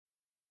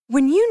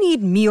When you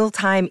need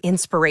mealtime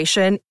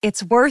inspiration,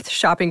 it's worth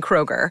shopping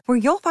Kroger, where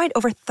you'll find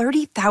over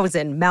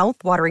 30,000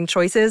 mouth-watering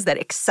choices that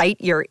excite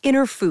your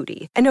inner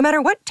foodie. And no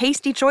matter what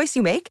tasty choice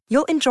you make,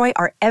 you'll enjoy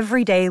our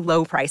everyday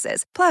low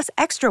prices, plus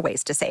extra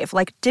ways to save,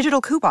 like digital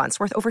coupons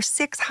worth over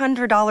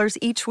 $600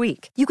 each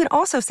week. You can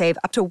also save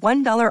up to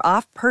 $1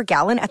 off per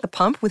gallon at the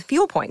pump with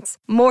fuel points.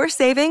 More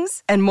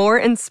savings and more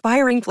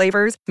inspiring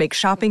flavors make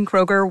shopping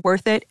Kroger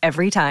worth it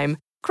every time.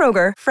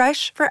 Kroger,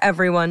 fresh for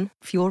everyone.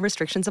 Fuel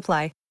restrictions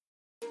apply.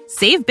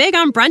 Save big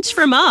on brunch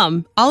for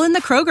mom, all in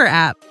the Kroger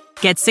app.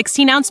 Get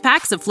 16-ounce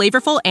packs of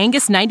flavorful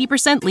Angus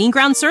 90% lean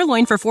ground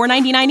sirloin for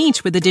 $4.99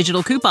 each with a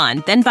digital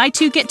coupon. Then buy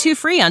 2, get 2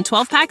 free on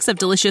 12 packs of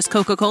delicious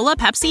Coca-Cola,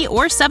 Pepsi,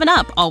 or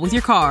 7-Up, all with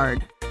your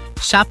card.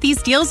 Shop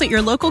these deals at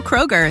your local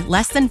Kroger,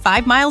 less than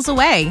 5 miles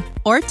away.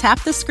 Or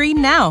tap the screen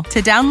now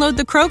to download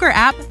the Kroger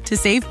app to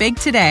save big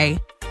today.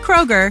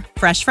 Kroger,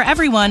 fresh for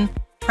everyone.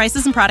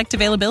 Prices and product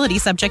availability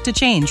subject to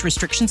change.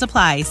 Restrictions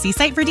apply. See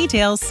site for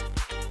details.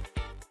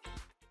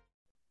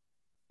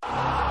 Do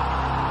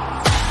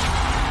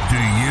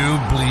you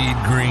bleed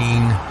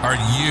green? Are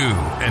you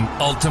an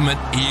ultimate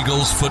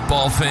Eagles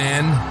football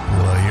fan?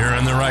 Well, you're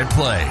in the right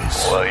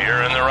place.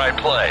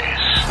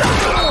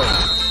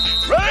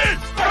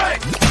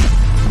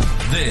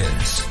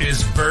 This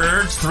is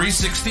Birds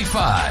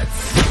 365,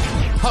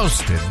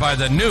 hosted by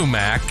the new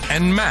Mac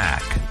and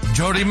Mac,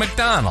 Jody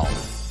McDonald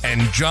and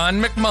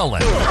John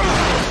McMullen.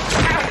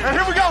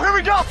 Here we go!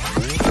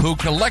 Who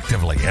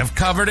collectively have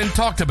covered and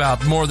talked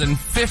about more than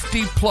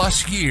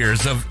 50-plus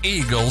years of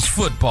Eagles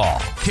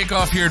football. Kick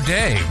off your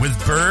day with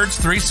Birds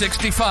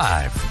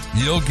 365.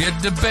 You'll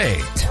get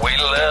debate. We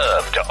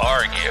love to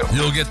argue.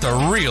 You'll get the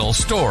real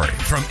story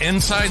from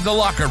inside the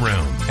locker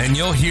room. And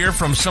you'll hear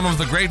from some of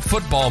the great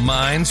football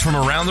minds from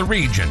around the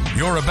region.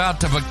 You're about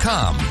to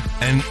become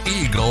an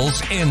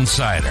Eagles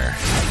insider.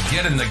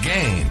 Get in the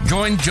game.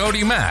 Join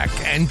Jody Mack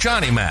and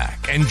Johnny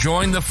Mack and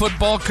join the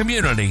football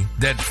community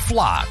that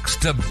flocks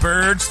to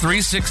Birds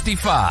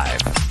 365.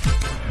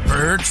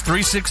 Birds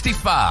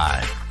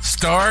 365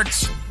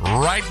 starts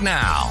right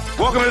now.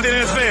 Welcome to the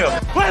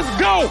NFL. Let's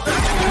go!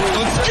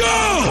 Let's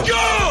go!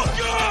 Go!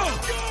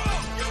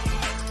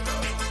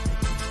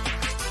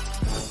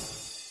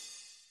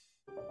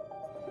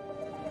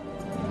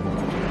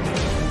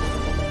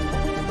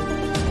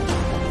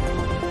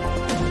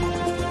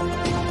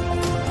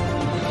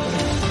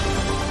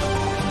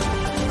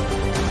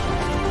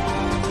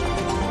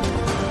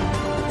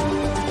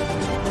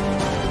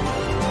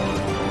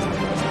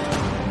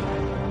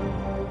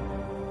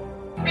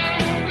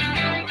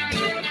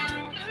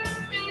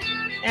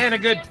 And a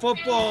good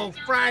football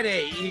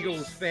Friday,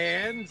 Eagles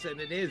fans.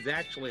 And it is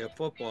actually a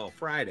football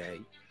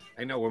Friday.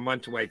 I know we're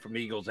months away from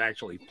Eagles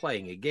actually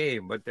playing a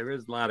game, but there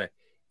is a lot of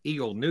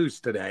Eagle news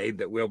today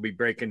that we'll be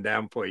breaking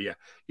down for you.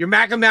 Your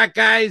Mac and Mac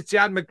guys,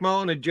 John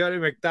McMullen and Jody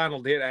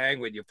McDonald, here to hang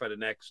with you for the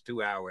next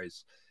 2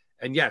 hours.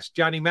 And yes,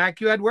 Johnny Mac,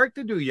 you had work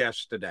to do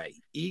yesterday.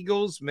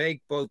 Eagles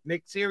make both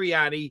Nick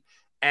Sirianni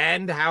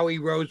and Howie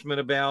Roseman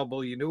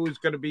available. You knew it was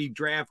going to be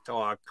draft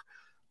talk,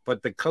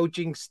 but the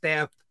coaching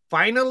staff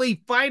finally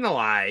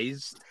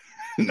finalized.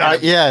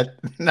 Not yet.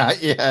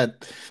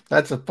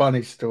 That's a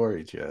funny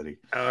story, Jody.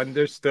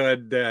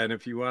 Understood. And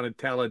if you want to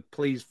tell it,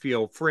 please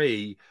feel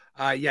free.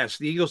 Yes,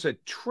 the Eagles are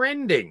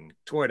trending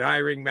toward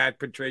hiring Matt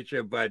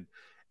Patricia, but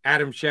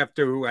Adam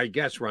Schefter, who I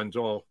guess runs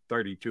all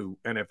 32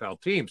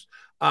 NFL teams,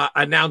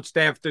 announced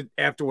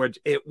afterwards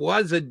it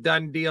was a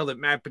done deal that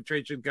Matt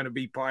Patricia is going to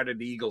be part of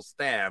the Eagles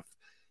staff.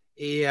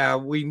 Yeah,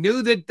 we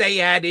knew that they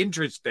had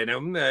interest in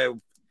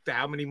him.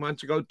 How many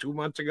months ago? 2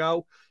 months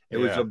ago? It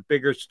was a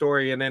bigger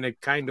story, and then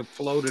it kind of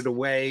floated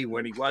away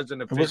when he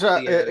wasn't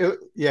officially.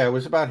 It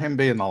was about him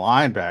being the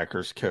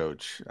linebackers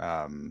coach,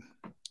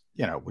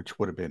 which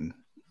would have been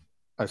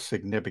a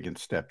significant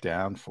step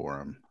down for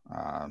him.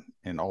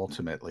 And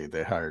ultimately,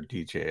 they hired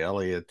DJ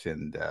Elliott,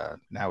 and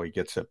now he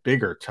gets a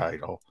bigger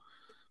title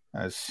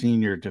as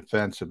senior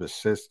defensive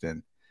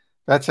assistant.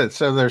 That's it.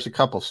 So there's a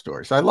couple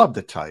stories. I love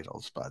the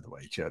titles, by the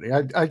way, Jody.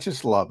 I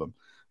just love them.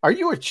 Are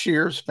you a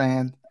Cheers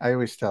fan? I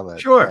always tell that.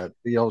 Sure.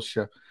 The old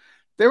show.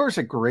 There was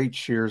a great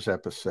Cheers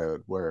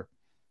episode where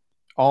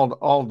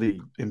all the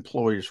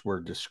employees were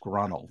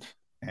disgruntled,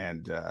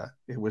 and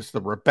it was the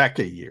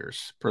Rebecca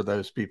years for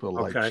those people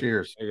like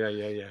Cheers.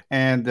 Yeah.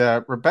 And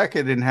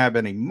Rebecca didn't have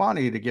any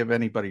money to give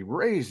anybody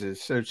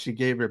raises, so she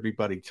gave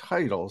everybody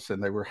titles,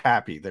 and they were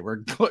happy. They were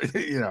good,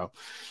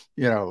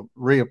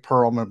 Rhea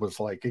Perlman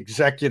was like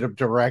executive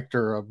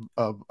director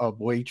of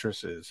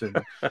waitresses, and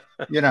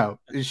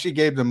she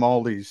gave them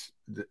all these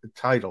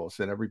titles,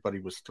 and everybody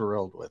was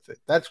thrilled with it.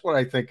 That's what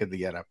I think of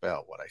the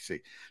NFL. What I see,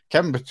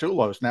 Kevin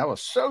Patullo is now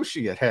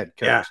associate head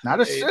coach, not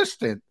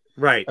assistant,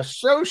 right?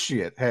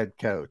 Associate head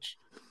coach.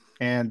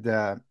 And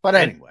but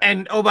anyway,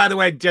 and oh, by the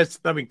way,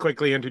 just let me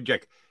quickly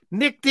interject.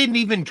 Nick didn't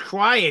even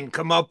try and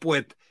come up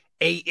with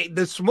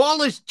the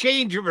smallest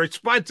change of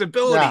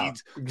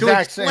responsibilities to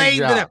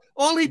explain to them.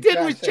 All he did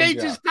was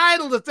change his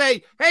title to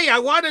say, hey, I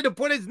wanted to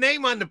put his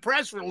name on the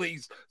press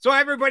release so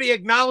everybody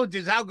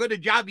acknowledges how good a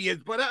job he is.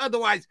 But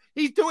otherwise,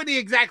 he's doing the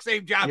exact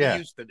same job he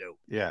used to do.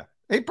 Yeah.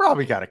 He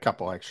probably got a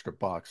couple extra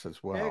bucks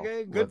as well.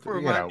 Okay, good for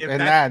him.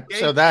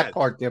 That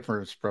part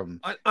differs from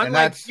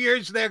unlike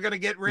years they're going to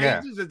get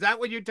raises. Is that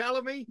what you're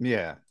telling me?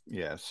 Yeah.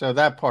 So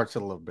that part's a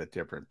little bit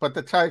different, but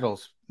the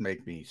titles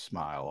make me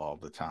smile all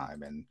the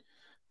time.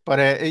 But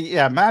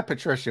Matt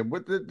Patricia.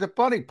 The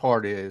funny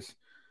part is,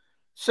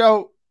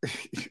 so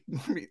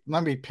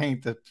let me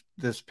paint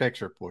this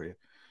picture for you.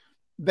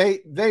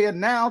 They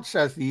announce,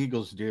 as the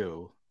Eagles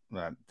do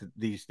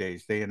these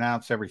days. They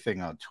announce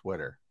everything on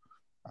Twitter.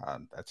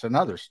 That's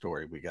another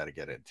story we got to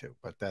get into,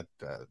 but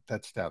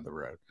that's down the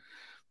road.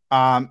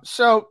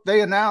 So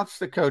they announced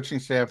the coaching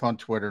staff on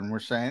Twitter, and we're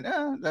saying,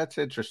 that's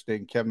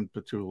interesting. Kevin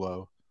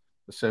Patullo,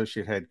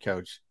 associate head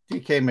coach,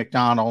 DK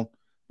McDonald.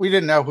 We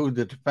didn't know who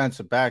the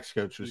defensive backs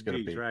coach was going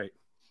to be. Right.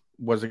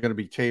 Was it going to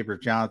be Tabor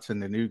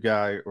Johnson, the new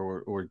guy,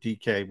 or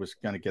DK was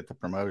going to get the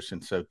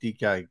promotion? So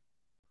DK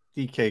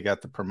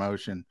got the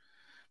promotion.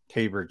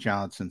 Tabor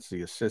Johnson's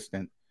the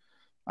assistant.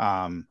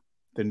 The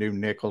new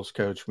Nichols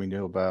coach we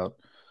knew about.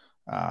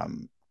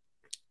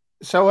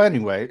 So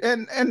anyway,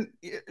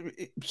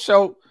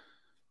 so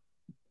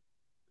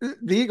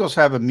the Eagles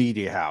have a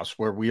media house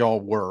where we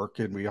all work,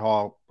 and we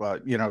all,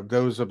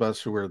 those of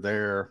us who are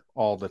there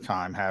all the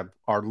time have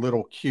our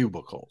little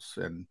cubicles,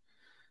 and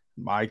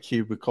my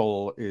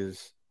cubicle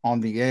is on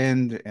the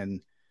end,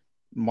 and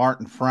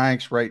Martin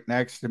Frank's right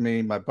next to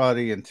me, my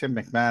buddy, and Tim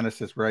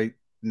McManus is right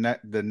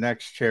the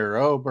next chair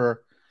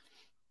over,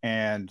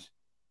 and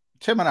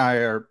Tim and I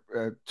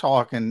are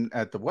talking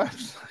at the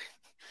website.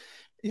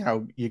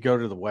 You go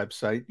to the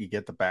website, you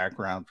get the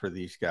background for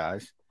these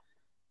guys,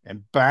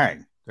 and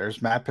bang,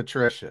 there's Matt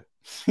Patricia,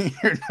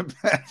 senior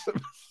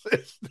defensive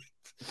assistant,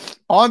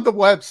 on the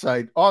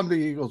website, on the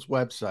Eagles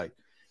website.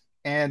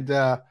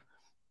 And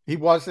he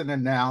wasn't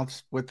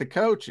announced with the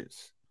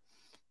coaches.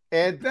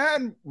 And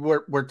then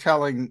we're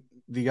telling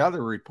the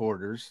other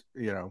reporters,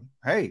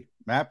 hey,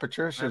 Matt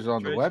Patricia's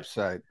on the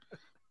website.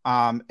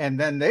 And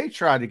then they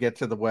try to get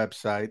to the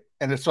website,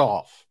 and it's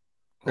off.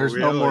 There's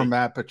no more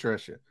Matt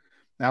Patricia.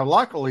 Now,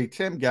 luckily,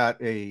 Tim got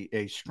a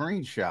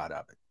screenshot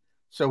of it.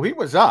 So he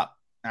was up.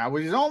 Now,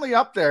 he's only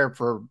up there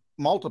for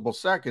multiple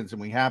seconds,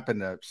 and we happened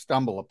to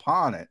stumble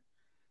upon it.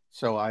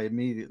 So I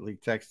immediately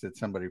texted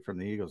somebody from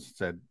the Eagles and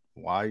said,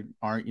 why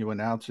aren't you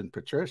announcing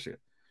Patricia?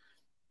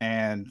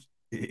 And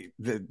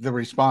the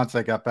response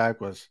I got back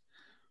was,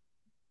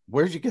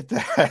 where'd you get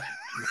that?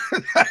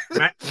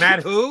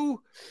 Matt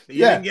who?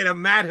 You didn't get a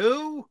Matt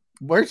who?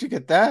 Where'd you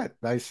get that?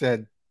 I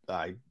said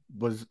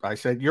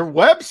your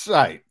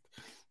website.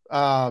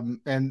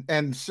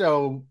 And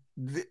so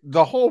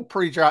the whole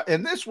pre-draft,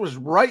 and this was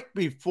right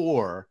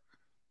before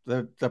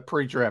the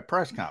pre-draft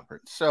press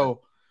conference.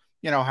 So,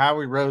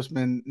 Howie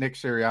Roseman, Nick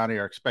Sirianni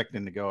are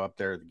expecting to go up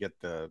there to get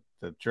the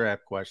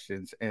draft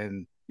questions.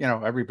 And,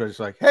 everybody's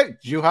like, hey,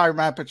 did you hire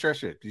Matt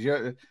Patricia? Did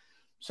you?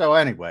 So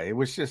anyway, it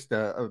was just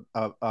a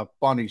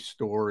funny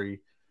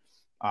story.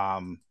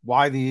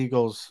 Why the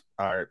Eagles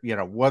are,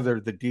 whether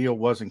the deal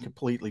wasn't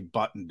completely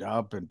buttoned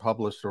up and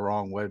published the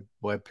wrong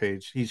web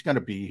page. He's going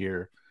to be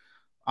here.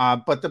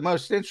 But the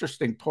most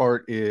interesting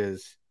part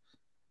is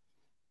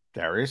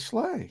Darius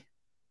Slay.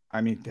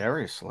 I mean,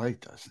 Darius Slay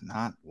does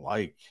not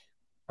like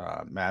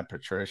Matt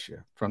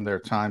Patricia from their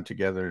time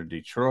together in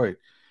Detroit.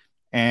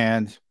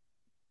 And,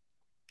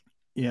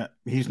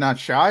 he's not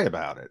shy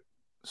about it.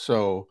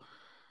 So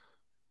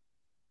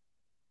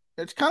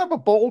it's kind of a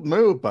bold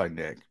move by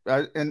Nick.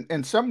 And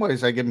in some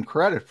ways, I give him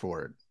credit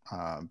for it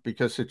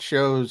because it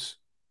shows,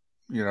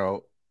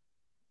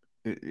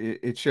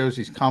 it shows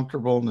he's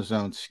comfortable in his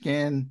own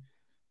skin.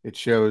 It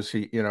shows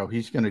he's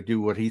going to do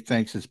what he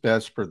thinks is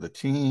best for the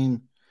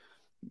team.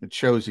 It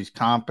shows he's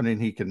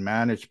confident he can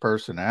manage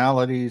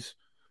personalities,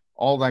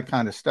 all that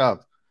kind of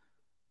stuff.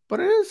 But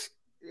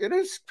it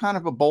is kind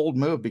of a bold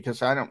move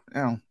because I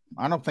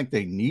don't think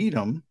they need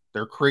him.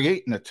 They're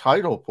creating a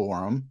title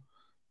for him.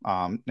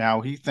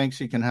 Now he thinks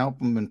he can help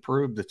them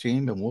improve the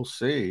team, and we'll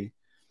see.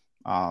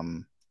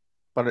 So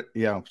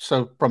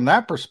from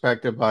that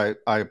perspective, I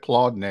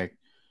applaud Nick.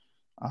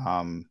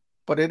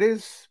 But it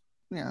is,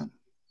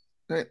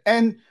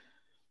 and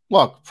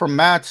look, from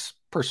Matt's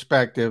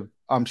perspective,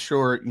 I'm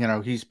sure,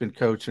 he's been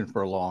coaching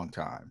for a long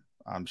time.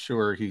 I'm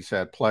sure he's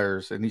had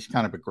players, and he's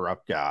kind of a gruff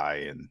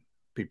guy, and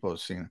people have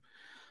seen him.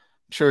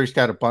 I'm sure he's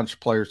got a bunch of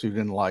players who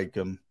didn't like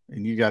him.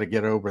 And you got to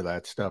get over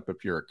that stuff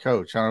if you're a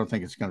coach. I don't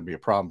think it's going to be a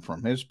problem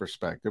from his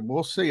perspective.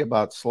 We'll see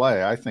about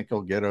Slay. I think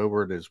he'll get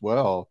over it as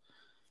well.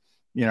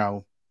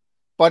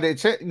 But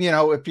it's,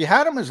 if you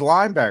had him as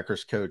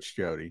linebackers coach,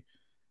 Jody,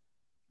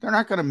 they're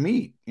not going to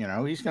meet.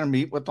 He's going to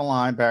meet with the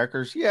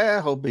linebackers.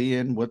 Yeah, he'll be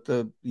in with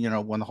the,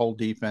 when the whole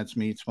defense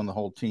meets, when the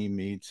whole team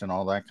meets and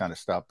all that kind of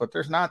stuff. But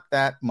there's not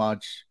that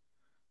much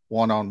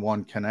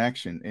one-on-one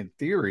connection. In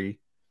theory,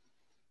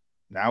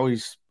 now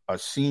he's a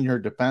senior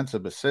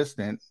defensive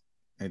assistant.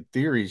 in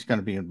theory, he's going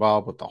to be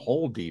involved with the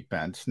whole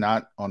defense,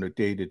 not on a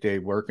day-to-day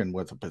working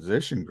with a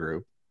position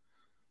group.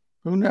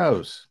 Who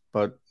knows?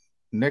 But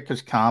Nick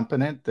is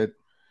confident that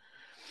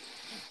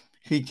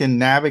he can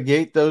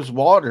navigate those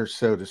waters,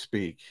 so to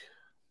speak.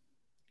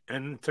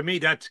 And to me,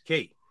 that's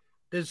key.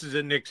 This is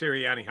a Nick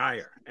Sirianni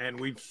hire. And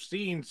we've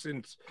seen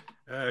since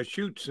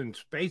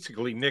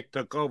basically Nick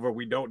took over,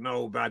 we don't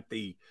know about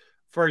the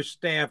first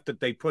staff that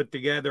they put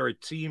together.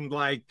 It seemed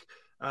like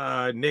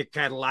Nick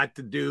had a lot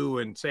to do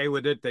and say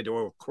with it. That there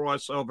were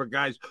crossover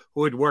guys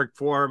who had worked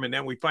for him. And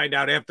then we find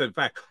out after the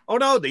fact, oh,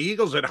 no, the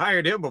Eagles had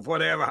hired him before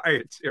they ever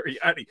hired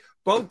Sirianni.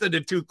 Both of the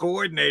two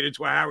coordinators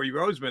were Howie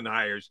Roseman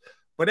hires.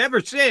 But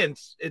ever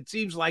since, it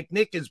seems like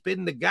Nick has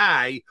been the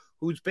guy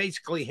who's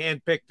basically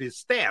handpicked his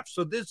staff.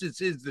 So this is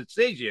his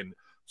decision.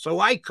 So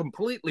I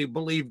completely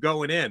believe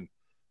going in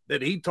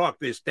that he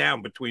talked this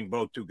down between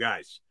both two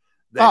guys.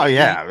 Oh,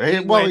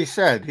 yeah. He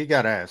said, he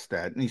got asked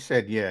that, and he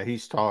said, yeah,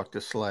 he's talked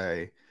to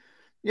Slay.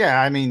 Yeah,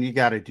 I mean, you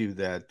got to do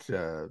that.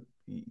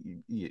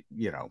 You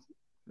know,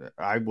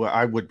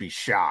 I would be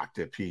shocked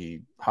if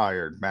he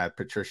hired Matt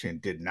Patricia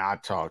and did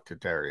not talk to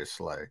Darius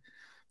Slay.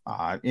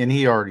 And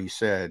he already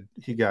said,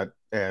 he got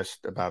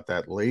asked about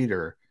that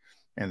later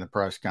in the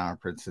press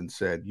conference and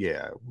said,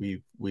 yeah,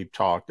 we've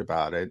talked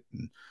about it.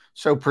 And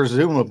so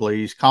presumably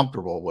he's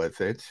comfortable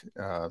with it.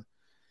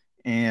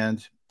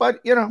 But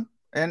you know,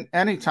 and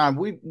anytime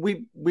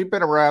we've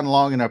been around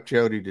long enough,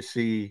 Jody, to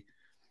see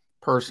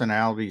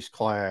personalities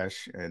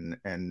clash and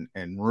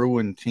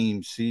ruin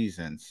team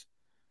seasons.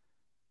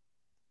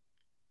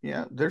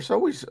 Yeah, there's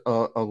always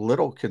a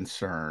little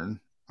concern.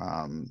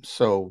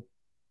 So,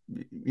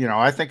 you know,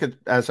 I think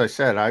as I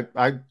said,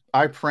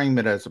 I frame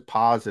it as a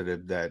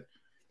positive that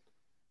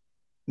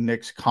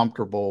Nick's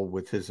comfortable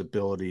with his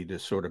ability to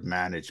sort of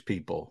manage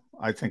people.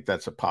 I think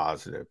that's a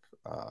positive.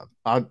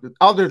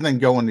 Other than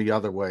going the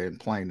other way and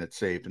playing it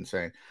safe and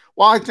saying,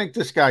 well, I think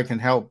this guy can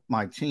help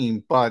my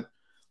team, but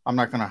I'm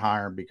not going to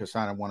hire him because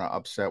I don't want to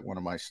upset one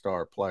of my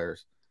star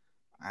players.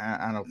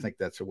 I don't think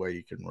that's a way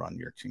you can run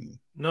your team.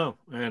 No,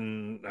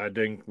 and I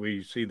think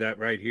we see that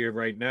right here,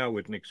 right now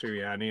with Nick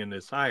Sirianni and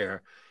this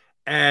hire.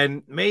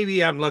 And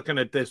maybe I'm looking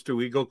at this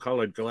through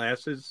eagle-colored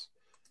glasses.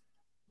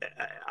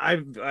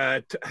 I've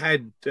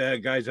had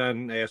guys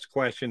on ask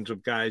questions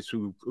of guys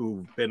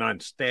who've been on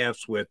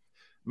staffs with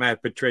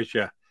Matt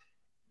Patricia.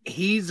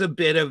 He's a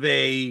bit of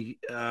a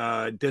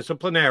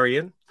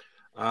disciplinarian.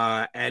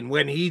 And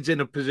when he's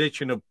in a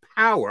position of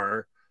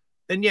power,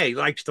 then, yeah, he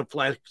likes to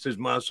flex his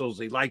muscles.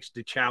 He likes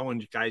to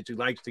challenge guys. He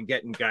likes to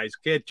get in guys'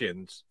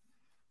 kitchens.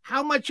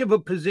 How much of a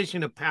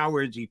position of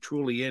power is he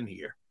truly in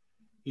here?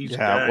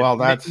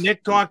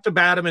 Nick talked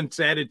about him and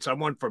said it's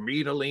someone for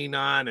me to lean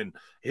on and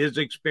his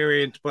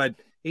experience, but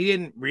he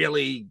didn't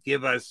really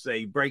give us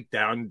a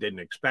breakdown, didn't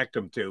expect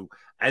him to,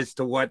 as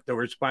to what the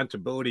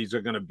responsibilities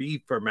are going to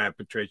be for Matt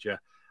Patricia.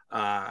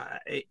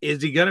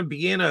 Is he going to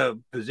be in a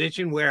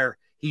position where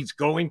he's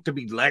going to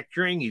be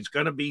lecturing? He's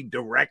going to be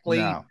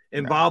directly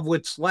involved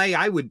with Slay?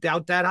 I would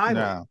doubt that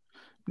either.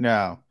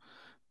 No.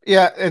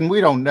 Yeah, and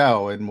we don't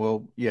know, and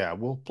we'll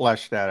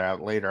flesh that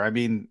out later. I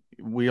mean,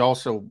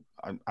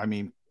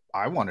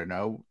 I want to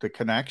know the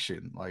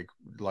connection. Like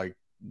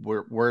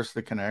where's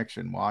the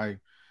connection? Why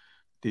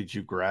did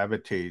you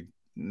gravitate?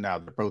 Now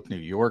they're both New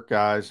York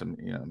guys.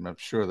 I'm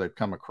sure they've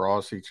come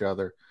across each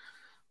other.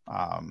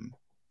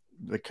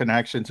 The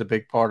connection's a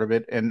big part of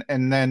it. And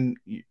then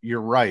you're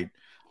right.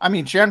 I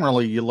mean,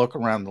 generally you look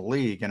around the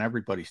league and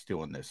everybody's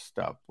doing this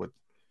stuff with,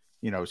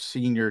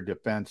 senior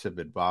defensive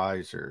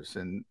advisors,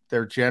 and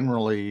they're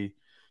generally,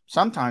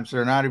 sometimes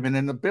they're not even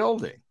in the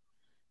building,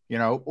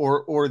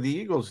 or the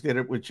Eagles did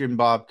it with Jim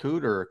Bob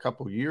Cooter a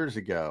couple years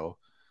ago.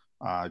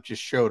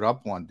 Just showed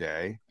up one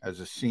day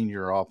as a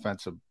senior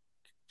offensive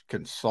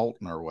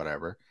consultant or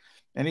whatever,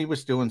 and he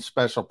was doing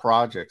special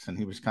projects and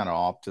he was kind of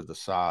off to the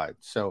side.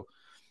 So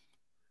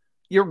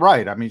you're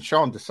right. I mean,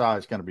 Sean Desai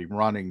is going to be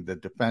running the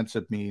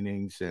defensive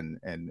meetings, and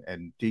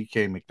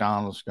DK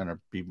McDonald's going to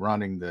be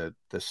running the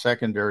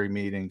secondary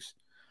meetings.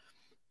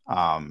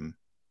 And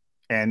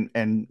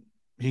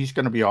he's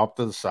going to be off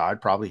to the side,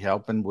 probably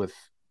helping with,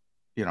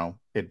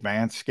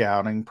 advanced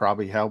scouting,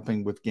 probably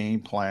helping with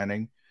game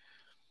planning.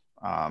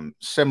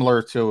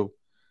 Similar to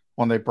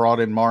when they brought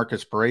in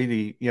Marcus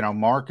Brady,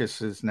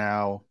 Marcus is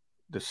now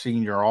the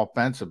senior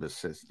offensive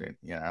assistant,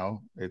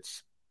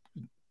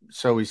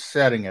 so he's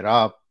setting it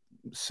up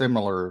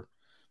similar,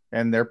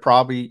 and they're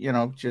probably,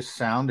 just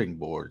sounding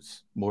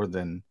boards more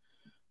than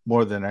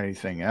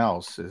anything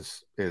else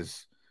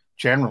is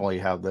generally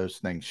how those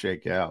things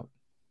shake out.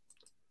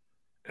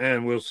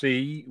 And we'll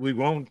see. We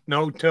won't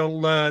know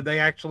till they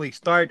actually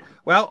start.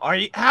 Well,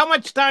 how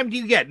much time do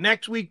you get?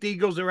 Next week, the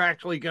Eagles are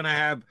actually going to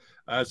have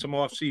some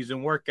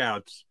off-season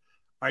workouts.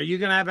 Are you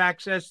going to have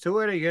access to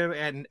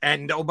it?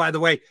 And oh, by the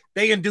way,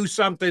 they can do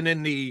something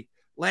in the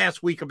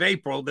last week of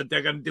April that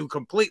they're going to do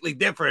completely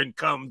different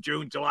come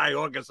June, July,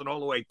 August, and all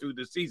the way through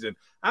the season.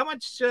 How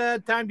much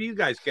time do you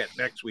guys get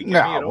next week?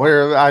 No,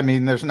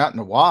 there's nothing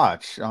to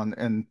watch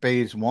in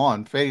phase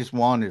one. Phase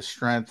one is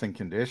strength and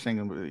conditioning,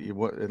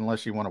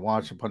 unless you want to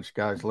watch a bunch of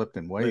guys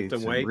lifting weights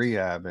and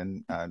rehab,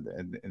 and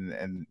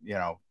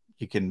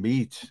you can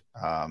meet.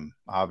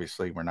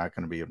 Obviously, we're not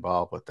going to be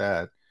involved with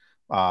that.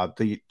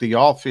 The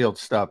off-field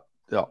stuff,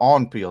 the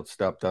on-field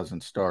stuff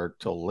doesn't start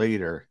till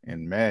later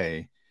in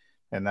May,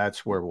 and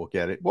that's where we'll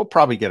get it. We'll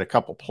probably get a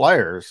couple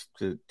players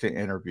to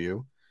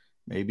interview.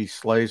 Maybe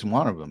Slay's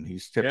one of them.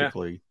 He's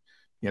typically,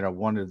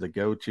 one of the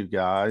go-to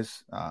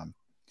guys.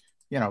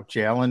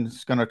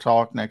 Jalen's going to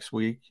talk next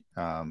week.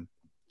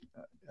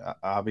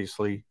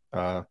 Obviously,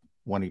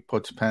 when he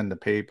puts pen to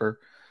paper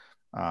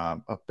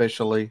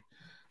officially.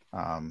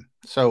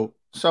 So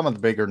some of the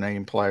bigger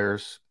name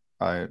players,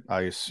 I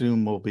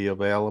assume, will be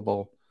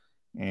available.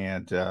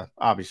 And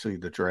obviously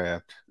the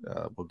draft,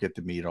 we'll get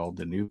to meet all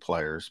the new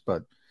players.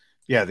 But,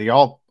 yeah, the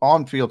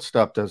on-field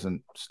stuff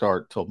doesn't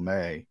start till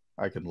May.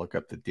 I can look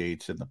up the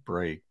dates in the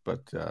break.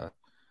 But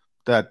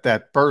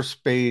that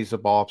first phase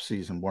of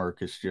off-season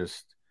work is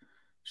just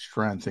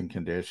strength and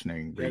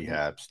conditioning,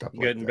 rehab, stuff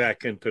like that. Getting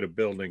back into the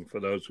building for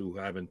those who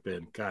haven't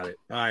been. Got it.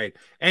 All right.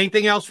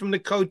 Anything else from the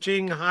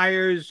coaching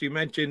hires? You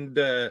mentioned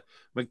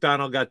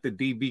McDonald got the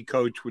DB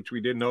coach, which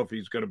we didn't know if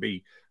he's going to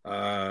be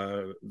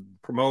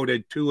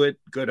promoted to it.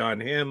 Good on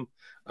him.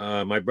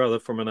 My brother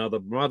from another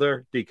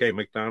mother, DK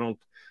McDonald.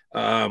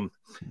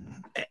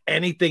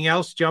 Anything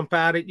else jump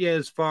out at you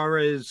as far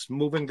as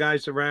moving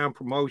guys around,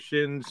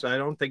 promotions? I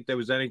don't think there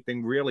was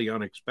anything really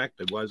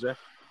unexpected, was there?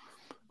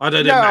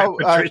 Other than Matt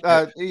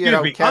Patricia.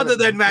 Other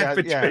than Matt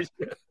Patricia.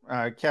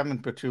 Kevin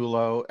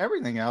Patullo.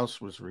 Everything else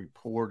was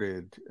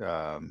reported.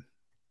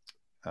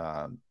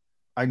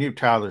 I knew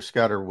Tyler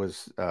Scudder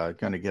was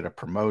going to get a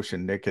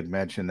promotion. Nick had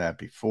mentioned that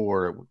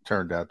before. It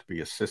turned out to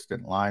be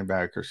assistant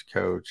linebackers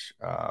coach.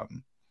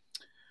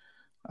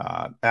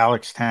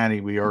 Alex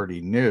Tanney, we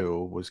already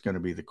knew, was going to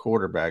be the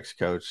quarterbacks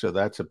coach, so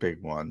that's a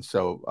big one.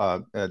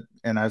 So,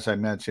 and as I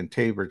mentioned,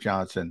 Tabor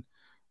Johnson,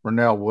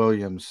 Ronnell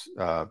Williams,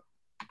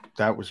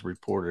 that was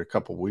reported a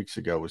couple weeks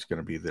ago, was going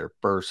to be their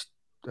first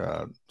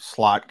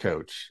slot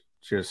coach,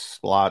 just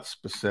slot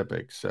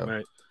specific. So,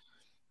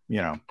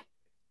 right.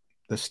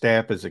 The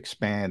staff is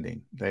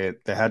expanding. They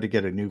had to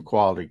get a new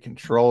quality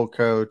control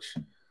coach.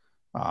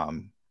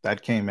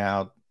 That came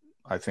out,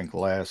 I think,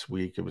 last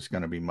week. It was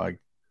going to be Mike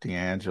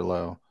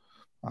D'Angelo.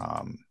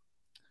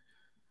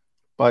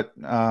 But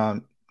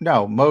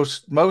no,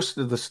 most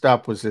of the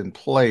stuff was in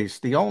place.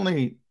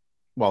 The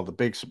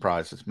big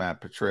surprise is Matt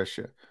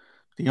Patricia.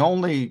 The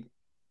only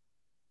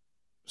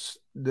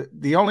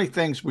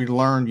things we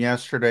learned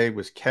yesterday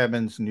was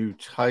Kevin's new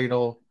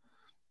title,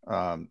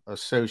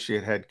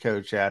 associate head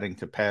coach, adding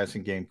to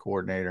passing game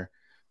coordinator.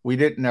 We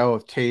didn't know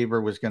if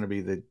Tabor was going to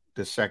be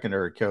the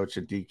secondary coach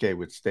and DK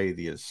would stay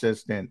the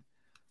assistant.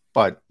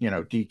 But,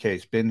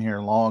 DK's been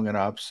here long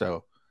enough,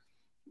 so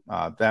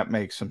that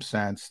makes some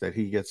sense that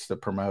he gets the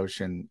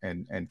promotion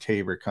and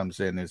Tabor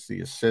comes in as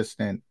the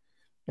assistant.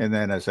 And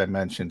then, as I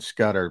mentioned,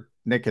 Scudder,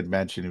 Nick had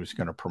mentioned he was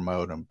going to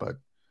promote him, but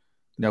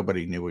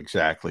nobody knew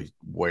exactly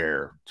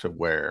where.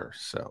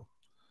 So,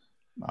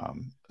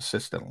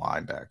 assistant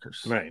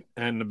linebackers. Right.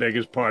 And the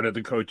biggest part of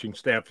the coaching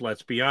staff,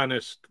 let's be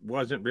honest,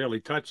 wasn't really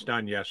touched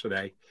on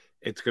yesterday.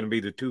 It's going to be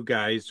the two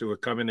guys who are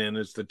coming in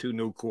as the two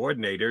new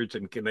coordinators,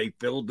 and can they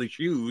fill the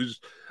shoes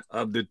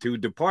of the two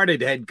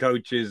departed head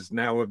coaches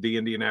now of the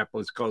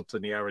Indianapolis Colts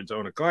and the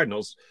Arizona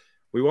Cardinals?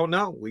 We won't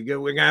know. We're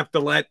going to have to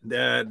let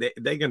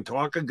they can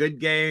talk a good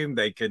game.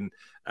 They can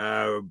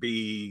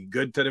be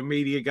good to the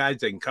media guys.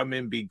 They can come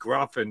in, be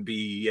gruff, and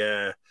be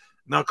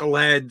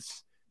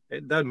knuckleheads.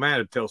 It doesn't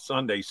matter till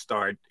Sunday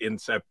start in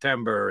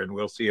September, and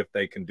we'll see if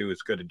they can do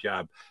as good a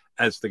job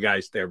as the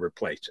guys they're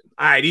replacing.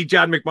 All right,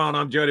 John McMullen,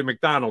 I'm Jody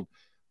McDonald.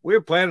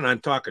 We're planning on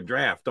talking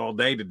draft all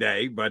day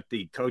today, but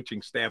the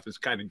coaching staff has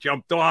kind of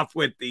jumped off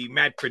with the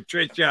Matt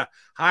Patricia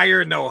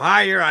hire, no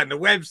hire on the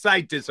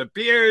website,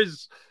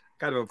 disappears.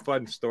 Kind of a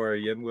fun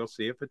story, and we'll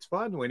see if it's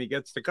fun when he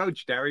gets to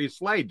coach Darius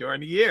Slay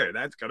during the year.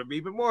 That's going to be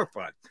even more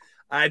fun.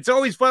 It's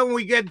always fun when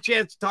we get a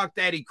chance to talk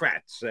to Eddie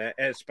Kracz.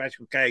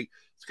 Special K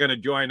is going to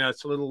join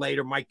us a little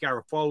later. Mike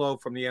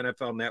Garafolo from the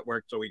NFL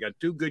Network. So we got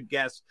two good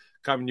guests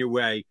coming your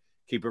way.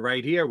 Keep it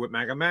right here with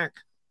Mac and Mac.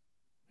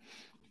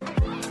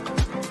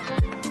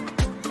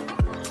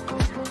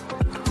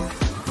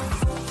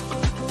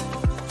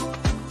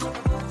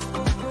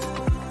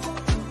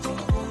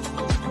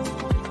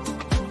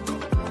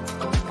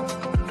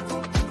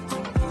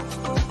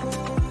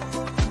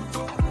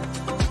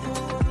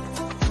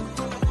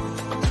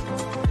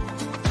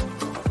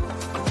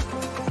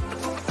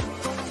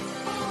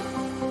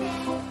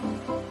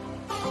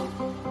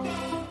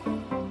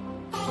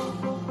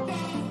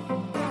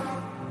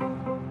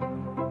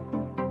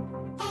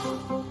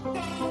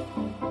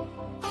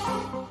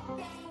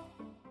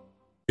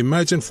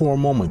 Imagine for a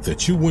moment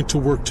that you went to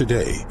work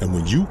today, and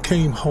when you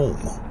came home,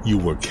 you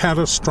were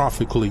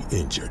catastrophically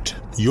injured.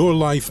 Your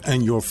life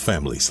and your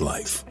family's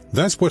life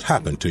That's what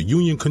happened to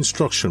union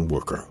construction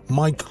worker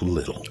Mike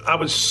Little. I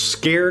was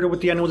scared of what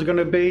the end was going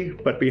to be,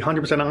 but to be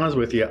 100% honest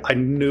with you, I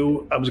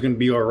knew I was going to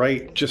be all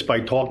right just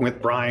by talking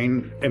with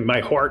Brian. In my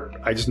heart,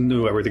 I just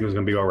knew everything was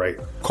going to be all right.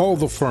 Call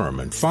the firm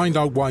and find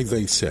out why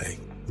they say,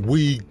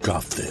 "We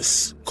got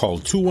this." Call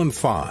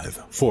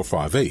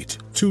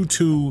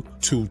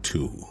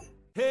 215-458-2222.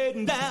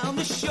 Heading down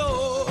the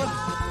shore.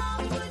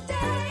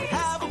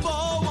 Have a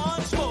ball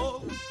once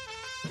more.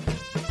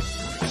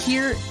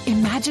 Here,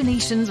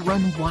 imaginations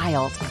run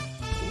wild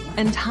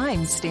and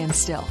time stands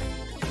still.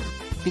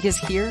 Because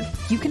here,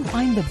 you can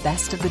find the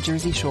best of the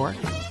Jersey Shore,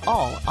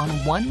 all on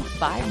one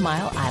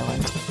 5-mile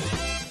island.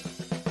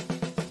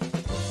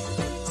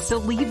 So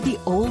leave the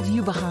old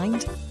you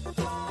behind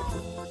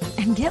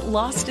and get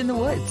lost in the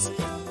woods.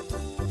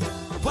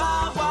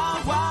 Wild,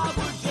 wild,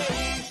 wildwood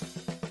days.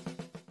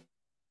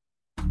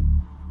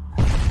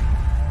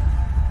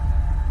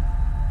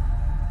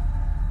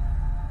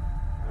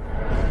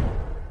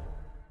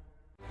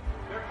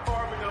 They're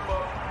carving them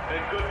up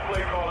and good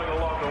play calling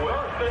along the way.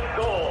 First and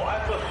goal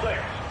at the 6.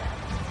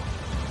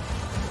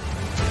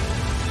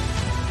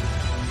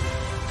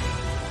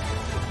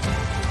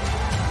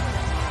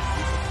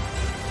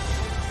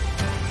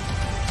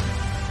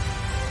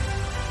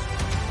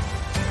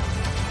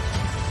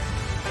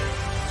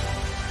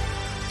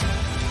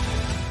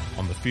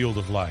 On the field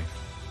of life,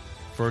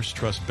 First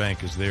Trust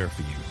Bank is there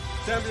for you.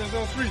 Champions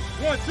on 3.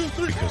 1, 2,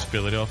 3. Because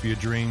Philadelphia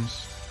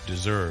dreams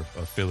deserve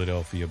a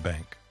Philadelphia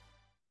bank.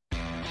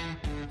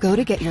 Go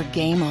to get your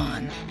game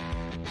on.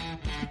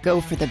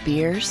 Go for the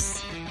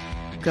beers.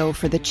 Go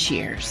for the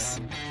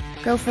cheers.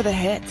 Go for the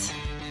hit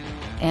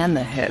and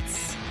the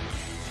hits.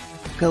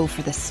 Go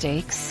for the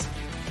stakes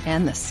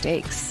and the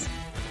stakes.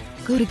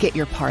 Go to get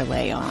your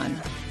parlay on.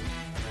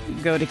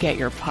 Go to get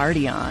your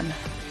party on.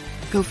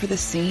 Go for the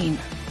scene.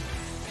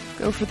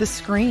 Go for the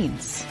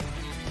screens.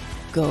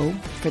 Go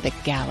for the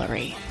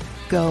gallery.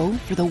 Go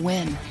for the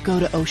win. Go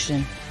to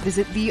Ocean.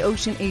 Visit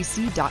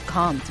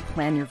theoceanac.com to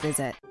plan your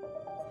visit.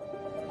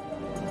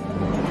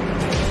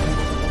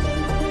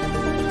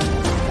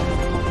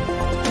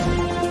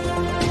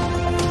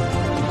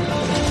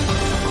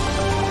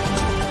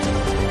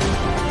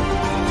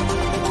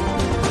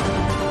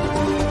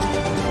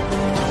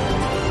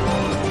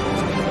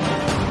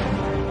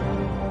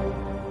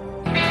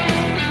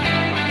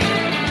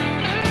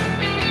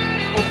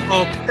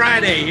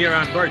 Friday here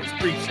on Birds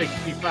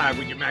 365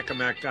 with your Mac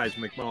guys,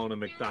 McMullen and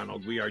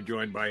McDonald. We are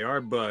joined by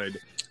our bud,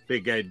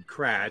 Big Ed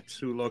Kracz,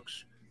 who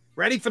looks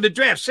ready for the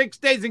draft. 6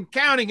 days and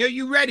counting. Are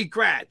you ready,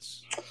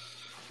 Kracz?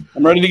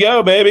 I'm ready to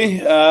go, baby.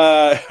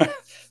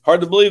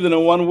 Hard to believe that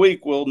in 1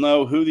 week we'll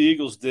know who the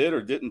Eagles did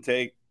or didn't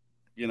take,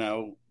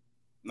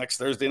 next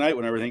Thursday night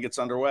when everything gets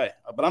underway.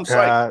 But I'm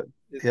psyched.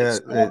 It's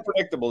so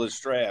unpredictable, this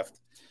draft,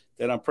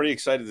 that I'm pretty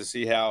excited to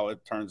see how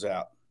it turns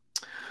out.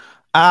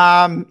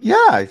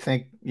 I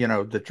think,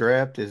 the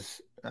draft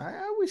is, I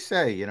always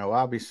say,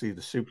 obviously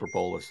the Super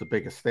Bowl is the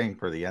biggest thing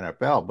for the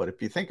NFL, but if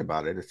you think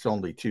about it, it's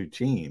only 2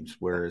 teams,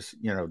 whereas,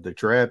 the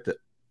draft,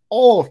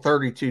 all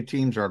 32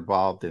 teams are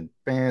involved and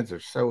fans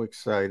are so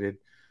excited,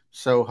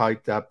 so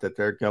hyped up that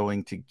they're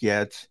going to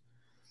get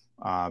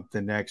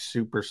the next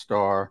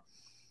superstar.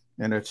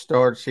 And it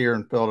starts here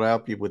in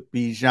Philadelphia with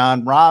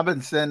Bijan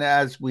Robinson,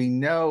 as we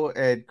know,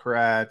 Ed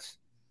Kracz.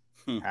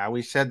 How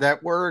he said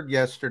that word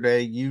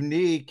yesterday,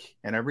 unique,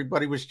 and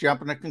everybody was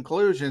jumping to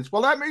conclusions.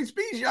 Well, that means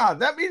Bijan.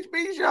 That means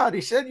Bijan. He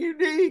said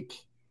unique.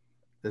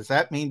 Does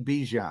that mean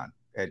Bijan,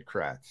 Ed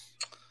Kracz?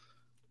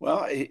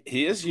 Well,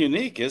 he is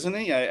unique, isn't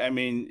he? I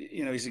mean,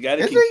 he's a guy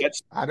that can catch.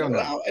 I don't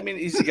know. I mean,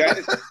 he's a guy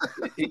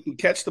that he can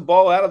catch the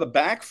ball out of the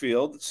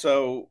backfield.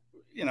 So,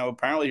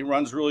 apparently he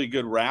runs really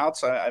good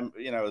routes.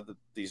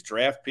 These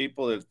draft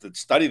people that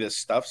study this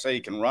stuff say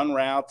he can run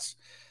routes.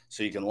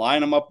 So you can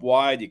line them up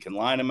wide, you can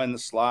line them in the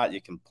slot, you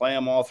can play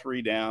them all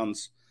 3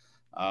 downs.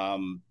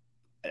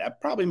 That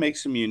probably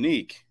makes him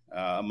unique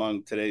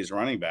among today's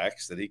running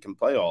backs, that he can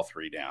play all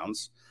 3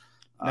 downs.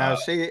 Now,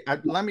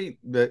 let me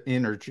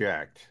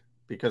interject,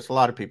 because a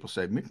lot of people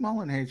say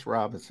McMullen hates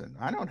Robinson.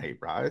 I don't hate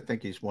Rob. I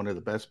think he's one of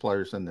the best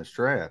players in this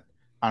draft.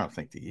 I don't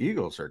think the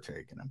Eagles are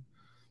taking him.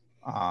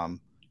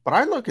 But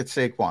I look at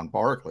Saquon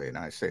Barkley and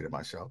I say to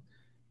myself,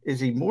 is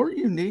he more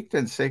unique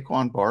than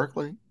Saquon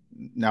Barkley?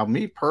 Now,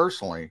 me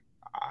personally,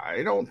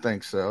 I don't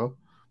think so.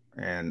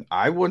 And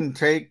I wouldn't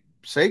take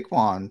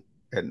Saquon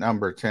at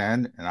number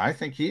 10, and I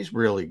think he's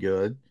really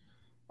good.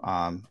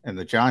 And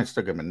the Giants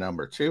took him at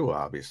number 2,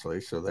 obviously,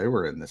 so they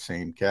were in the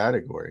same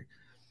category.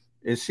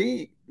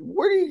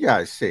 Where do you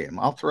guys see him?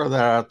 I'll throw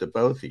that out to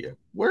both of you.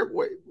 Where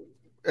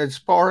as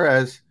far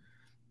as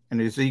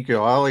an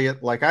Ezekiel Elliott,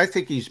 I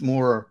think he's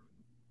more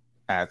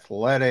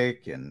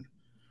athletic, and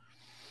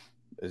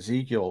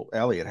Ezekiel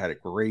Elliott had a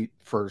great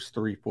first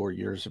 3-4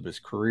 years of his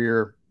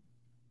career.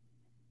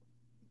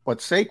 But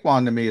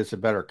Saquon, to me, is a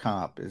better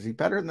comp. Is he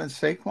better than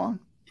Saquon?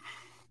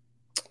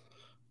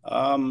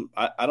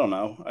 I don't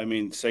know. I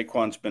mean,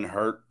 Saquon's been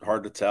hurt.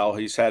 Hard to tell.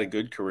 He's had a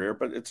good career,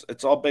 but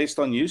it's all based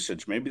on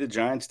usage. Maybe the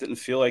Giants didn't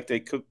feel like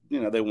they could,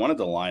 they wanted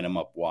to line him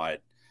up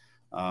wide.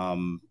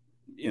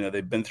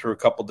 They've been through a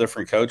couple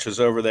different coaches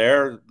over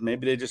there.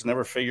 Maybe they just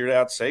never figured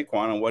out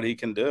Saquon and what he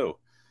can do.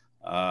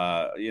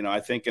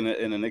 I think in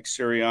a Nick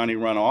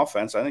Sirianni run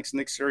offense, I think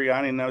Nick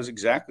Sirianni knows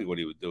exactly what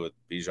he would do with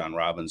Bijan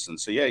Robinson.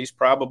 So, yeah, he's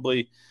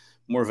probably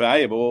more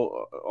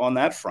valuable on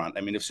that front.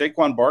 I mean, if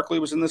Saquon Barkley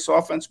was in this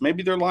offense,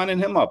 maybe they're lining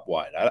him up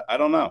wide. I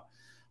don't know.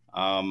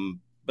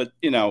 But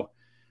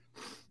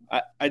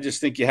I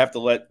just think you have to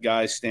let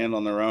guys stand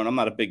on their own. I'm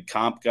not a big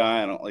comp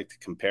guy. I don't like to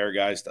compare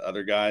guys to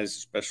other guys,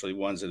 especially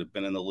ones that have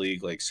been in the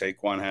league like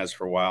Saquon has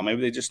for a while.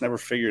 Maybe they just never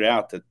figured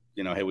out that,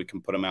 hey, we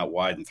can put him out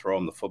wide and throw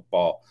him the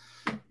football,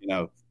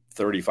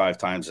 35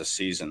 times a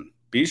season.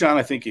 Bijan,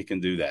 I think he can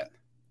do that.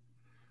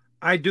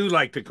 I do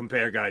like to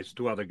compare guys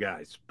to other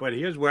guys, but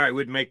here's where I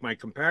would make my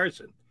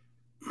comparison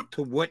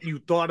to what you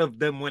thought of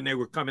them when they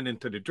were coming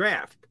into the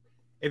draft.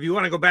 If you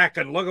want to go back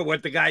and look at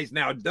what the guy's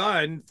now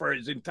done for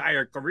his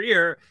entire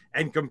career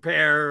and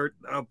compare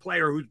a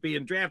player who's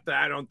being drafted,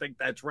 I don't think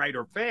that's right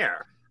or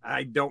fair.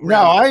 I don't. No,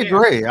 I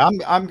agree.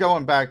 I'm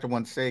going back to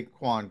when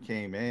Saquon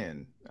came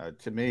in.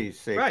 To me,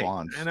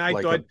 Saquon's and I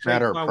like thought a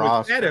better Saquon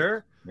prospect. was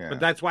better, Yeah. but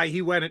that's why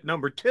he went at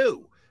number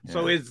 2. Yeah.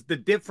 So is the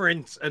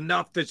difference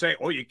enough to say,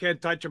 oh, you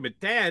can't touch him at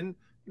 10?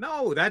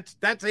 No, that's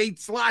 8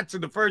 slots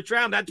in the first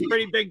round. That's a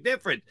pretty big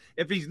difference.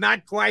 If he's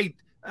not quite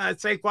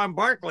Saquon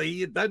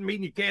Barkley, it doesn't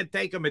mean you can't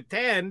take him at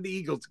 10. The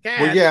Eagles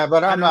can. Well, yeah,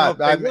 but I'm not.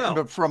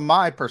 But from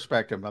my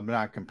perspective, I'm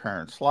not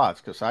comparing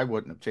slots because I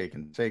wouldn't have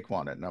taken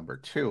Saquon at number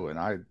 2, and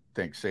I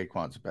think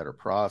Saquon's a better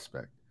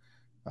prospect.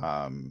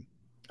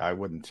 I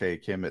wouldn't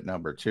take him at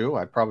number 2.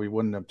 I probably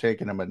wouldn't have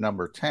taken him at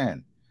number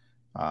 10.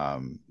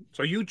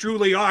 So you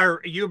truly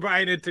you're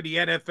buying into the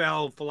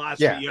NFL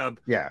philosophy of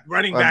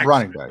running backs.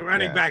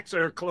 Running backs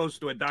are close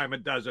to a dime a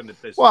dozen at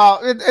this. Well,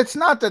 it's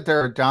not that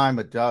they're a dime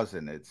a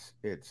dozen.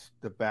 It's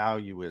the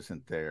value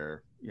isn't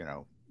there.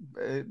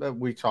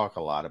 We talk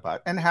a lot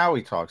about, and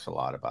Howie talks a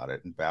lot about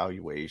it, and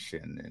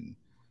valuation, and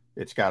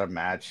it's got to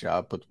match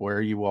up with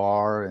where you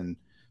are. And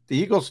the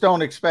Eagles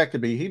don't expect to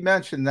be. He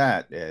mentioned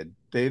that, Ed.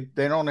 They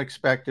don't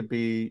expect to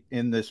be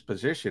in this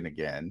position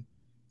again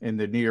in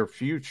the near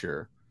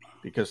future,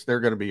 because they're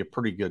going to be a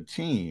pretty good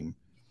team.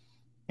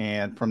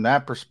 And from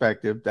that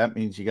perspective, that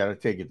means you got to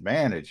take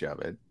advantage of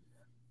it.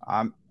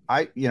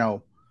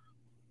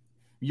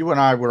 You and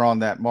I were on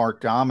that Mark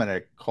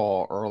Dominic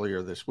call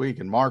earlier this week,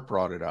 and Mark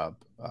brought it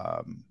up.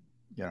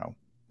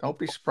 Don't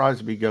be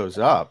surprised if he goes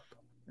up.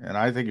 And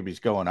I think if he's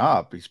going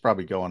up, he's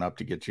probably going up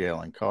to get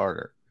Jalen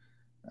Carter.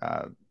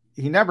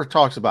 He never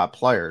talks about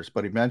players,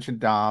 but he mentioned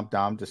Dom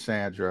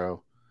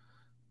DeSandro.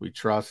 We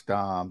trust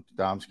Dom.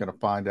 Dom's going to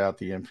find out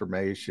the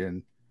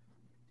information.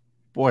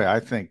 Boy, I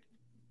think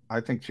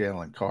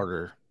Jalen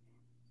Carter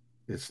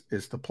is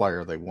the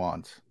player they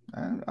want.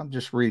 I'm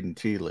just reading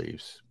tea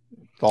leaves.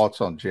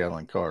 Thoughts on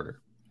Jalen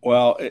Carter?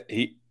 Well,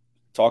 he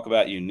talk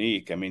about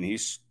unique. I mean,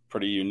 he's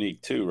pretty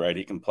unique too, right?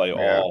 He can play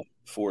all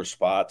 4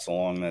 spots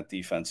along that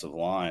defensive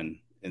line,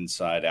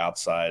 inside,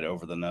 outside,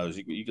 over the nose.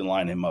 You can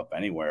line him up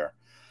anywhere.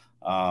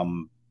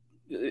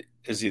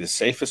 Is he the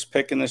safest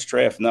pick in this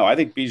draft? No, I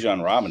think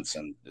Bijan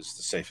Robinson is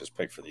the safest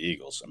pick for the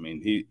Eagles. I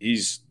mean,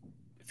 he's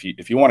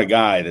if you want a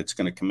guy that's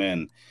going to come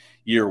in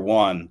year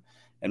 1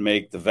 and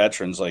make the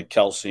veterans like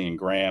Kelsey and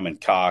Graham and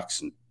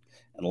Cox and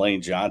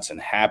Lane Johnson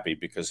happy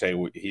because, hey,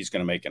 he's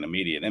going to make an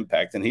immediate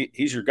impact, and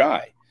he's your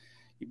guy.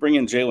 You bring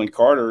in Jalen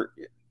Carter.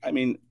 I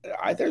mean,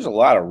 there's a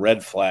lot of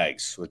red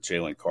flags with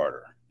Jalen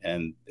Carter,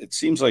 and it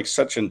seems like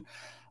such an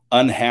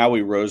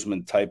un-Howie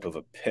Roseman type of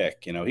a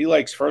pick. He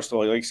likes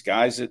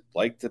guys that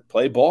like to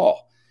play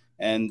ball,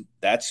 and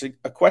that's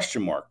a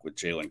question mark with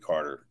Jalen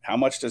Carter. How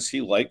much does he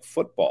like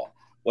football?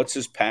 What's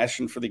his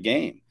passion for the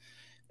game?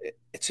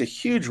 It's a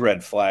huge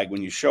red flag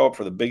when you show up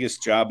for the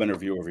biggest job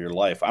interview of your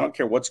life. I don't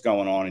care what's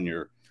going on in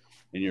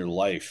your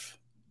life.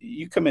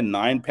 You come in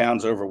 9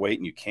 pounds overweight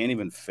and you can't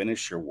even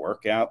finish your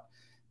workout.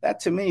 That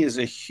to me is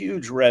a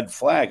huge red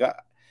flag.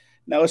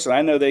 Now, listen,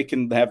 I know they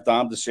can have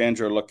Dom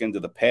DeSandro look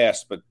into the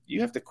past, but you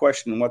have to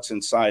question what's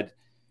inside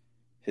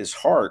his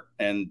heart,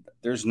 and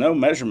there's no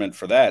measurement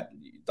for that.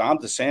 Dom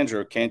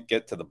DeSandro can't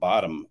get to the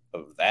bottom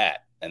of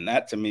that. And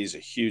that, to me, is a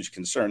huge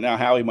concern. Now,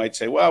 Howie might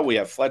say, well, we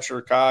have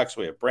Fletcher Cox,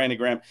 we have Brandon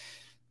Graham,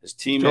 his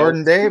teammate.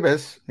 Jordan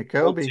Davis,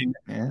 Jacoby.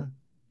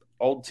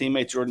 Old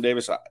teammate Jordan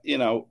Davis.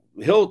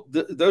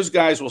 Those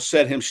guys will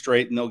set him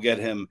straight, and they'll get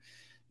him,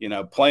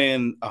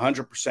 playing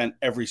 100%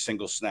 every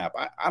single snap.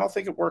 I don't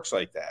think it works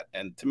like that.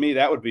 And to me,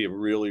 that would be a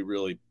really,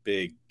 really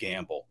big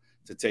gamble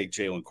to take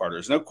Jalen Carter.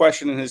 There's no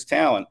question in his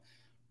talent,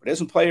 but he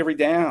doesn't play every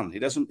down. He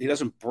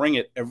doesn't bring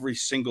it every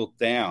single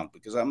down,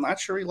 because I'm not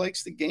sure he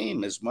likes the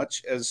game as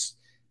much as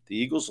the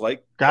Eagles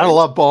like. Gotta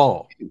love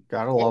ball.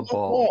 Gotta love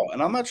ball.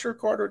 And I'm not sure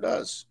Carter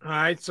does. All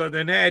right. So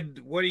then, Ed,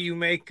 what do you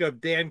make of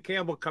Dan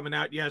Campbell coming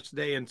out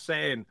yesterday and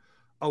saying,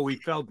 oh, we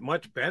felt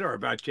much better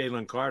about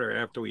Jalen Carter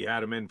after we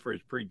had him in for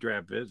his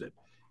pre-draft visit?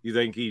 You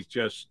think he's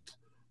just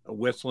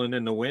whistling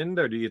in the wind,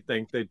 or do you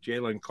think that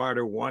Jalen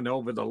Carter won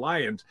over the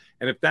Lions?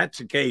 And if that's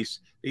the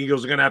case, the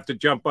Eagles are going to have to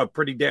jump up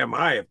pretty damn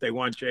high if they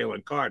want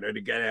Jalen Carter to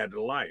get out of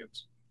the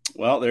Lions.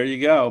 Well, there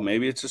you go.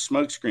 Maybe it's a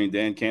smokescreen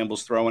Dan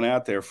Campbell's throwing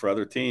out there for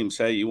other teams.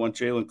 Hey, you want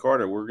Jalen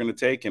Carter? We're going to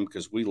take him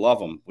because we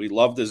love him. We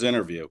loved his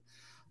interview,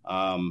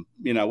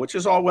 which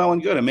is all well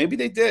and good. And maybe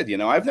they did.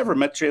 I've never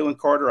met Jalen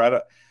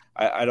Carter.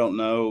 I don't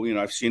know.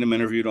 I've seen him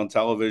interviewed on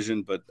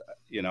television, but,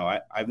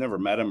 I've never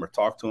met him or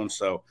talked to him.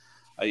 So,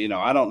 I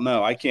don't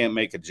know. I can't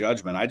make a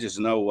judgment. I just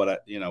know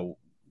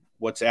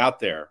what's out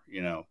there,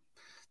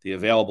 the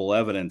available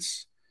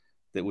evidence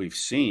that we've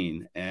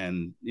seen.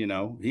 And,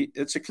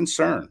 it's a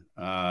concern.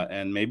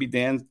 And maybe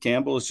Dan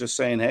Campbell is just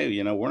saying,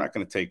 hey, we're not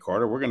going to take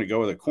Carter. We're going to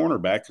go with a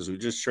cornerback because we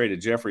just traded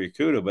Jeffrey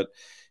Okudah. But,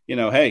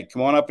 hey,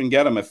 come on up and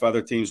get him if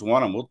other teams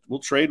want him. We'll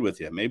trade with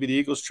you. Maybe the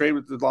Eagles trade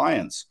with the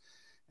Lions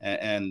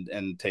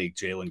and take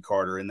Jalen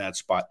Carter in that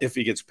spot if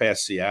he gets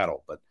past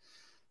Seattle. But,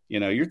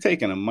 you're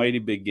taking a mighty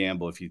big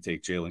gamble if you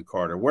take Jalen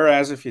Carter.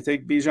 Whereas if you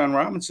take Bijan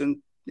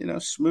Robinson,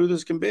 smooth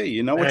as can be.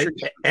 You know what you're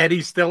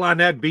Eddie's still on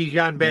that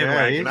Bijan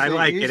bandwagon. I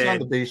like it,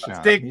 Ed.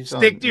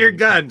 Stick to your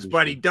guns,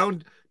 buddy.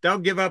 Don't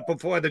give up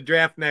before the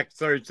draft next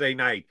Thursday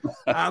night.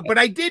 But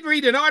I did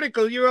read an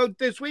article you wrote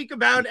this week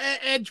about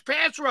edge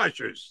pass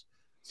rushers.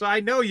 So I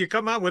know you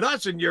come on with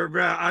us and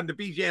you're on the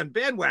Bijan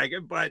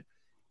bandwagon, but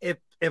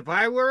if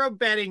I were a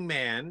betting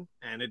man,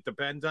 and it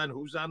depends on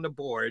who's on the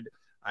board,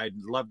 I'd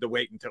love to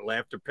wait until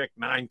after pick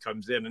 9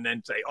 comes in and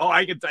then say,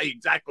 I can tell you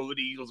exactly who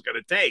the Eagles are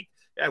going to take.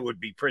 That would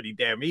be pretty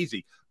damn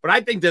easy. But I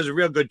think there's a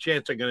real good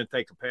chance they're going to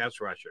take a pass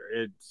rusher.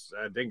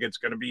 I think it's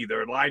going to be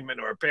either a lineman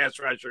or a pass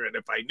rusher. And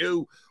if I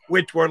knew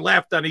which were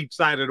left on each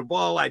side of the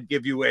ball, I'd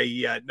give you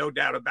a no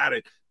doubt about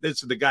it.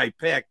 This is the guy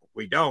pick.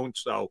 We don't.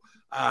 So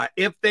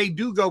if they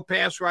do go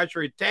pass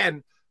rusher at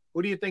 10,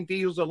 who do you think the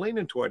Eagles are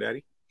leaning toward,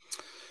 Eddie?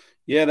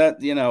 Yeah,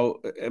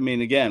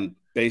 again,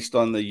 based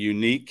on the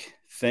unique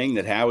thing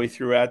that Howie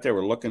threw out there,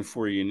 we're looking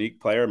for a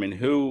unique player.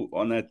 Who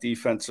on that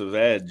defensive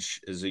edge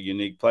is a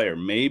unique player?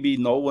 Maybe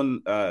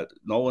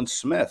Nolan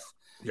Smith.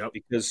 Yep.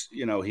 Because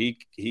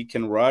he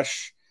can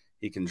rush,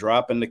 he can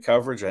drop into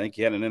coverage. I think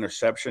he had an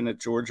interception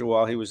at Georgia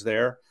while he was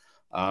there.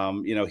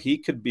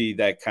 He could be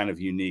that kind of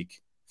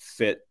unique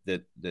fit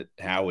that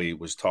Howie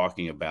was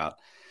talking about.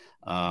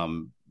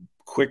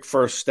 Quick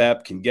first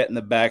step, can get in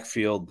the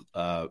backfield,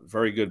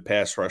 very good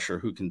pass rusher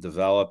who can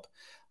develop.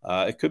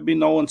 It could be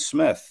Nolan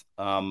Smith.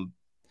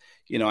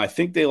 I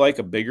think they like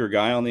a bigger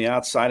guy on the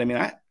outside.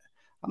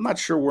 I'm not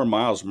sure where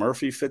Miles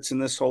Murphy fits in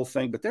this whole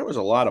thing, but there was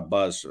a lot of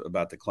buzz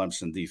about the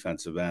Clemson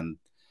defensive end,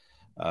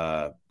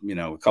 a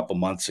couple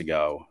months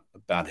ago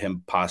about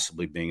him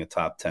possibly being a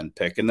top 10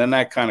 pick. And then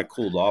that kind of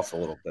cooled off a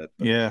little bit.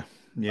 But, yeah.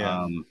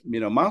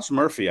 Miles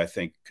Murphy, I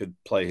think, could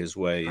play his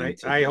way.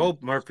 I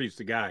hope Murphy's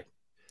the guy.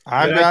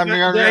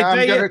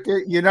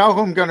 You know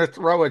who I'm going to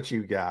throw at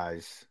you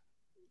guys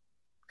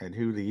and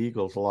who the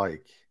Eagles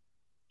like?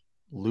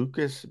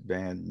 Lucas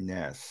Van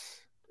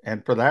Ness.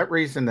 And for that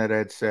reason that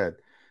Ed said,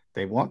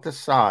 they want the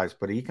size,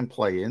 but he can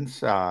play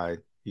inside.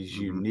 He's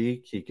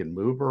unique. He can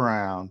move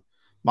around.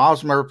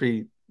 Miles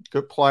Murphy,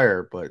 good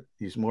player, but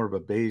he's more of a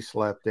base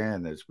left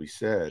end, as we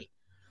said.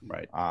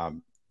 Right.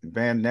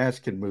 Van Ness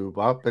can move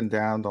up and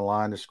down the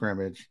line of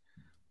scrimmage.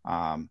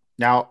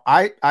 Now,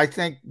 I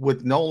think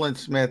with Nolan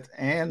Smith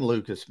and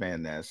Lucas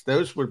Van Ness,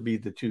 those would be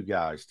the two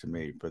guys to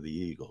me for the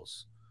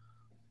Eagles.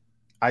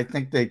 I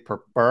think they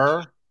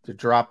prefer to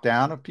drop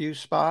down a few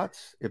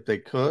spots if they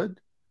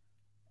could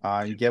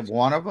and get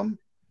one of them.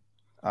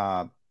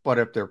 But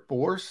if they're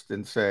forced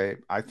and say,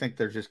 I think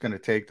they're just going to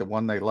take the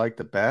one they like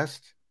the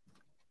best.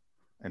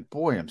 And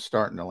boy, I'm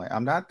starting to lean.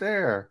 I'm not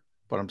there,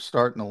 but I'm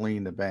starting to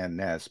lean to Van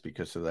Ness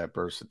because of that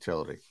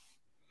versatility.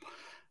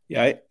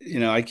 Yeah,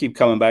 I keep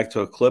coming back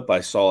to a clip I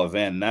saw of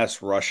Van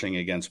Ness rushing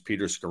against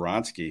Peter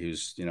Skoronski,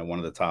 who's, one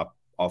of the top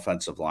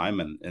offensive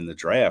linemen in the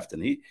draft.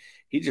 And he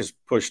just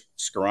pushed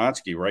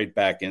Skoronski right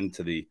back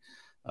into the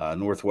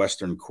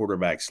Northwestern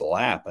quarterback's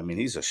lap.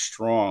 He's a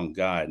strong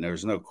guy, and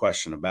there's no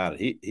question about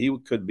it. He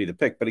could be the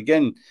pick. But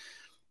again,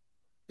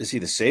 is he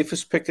the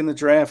safest pick in the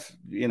draft?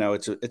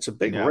 It's a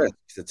big risk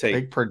to take.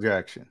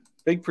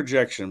 Big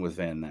projection with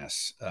Van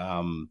Ness.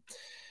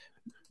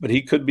 But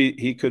he could be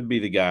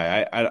the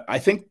guy. I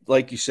think,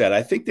 like you said,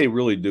 I think they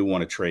really do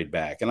want to trade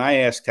back. And I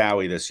asked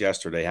Howie this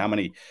yesterday, how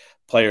many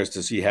players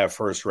does he have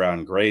first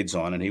round grades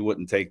on? And he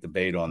wouldn't take the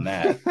bait on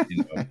that.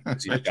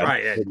 That's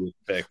right.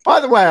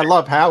 By the way, I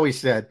love how he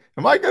said,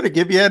 am I going to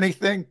give you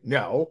anything?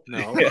 No.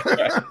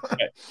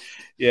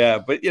 Yeah,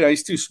 but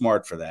he's too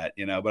smart for that,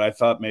 but I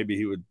thought maybe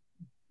he would,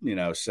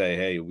 say,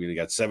 hey, we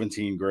got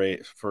 17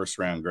 first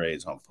round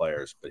grades on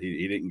players, but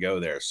he didn't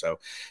go there. So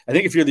I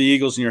think if you're the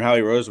Eagles and you're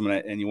Howie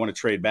Roseman and you want to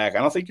trade back, I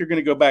don't think you're going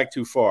to go back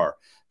too far,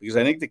 because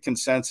I think the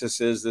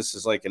consensus is this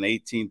is like an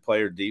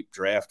 18-player deep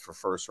draft for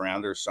first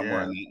rounders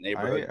somewhere in that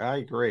neighborhood. I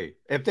agree.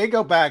 If they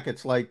go back,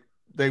 it's like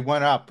they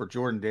went up for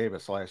Jordan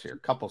Davis last year, a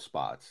couple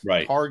spots,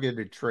 right?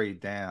 Targeted trade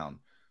down.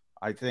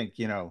 I think,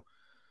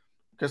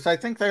 because I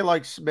think they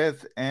like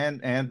Smith and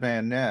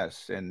Van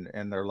Ness, and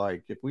they're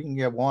like, if we can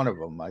get one of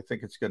them, I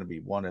think it's going to be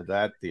one of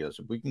that deals.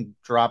 If we can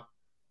drop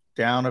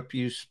down a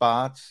few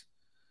spots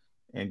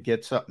and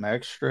get something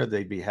extra,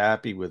 they'd be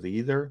happy with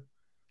either.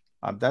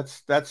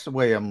 That's the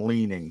way I'm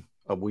leaning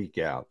a week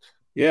out.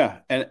 Yeah,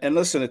 and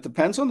listen, it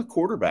depends on the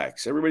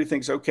quarterbacks. Everybody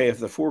thinks, okay, if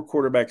the 4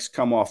 quarterbacks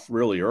come off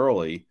really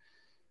early,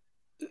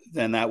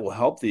 then that will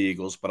help the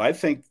Eagles. But I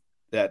think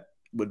that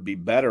would be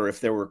better if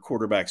there were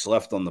quarterbacks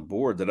left on the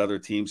board that other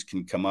teams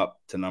can come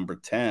up to number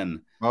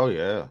 10. Oh,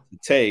 yeah.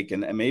 Take,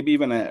 and maybe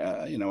even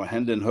a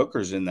Hendon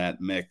Hooker's in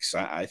that mix.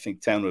 I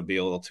think 10 would be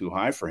a little too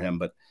high for him.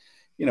 But,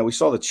 we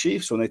saw the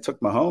Chiefs when they took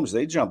Mahomes,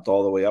 they jumped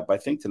all the way up, I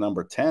think, to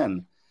number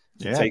 10.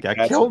 Yeah,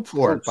 got killed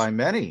for it by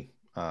many.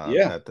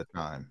 At the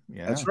time.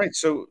 Yeah, that's right.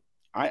 So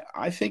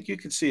I think you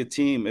could see a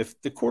team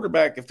if the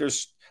quarterback, if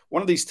there's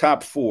one of these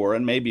top 4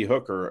 and maybe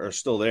Hooker are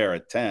still there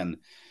at 10,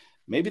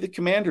 maybe the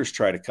Commanders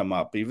try to come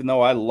up, even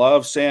though I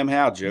love Sam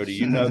Howell, Jody,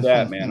 you know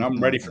that, man.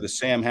 I'm ready for the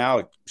Sam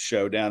Howell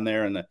show down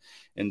there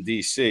in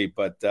DC,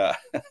 but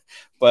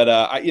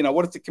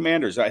what if the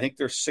Commanders, I think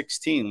they're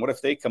 16. What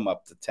if they come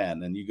up to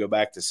 10 and you go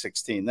back to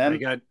 16?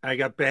 Then I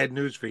got bad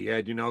news for you,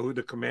 Ed. You know who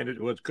the Commanders,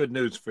 well, it's good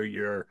news for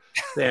your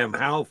Sam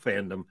Howell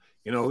fandom.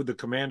 You know who the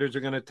Commanders are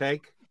going to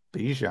take?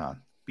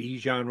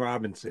 Bijan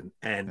Robinson.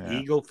 And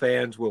Eagle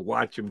fans will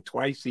watch him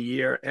twice a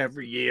year,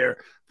 every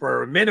year,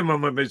 for a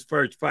minimum of his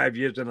first 5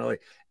 years in the league.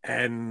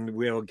 And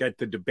we'll get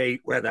to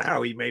debate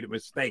how he made a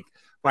mistake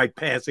by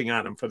passing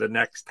on him for the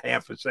next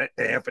half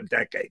a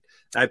decade.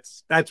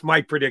 That's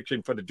my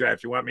prediction for the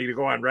draft. You want me to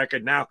go on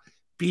record now?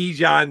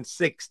 Bijan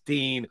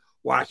 16,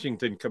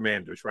 Washington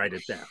Commanders. Write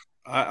it down.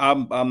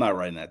 I'm not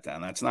writing that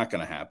down. That's not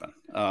going to happen.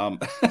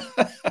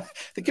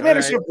 The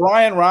Commanders have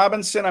Brian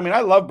Robinson. I mean,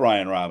 I love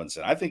Brian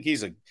Robinson. I think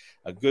he's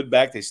a good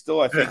back. They still,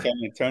 I think, have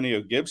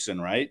Antonio Gibson,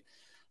 right?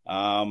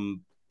 I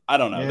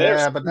don't know.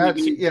 Yeah, but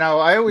that's,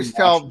 I always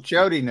tell,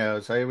 Jody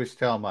knows, I always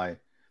tell my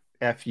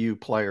FU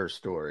player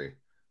story.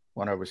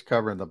 When I was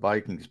covering the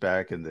Vikings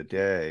back in the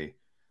day,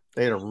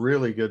 they had a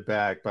really good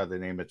back by the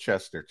name of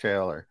Chester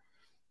Taylor.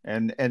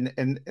 And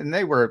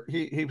they were,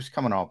 he was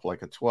coming off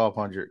like a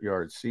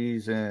 1,200-yard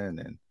season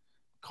and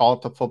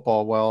caught the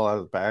football well out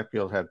of the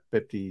backfield, had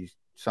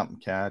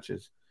 50-something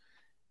catches.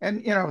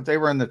 And, they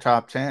were in the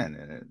top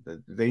 10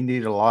 and they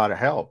needed a lot of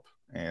help.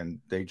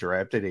 And they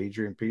drafted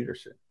Adrian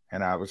Peterson.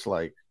 And I was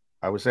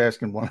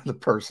asking one of the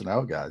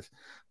personnel guys,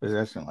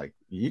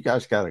 you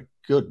guys got a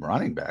good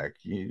running back.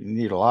 You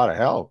need a lot of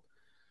help.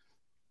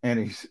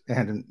 And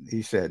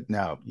he said,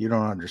 no, you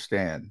don't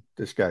understand.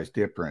 This guy's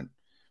different.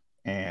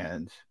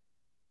 And,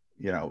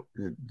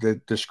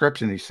 the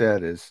description he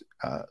said is,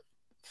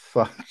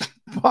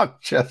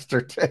 fuck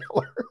Chester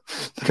Taylor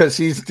because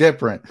he's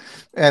different.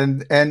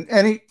 And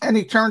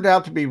he turned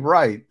out to be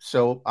right.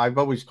 So I've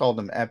always called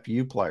them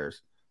FU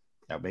players.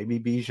 Now, maybe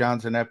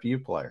Bijan's an FU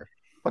player,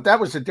 but that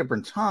was a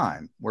different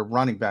time where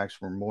running backs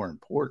were more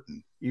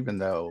important, even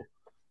though,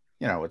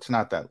 it's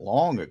not that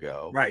long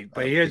ago. Right.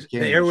 But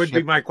here would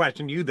be my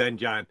question to you then,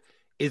 John.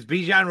 Is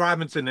Bijan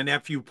Robinson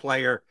an FU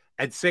player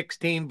at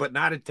 16, but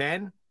not at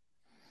 10?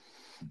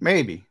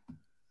 Maybe.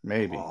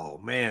 Oh,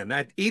 man.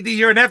 That either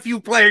you're an FU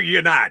player or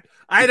you're not.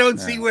 I don't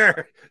see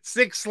where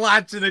 6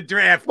 slots in the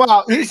draft.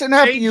 Well, he's an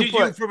FU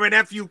player. You from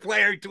an FU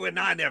player to a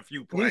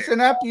non-FU player. He's an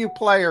FU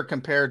player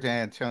compared to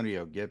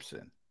Antonio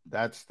Gibson.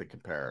 That's the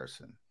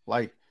comparison.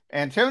 Like,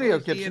 Antonio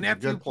Gibson, an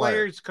FU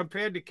players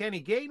compared to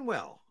Kenny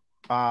Gainwell.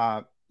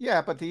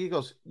 Yeah, but the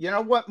Eagles, you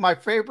know what? My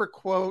favorite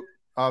quote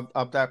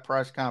of that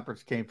press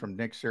conference came from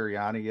Nick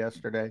Sirianni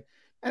yesterday.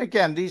 And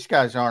again, these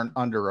guys aren't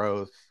under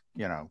oath,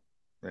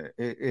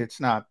 it's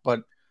not.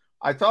 But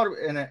I thought,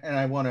 and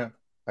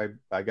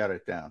I got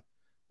it down.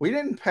 We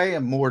didn't pay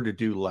him more to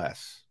do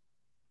less,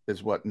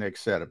 is what Nick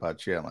said about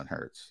Jalen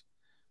Hurts.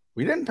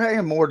 We didn't pay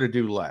him more to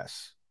do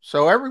less.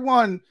 So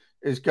everyone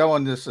is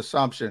going this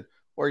assumption,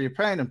 or you're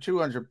paying him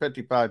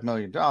 $255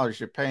 million,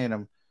 you're paying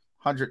him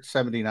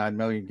 $179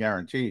 million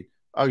guaranteed.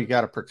 Oh, you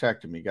got to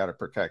protect him. You got to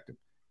protect him.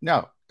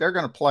 No, they're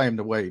going to play him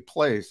the way he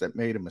plays that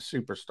made him a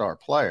superstar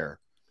player.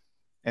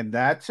 And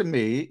that, to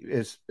me,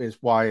 is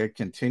why I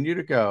continue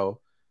to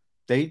go.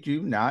 They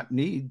do not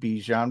need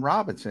Bijan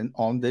Robinson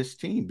on this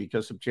team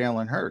because of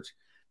Jalen Hurts.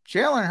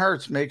 Jalen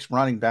Hurts makes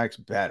running backs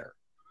better.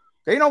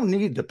 They don't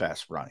need the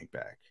best running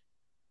back.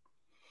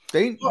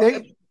 They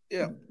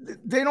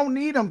don't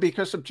need him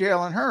because of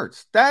Jalen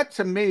Hurts. That,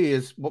 to me,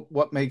 is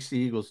what makes the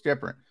Eagles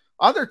different.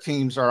 Other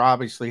teams are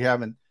obviously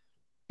having,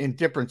 in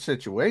different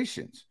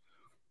situations,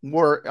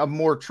 a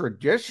more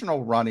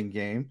traditional running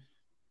game,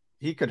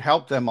 he could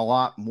help them a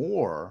lot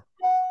more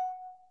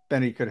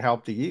than he could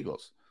help the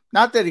Eagles.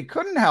 Not that he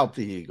couldn't help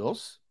the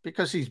Eagles,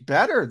 because he's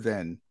better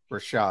than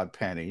Rashad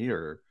Penny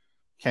or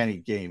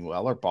Kenny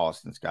Gainwell or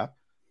Boston Scott.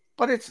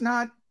 But it's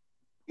not,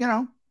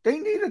 they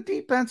need a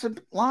defensive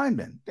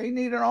lineman. They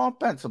need an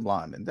offensive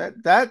lineman.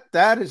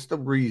 That is the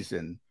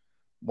reason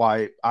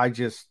why I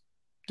just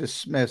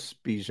dismiss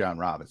Bijan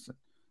Robinson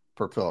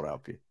for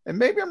Philadelphia. And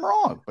maybe I'm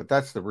wrong, but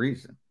that's the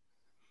reason.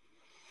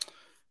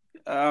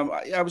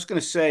 I was going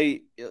to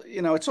say,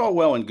 it's all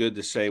well and good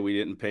to say we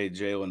didn't pay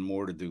Jalen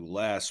more to do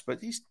less,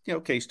 but he's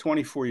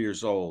 24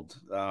 years old.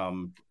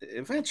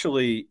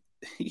 Eventually,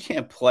 you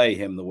can't play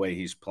him the way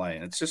he's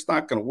playing. It's just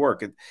not going to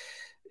work.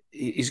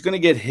 He's going to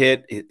get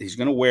hit. He's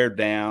going to wear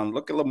down.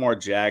 Look at Lamar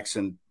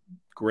Jackson,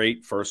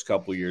 great first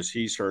couple of years.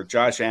 He's hurt.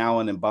 Josh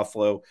Allen in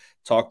Buffalo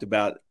talked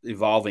about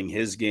evolving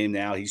his game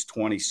now. He's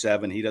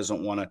 27. He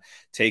doesn't want to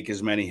take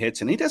as many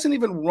hits, and he doesn't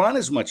even run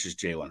as much as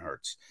Jalen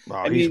Hurts.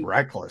 Well, he's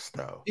reckless,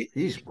 though.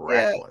 He's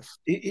reckless.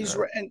 He's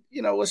and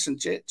listen,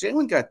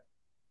 Jalen got.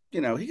 He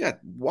got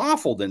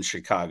waffled in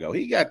Chicago.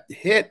 He got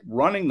hit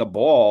running the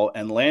ball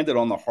and landed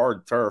on the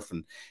hard turf.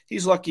 And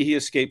he's lucky he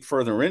escaped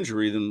further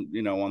injury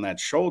than, on that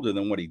shoulder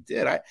than what he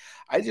did.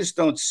 I just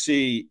don't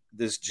see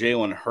this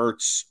Jalen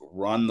Hurts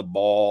run the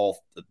ball,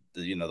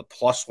 the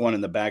plus one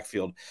in the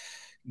backfield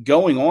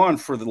going on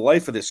for the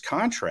life of this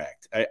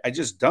contract. I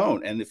just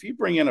don't. And if you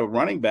bring in a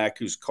running back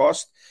whose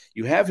cost,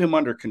 you have him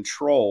under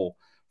control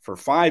for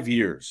 5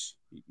 years,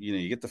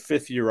 you get the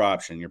 5th year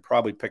option. You're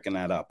probably picking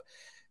that up.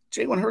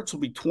 Jalen Hurts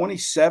will be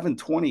 27,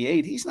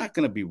 28. He's not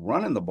going to be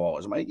running the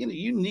ball.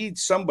 You need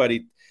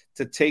somebody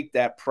to take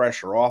that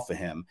pressure off of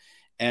him.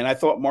 And I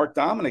thought Mark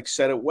Dominic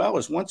said it well,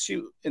 is once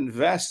you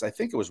invest, I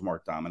think it was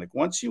Mark Dominic,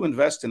 once you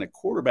invest in a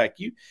quarterback,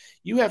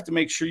 you have to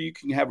make sure you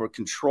can have a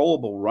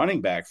controllable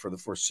running back for the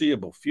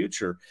foreseeable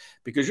future,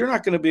 because you're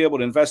not going to be able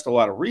to invest a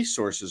lot of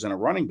resources in a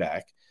running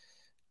back.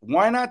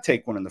 Why not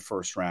take one in the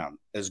first round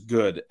as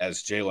good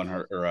as Jalen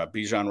Hurts or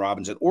Bijan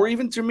Robinson or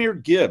even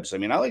Jahmyr Gibbs? I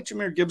like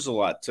Jahmyr Gibbs a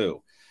lot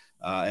too.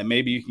 And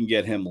maybe you can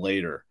get him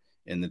later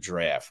in the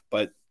draft.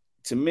 But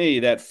to me,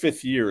 that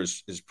 5th year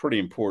is pretty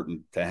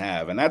important to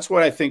have. And that's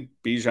what I think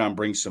Bijan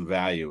brings some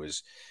value,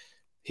 is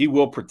he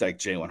will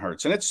protect Jalen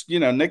Hurts. And it's,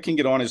 Nick can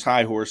get on his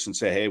high horse and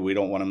say, hey, we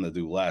don't want him to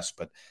do less.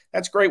 But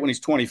that's great when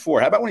he's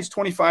 24. How about when he's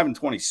 25 and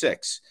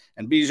 26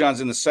 and Bijan's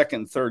in the 2nd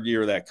and 3rd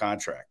year of that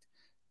contract?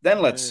 Then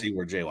let's see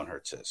where Jalen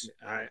Hurts is.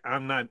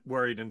 I'm not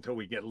worried until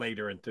we get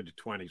later into the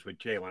 20s with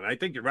Jalen. I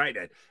think you're right,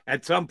 Ed.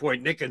 At some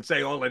point, Nick can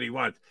say all that he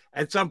wants.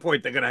 At some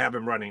point, they're going to have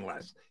him running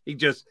less. He's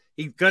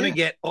going to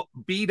get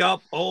beat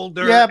up,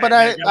 older. Yeah, but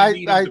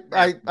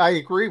I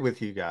agree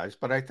with you guys.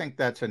 But I think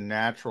that's a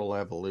natural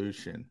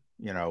evolution,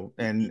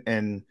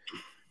 and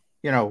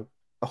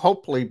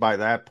hopefully by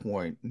that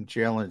point,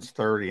 Jalen's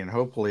 30, and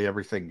hopefully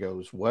everything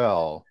goes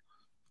well.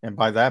 And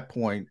by that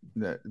point,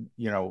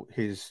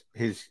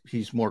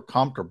 he's more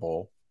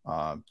comfortable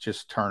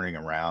just turning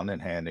around and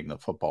handing the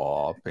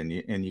football off, and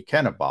you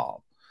can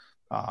evolve.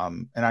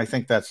 And I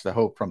think that's the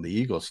hope from the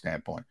Eagles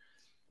standpoint.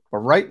 But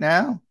right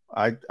now,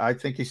 I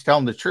think he's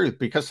telling the truth,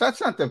 because that's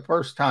not the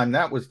first time.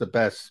 That was the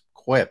best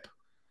quip.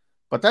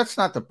 But that's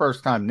not the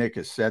first time Nick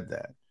has said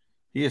that.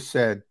 He has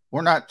said,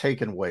 we're not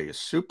taking away his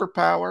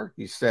superpower.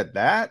 He said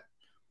that,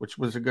 which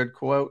was a good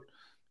quote.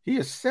 He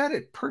has said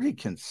it pretty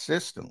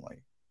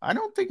consistently. I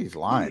don't think he's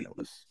lying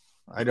to us.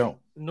 I don't.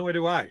 Nor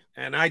do I.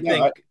 And I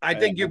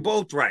think you're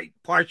both right,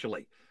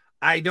 partially.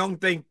 I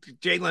don't think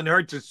Jalen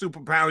Hurts'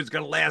 superpower is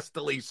going to last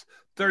till he's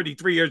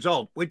 33 years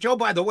old, which, oh,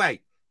 by the way,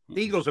 the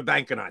Eagles are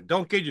banking on.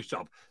 Don't kid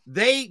yourself.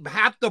 They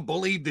have to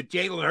believe that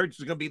Jalen Hurts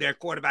is going to be their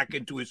quarterback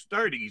into his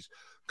 30s,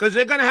 because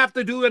they're going to have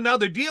to do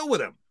another deal with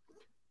him.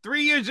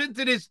 3 years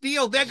into this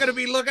deal, they're going to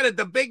be looking at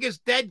the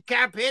biggest dead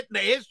cap hit in the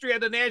history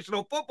of the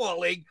National Football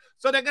League.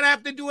 So they're going to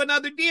have to do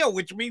another deal,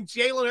 which means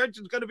Jalen Hurts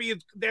is going to be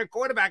their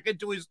quarterback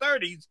into his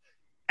 30s.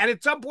 And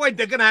at some point,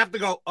 they're going to have to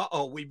go,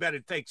 we better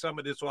take some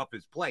of this off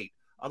his plate.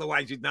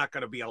 Otherwise, he's not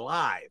going to be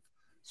alive.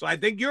 So I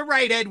think you're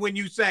right, Ed, when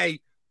you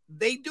say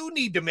they do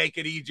need to make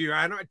it easier.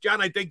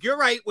 John, I think you're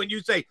right when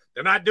you say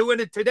they're not doing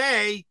it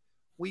today.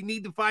 We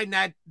need to find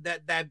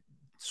that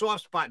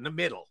soft spot in the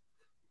middle.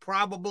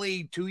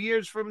 Probably 2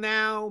 years from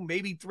now,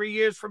 maybe 3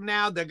 years from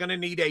now, they're going to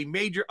need a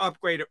major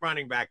upgrade at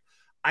running back.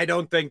 I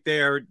don't think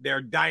they're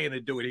dying to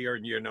do it here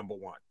in year number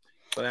 1.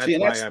 So that's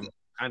why I'm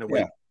kind of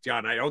with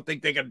John. I don't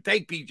think they're going to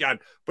take Bijan,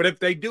 but if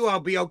they do, I'll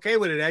be okay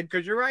with it, Ed,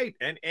 because you're right.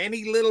 And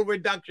any little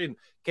reduction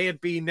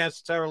can't be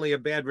necessarily a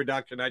bad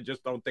reduction. I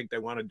just don't think they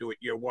want to do it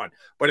year 1.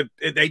 But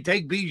if they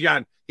take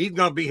Bijan, he's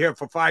going to be here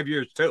for 5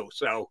 years too.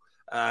 So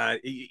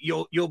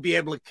you'll be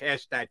able to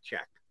cash that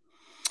check.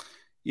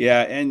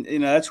 Yeah, and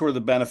that's where the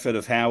benefit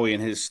of Howie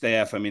and his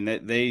staff. I mean,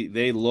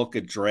 they look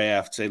at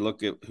drafts, they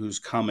look at who's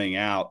coming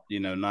out.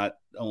 Not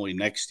only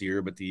next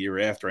year but the year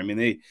after. I mean,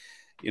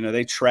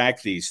 they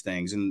track these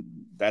things, and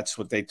that's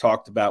what they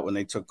talked about when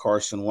they took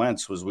Carson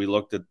Wentz. Was we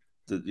looked at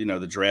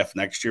the draft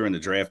next year and the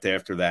draft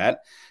after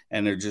that,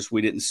 and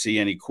we didn't see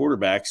any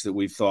quarterbacks that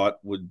we thought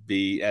would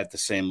be at the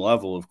same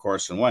level of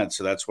Carson Wentz.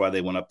 So that's why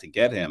they went up to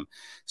get him.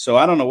 So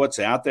I don't know what's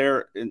out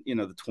there in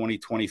the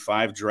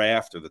 2025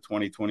 draft or the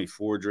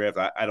 2024 draft.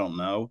 I don't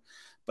know,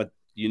 but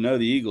the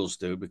Eagles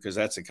do, because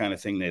that's the kind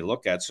of thing they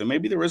look at. So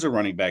maybe there is a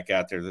running back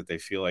out there that they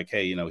feel like,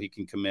 hey, he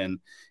can come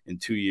in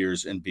 2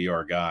 years and be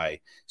our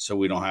guy, so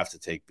we don't have to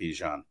take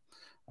Bijan.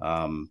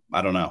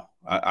 I don't know.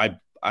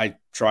 I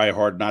try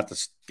hard not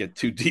to get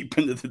too deep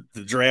into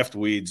the draft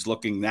weeds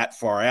looking that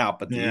far out,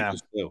 but the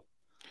Eagles do.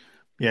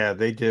 Yeah,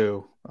 they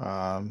do.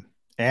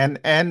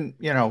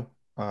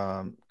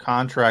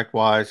 Contract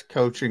wise,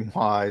 coaching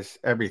wise,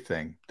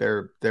 everything.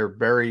 They're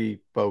very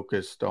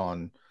focused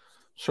on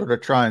sort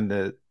of trying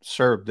to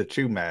serve the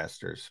two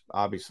masters,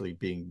 obviously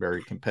being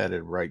very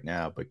competitive right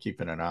now, but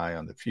keeping an eye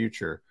on the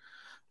future.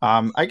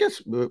 I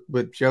guess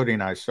with Jody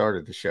and I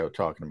started the show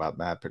talking about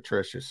Matt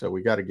Patricia, so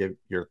we got to give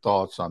your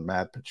thoughts on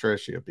Matt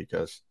Patricia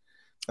because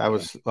that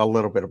was a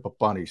little bit of a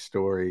funny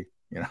story.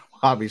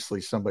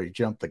 Obviously somebody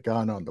jumped the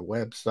gun on the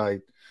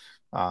website,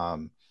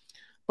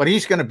 but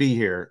he's going to be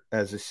here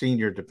as a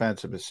senior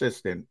defensive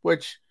assistant,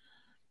 which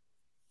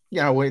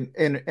in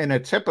a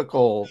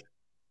typical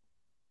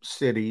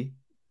city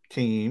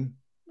team.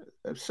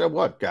 So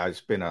what?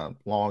 Guy's been a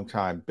long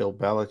time Bill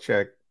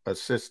Belichick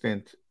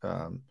assistant.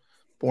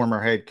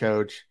 Former head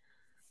coach.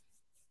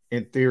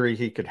 In theory,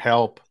 he could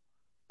help,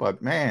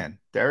 but man,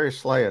 Darius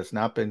Slay has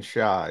not been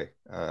shy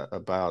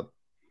about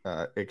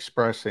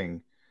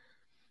expressing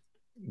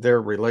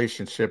their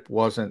relationship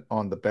wasn't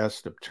on the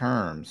best of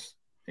terms.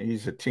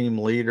 He's a team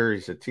leader.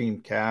 He's a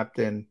team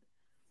captain.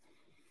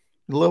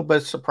 A little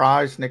bit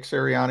surprised Nick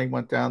Sirianni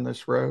went down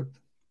this road.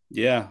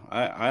 Yeah,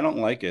 I don't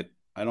like it.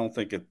 I don't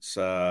think it's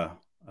a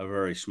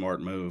very smart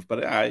move,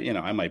 but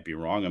I might be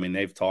wrong. I mean,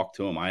 they've talked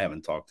to him. I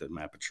haven't talked to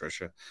Matt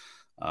Patricia.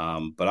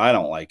 But I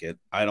don't like it.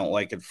 I don't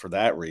like it for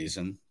that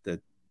reason, that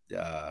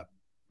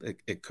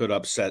it could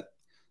upset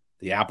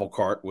the apple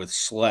cart with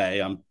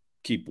Slay. I'm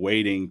keep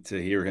waiting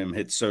to hear him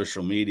hit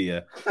social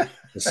media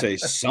to say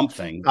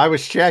something. I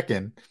was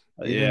checking.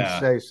 He didn't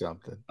say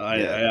something.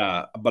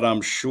 Yeah, but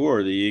I'm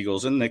sure the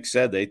Eagles, and Nick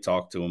said they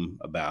talked to him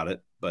about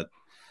it, but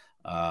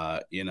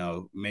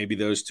maybe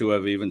those two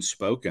have even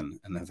spoken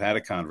and have had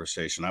a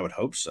conversation. I would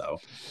hope so.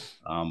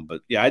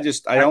 But yeah,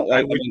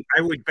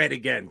 I would bet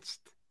against.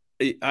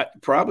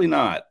 Probably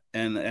not.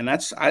 And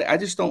that's, I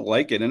just don't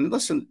like it. And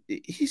listen,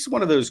 he's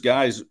one of those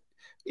guys,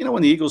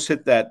 when the Eagles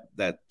hit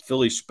that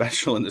Philly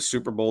special in the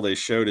Super Bowl, they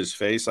showed his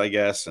face, I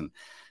guess. And,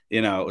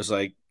 it was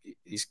like,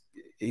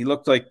 he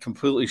looked like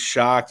completely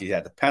shocked. He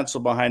had the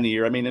pencil behind the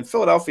ear. I mean, in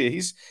Philadelphia,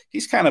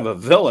 he's kind of a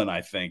villain,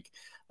 I think.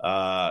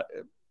 I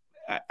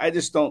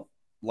just don't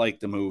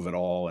like the move at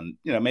all. And,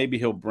 maybe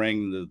he'll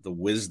bring the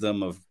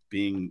wisdom of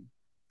being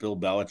Bill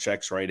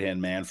Belichick's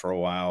right-hand man for a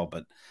while,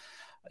 but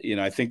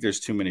I think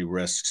there's too many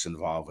risks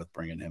involved with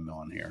bringing him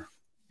on here.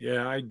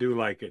 Yeah, I do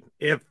like it.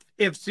 If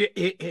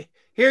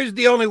here's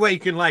the only way you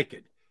can like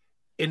it.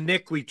 In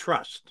Nick, we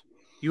trust.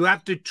 You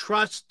have to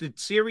trust that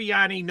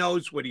Sirianni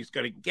knows what he's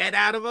going to get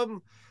out of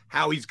him,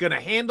 how he's going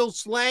to handle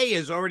Slay,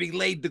 has already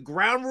laid the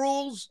ground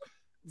rules,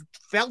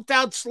 felt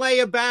out Slay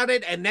about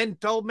it, and then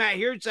told Matt,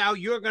 here's how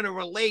you're going to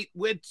relate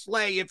with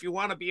Slay if you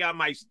want to be on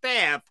my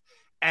staff.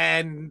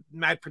 And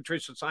Matt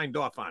Patricia signed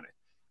off on it.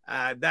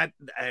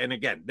 And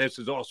again, this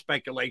is all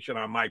speculation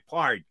on my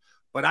part,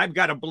 but I've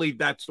got to believe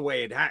that's the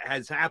way it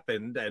has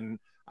happened. And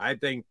I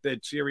think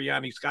that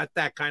Sirianni's got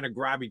that kind of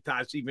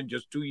gravitas, even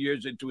just 2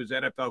 years into his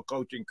NFL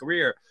coaching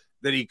career,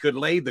 that he could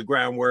lay the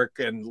groundwork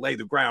and lay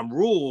the ground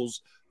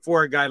rules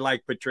for a guy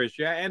like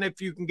Patricia. And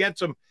if you can get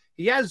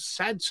he has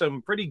had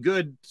some pretty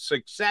good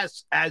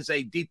success as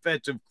a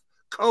defensive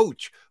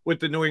coach with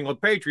the New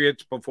England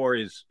Patriots before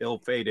his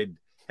ill-fated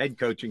head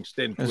coaching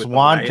stint. His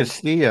Juan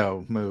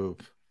Castillo move.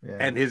 Yeah.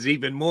 And his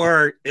even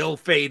more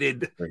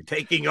ill-fated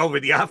taking over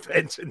the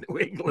offense in New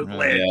England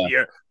last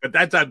year. But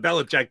that's on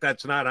Belichick.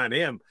 That's not on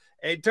him.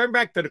 Hey, turn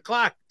back the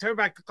clock.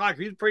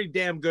 He's a pretty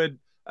damn good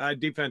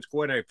defense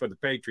coordinator for the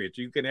Patriots.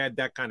 You can add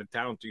that kind of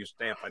talent to your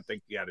staff. I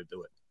think you got to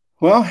do it.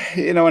 Well,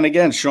 and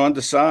again, Sean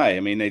Desai, I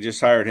mean, they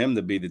just hired him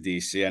to be the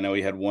DC. I know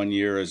he had 1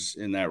 year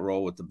in that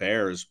role with the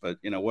Bears, but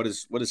what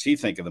does he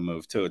think of the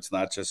move too? It's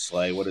not just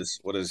Slay. What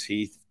does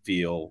he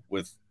feel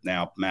with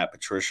now Matt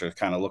Patricia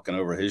kind of looking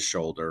over his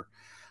shoulder?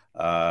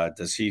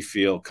 Does he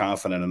feel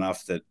confident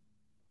enough that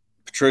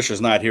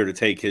Patricia's not here to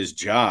take his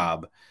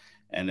job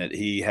and that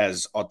he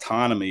has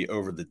autonomy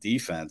over the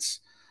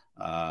defense?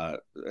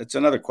 It's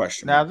another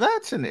question. Now,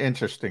 that's an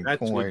interesting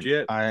point.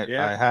 Legit.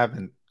 I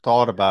haven't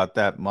thought about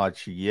that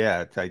much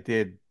yet. I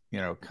did,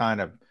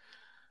 kind of,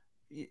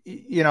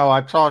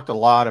 I've talked a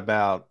lot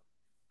about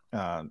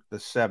the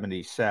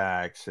 70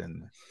 sacks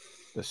and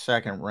the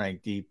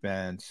second-ranked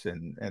defense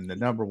and the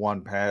number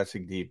one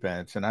passing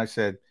defense. And I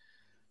said,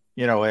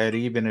 Ed,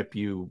 even if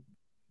you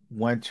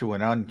went to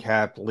an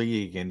uncapped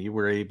league and you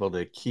were able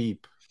to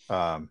keep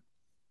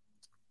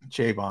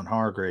Javon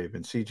Hargrave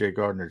and C.J.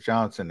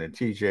 Gardner-Johnson and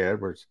T.J.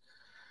 Edwards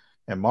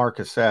and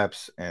Marcus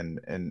Epps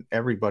and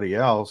everybody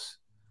else,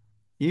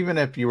 even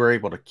if you were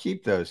able to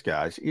keep those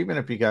guys, even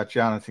if you got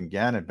Jonathan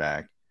Gannon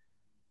back,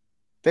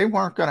 they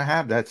weren't going to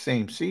have that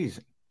same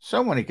season.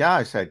 So many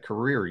guys had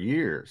career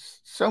years.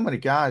 So many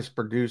guys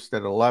produced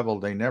at a level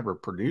they never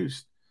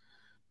produced.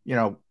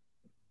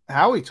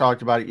 Howie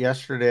talked about it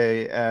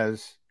yesterday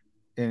as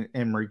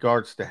in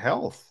regards to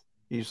health.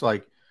 He's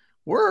like,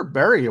 we're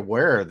very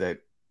aware that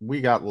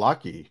we got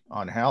lucky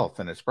on health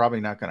and it's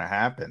probably not going to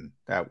happen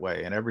that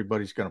way. And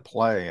everybody's going to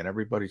play and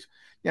everybody's,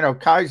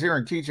 Kaiser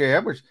and TJ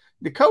Edwards,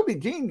 Jacoby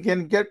Dean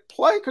can get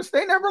play because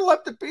they never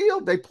left the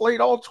field. They played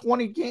all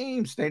 20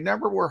 games. They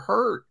never were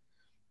hurt.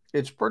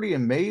 It's pretty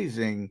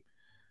amazing,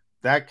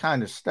 that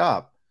kind of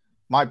stuff.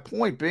 My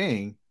point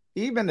being,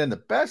 even in the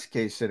best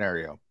case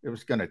scenario, it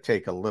was going to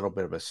take a little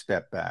bit of a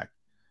step back.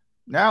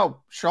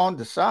 Now, Sean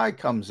Desai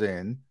comes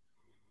in,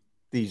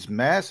 these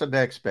massive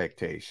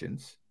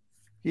expectations.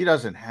 he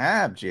doesn't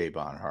have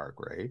Javon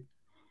Hargrave.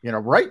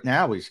 Right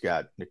now he's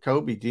got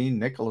Nakobe Dean,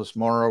 Nicholas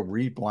Morrow,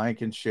 Reed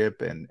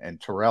Blankenship,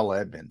 and Terrell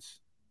Edmonds.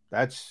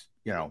 That's,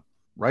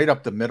 right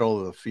up the middle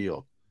of the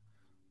field.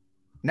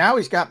 Now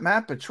he's got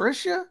Matt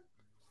Patricia.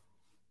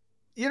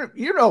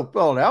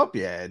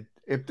 Philadelphia, Ed,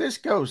 if this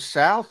goes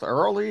south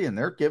early and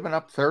they're giving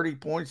up 30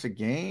 points a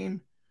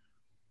game,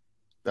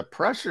 the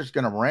pressure's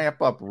going to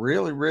ramp up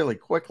really, really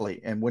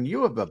quickly. And when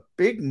you have a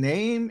big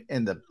name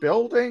in the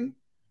building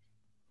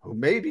who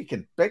maybe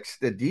can fix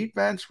the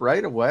defense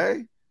right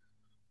away,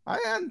 I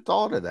hadn't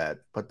thought of that,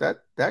 but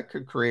that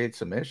could create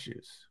some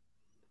issues.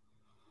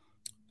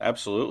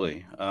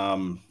 Absolutely.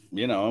 And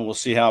we'll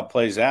see how it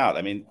plays out.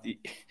 I mean,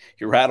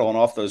 you're rattling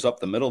off those up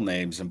the middle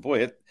names, and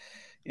boy,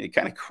 you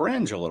kind of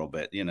cringe a little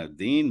bit.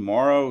 Dean,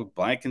 Morrow,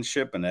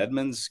 Blankenship, and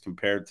Edmonds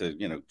compared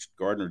to,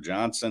 Gardner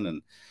Johnson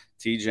and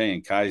TJ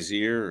and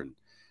Kaiser.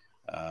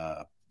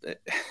 And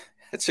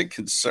it's a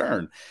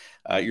concern.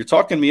 You're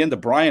talking me into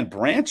Brian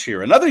Branch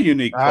here, another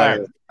unique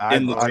player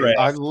in the draft.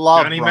 I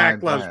love Johnny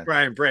Mack loves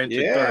Brian Branch.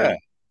 Yeah,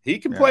 he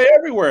can play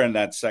everywhere in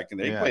that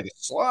secondary. He can play the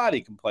slot.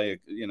 He can play,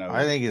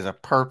 I think he's a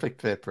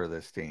perfect fit for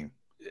this team.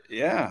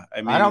 Yeah,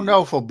 I don't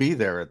know if he'll be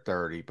there at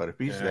 30, but if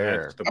he's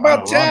there, how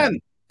about 10?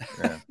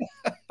 Yeah.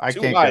 I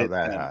can't go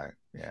that high.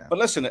 Yeah, but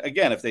listen,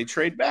 again, if they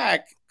trade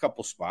back a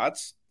couple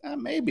spots,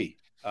 maybe.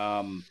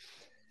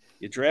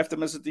 You draft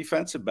him as a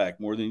defensive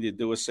back more than you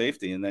do a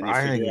safety, and then you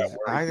figure out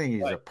where I think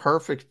he's a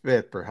perfect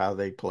fit for how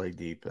they play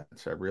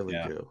defense. I really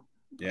do.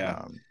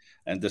 Yeah,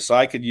 and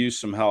Desai could use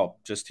some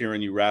help. Just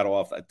hearing you rattle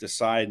off,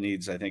 Desai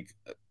needs, I think,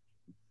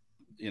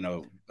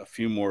 a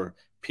few more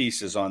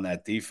pieces on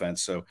that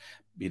defense, so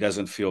he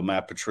doesn't feel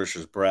Matt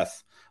Patricia's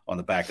breath on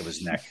the back of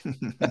his neck.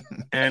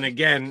 And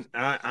again,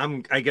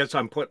 I guess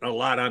I'm putting a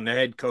lot on the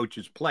head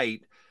coach's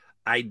plate.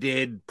 I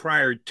did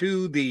prior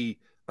to the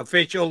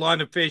official,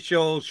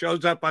 unofficial,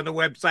 shows up on the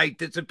website,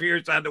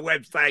 disappears on the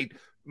website,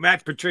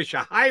 Matt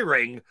Patricia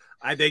hiring.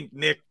 I think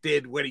Nick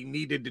did what he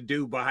needed to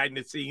do behind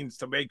the scenes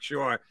to make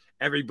sure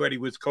everybody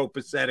was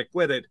copacetic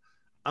with it.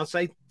 I'll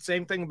say the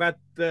same thing about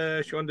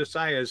Sean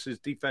Desai as his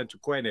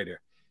defensive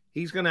coordinator.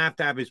 He's going to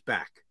have his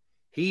back.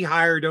 He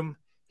hired him.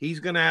 He's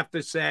going to have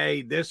to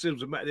say, this is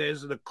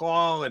the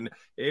call, and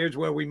here's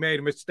where we made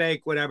a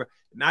mistake, whatever.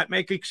 Not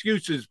make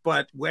excuses,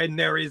 but when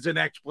there is an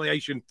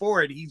explanation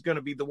for it, he's going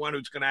to be the one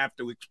who's going to have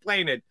to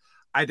explain it.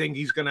 I think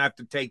he's going to have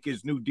to take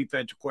his new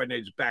defensive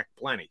coordinators back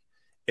plenty.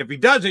 If he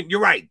doesn't, you're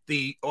right.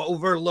 The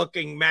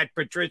overlooking Matt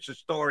Patricia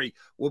story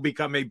will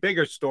become a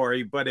bigger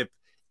story. But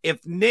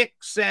if Nick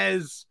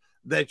says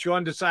that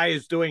Sean Desai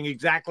is doing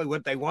exactly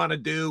what they want to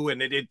do,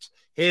 and it's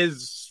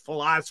his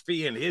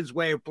philosophy and his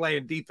way of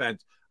playing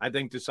defense, I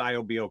think Desai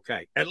will be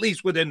okay, at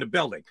least within the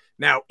building.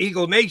 Now,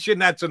 Eagle Nation,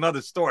 that's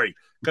another story,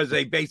 because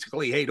they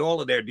basically hate all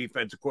of their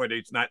defensive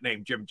coordinators not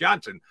named Jim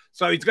Johnson.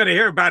 So he's going to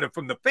hear about it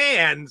from the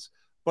fans,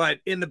 but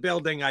in the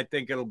building, I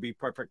think it'll be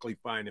perfectly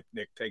fine if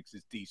Nick takes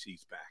his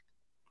DCs back.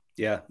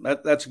 Yeah,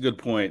 that's a good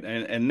point.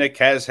 And Nick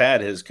has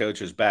had his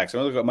coaches back.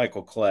 So look at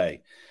Michael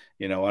Clay,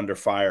 under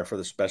fire for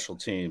the special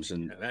teams.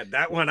 And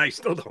that one I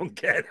still don't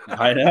get.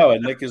 I know.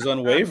 And Nick is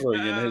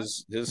unwavering in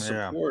his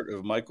support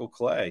of Michael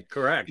Clay.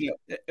 Correct.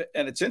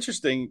 And it's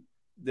interesting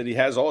that he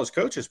has all his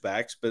coaches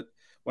backs, but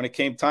when it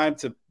came time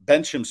to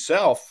bench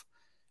himself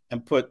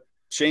and put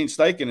Shane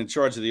Steichen in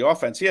charge of the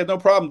offense, he had no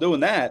problem doing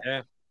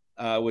that,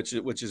 which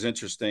is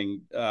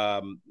interesting.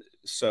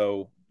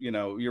 So,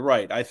 you're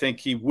right. I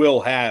think he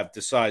will have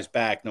Desai's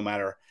back no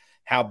matter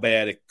how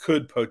bad it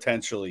could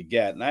potentially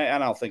get. And I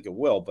don't think it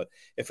will, but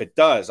if it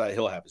does,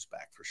 he'll have his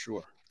back for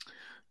sure.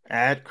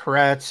 At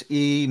Kracz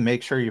E,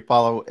 make sure you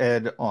follow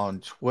Ed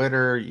on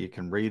Twitter. You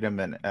can read him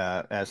in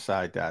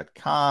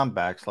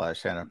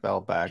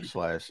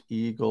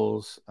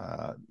si.com/NFL/Eagles,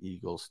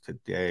 Eagles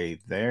Today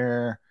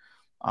there.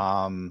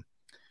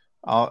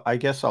 I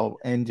guess I'll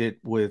end it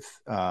with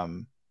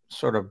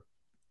sort of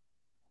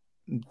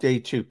day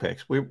two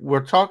picks.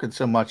 We're talking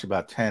so much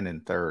about 10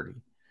 and 30.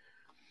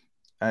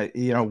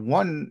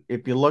 One,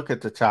 if you look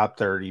at the top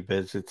 30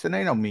 visits, and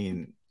they don't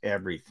mean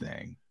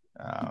everything,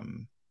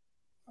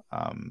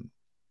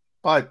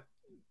 but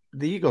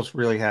the Eagles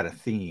really had a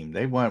theme.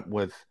 They went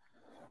with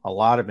a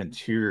lot of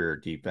interior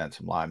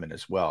defensive linemen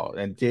as well,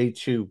 and day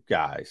two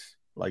guys,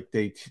 like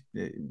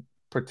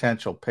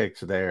potential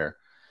picks there.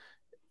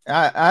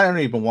 I don't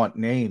even want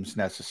names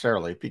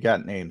necessarily. If you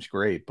got names,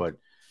 great, but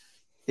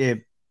if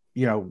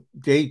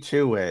day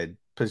two, Ed,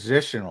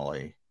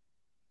 positionally,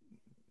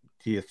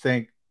 do you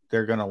think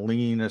they're going to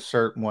lean a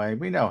certain way?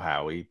 We know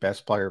Howie,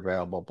 best player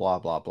available, blah,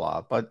 blah,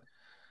 blah, but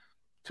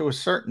to a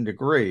certain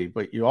degree,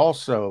 but you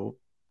also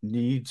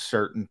need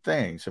certain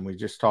things. And we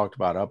just talked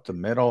about up the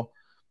middle.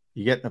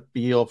 You getting a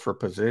feel for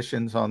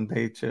positions on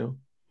day two?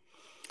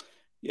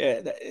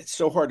 Yeah, it's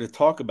so hard to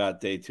talk about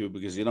day two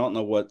because you don't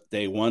know what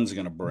day one's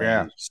going to bring.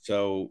 Yeah.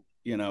 So,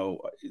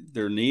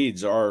 their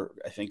needs are,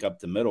 I think, up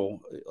the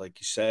middle. Like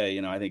you say,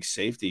 I think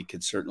safety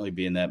could certainly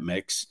be in that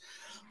mix.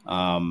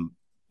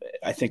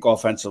 I think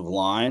offensive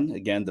line,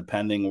 again,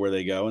 depending where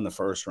they go in the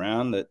first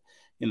round, that,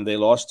 they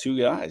lost two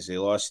guys. They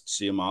lost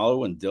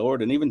Ciamalo and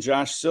Dillard, and even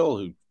Josh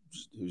Sill,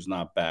 who's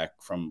not back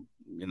from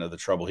the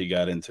trouble he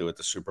got into at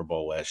the Super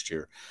Bowl last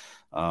year.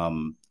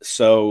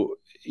 So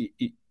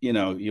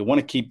you want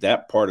to keep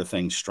that part of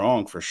things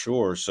strong for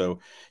sure. So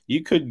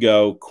you could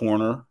go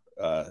corner,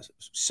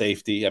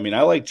 safety. I mean,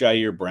 I like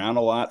Jair Brown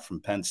a lot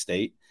from Penn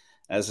State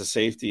as a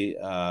safety,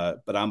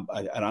 but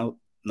I don't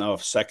know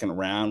if second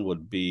round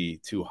would be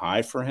too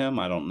high for him.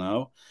 I don't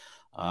know.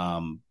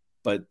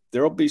 But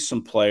there will be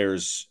some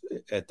players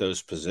at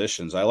those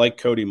positions. I like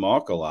Cody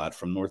Mauch a lot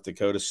from North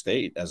Dakota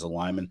State as a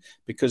lineman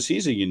because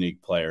he's a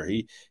unique player.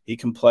 He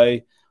can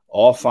play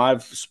all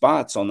five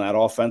spots on that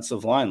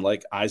offensive line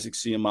like Isaac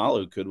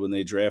Ciamalo could when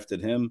they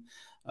drafted him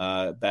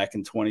back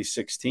in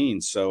 2016.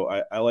 So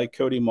I like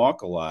Cody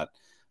Mauch a lot.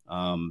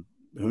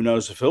 Who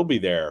knows if he'll be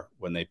there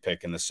when they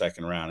pick in the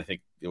second round. I think,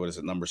 what is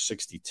it, number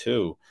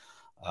 62?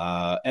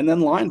 And then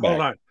linebacker.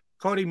 Hold on.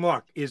 Cody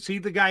Mauch, is he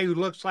the guy who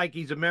looks like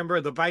he's a member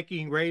of the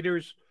Viking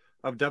Raiders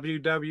of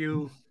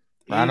WWE?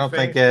 I don't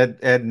think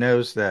Ed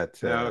knows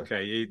that.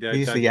 Okay.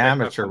 He's the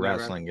amateur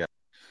wrestling guy.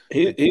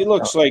 He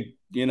looks like,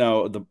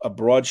 a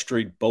Broad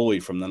Street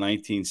bully from the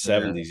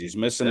 1970s. Yeah. He's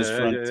missing his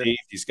front teeth.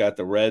 He's got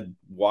the red,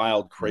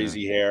 wild,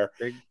 crazy hair.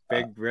 Big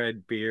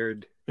red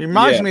beard. He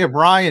reminds me of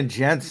Ryan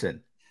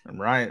Jensen.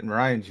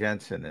 Ryan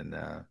Jensen in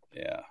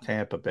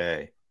Tampa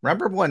Bay.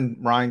 Remember when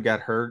Ryan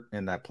got hurt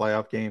in that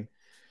playoff game?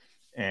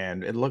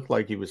 And it looked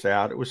like he was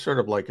out. It was sort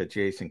of like a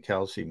Jason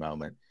Kelsey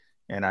moment.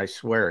 And I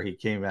swear he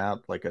came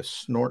out like a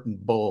snorting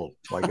bull,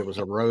 like it was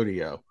a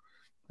rodeo.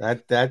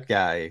 That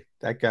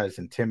guy's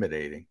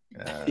intimidating.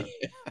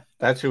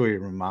 That's who he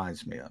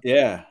reminds me of.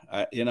 Yeah.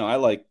 I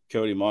like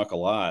Cody Mauch a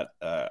lot.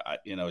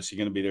 Is he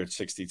going to be there at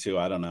 62?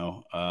 I don't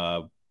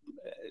know.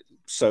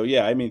 So,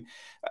 yeah, I mean,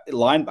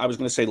 I was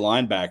going to say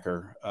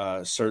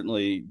linebacker.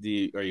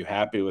 Certainly, are you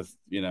happy with,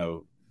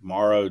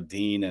 Morrow,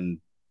 Dean,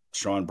 and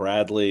Sean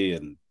Bradley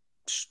and,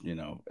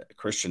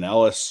 Christian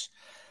Ellis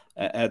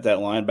at that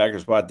linebacker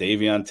spot,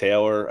 Davion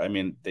Taylor? I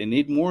mean, they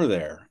need more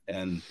there.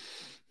 And,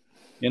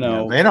 they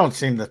don't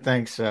seem to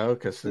think so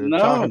because they're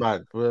talking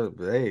about,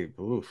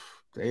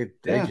 they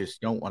just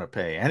don't want to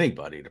pay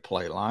anybody to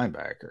play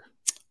linebacker.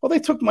 Well, they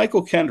took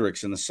Michael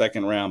Kendricks in the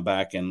second round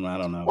back in, I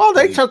don't know. Well,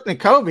 they took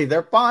Nakobe.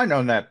 They're fine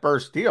on that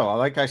first deal.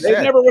 Like I said,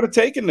 they never would have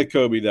taken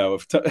Nakobe, though.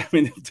 If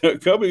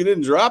Nakobe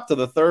didn't drop to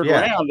the third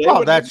round, they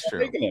would have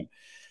taken him.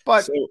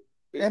 But,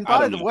 and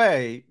by the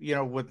way,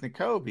 with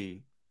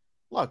Nakobe,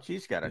 look,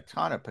 he's got a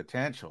ton of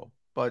potential.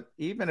 But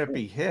even if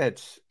he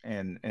hits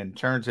and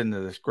turns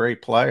into this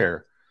great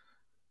player,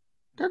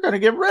 they're going to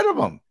get rid of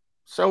him.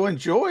 So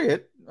enjoy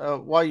it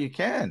while you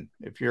can.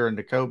 If you're a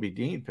Nakobe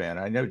Dean fan,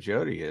 I know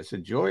Jody is.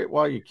 Enjoy it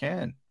while you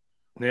can.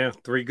 Yeah,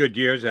 3 good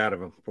years out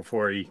of him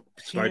before he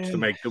starts to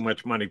make too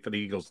much money for the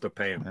Eagles to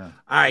pay him. Yeah. All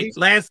right,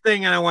 last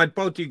thing, and I want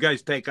both you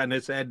guys take on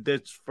this. Ed,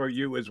 this for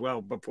you as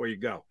well before you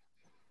go.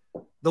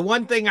 The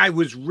one thing I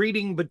was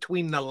reading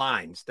between the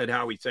lines that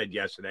Howie said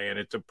yesterday, and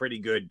it's a pretty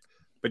good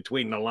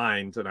between the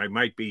lines, and I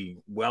might be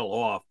well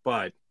off,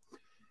 but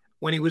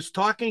when he was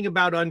talking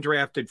about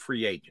undrafted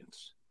free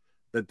agents,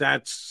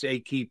 that's a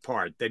key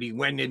part, that he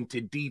went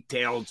into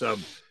details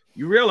of,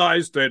 you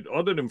realize that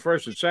other than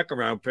first and second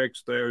round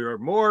picks, there are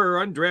more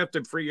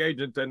undrafted free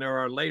agents than there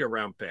are later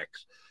round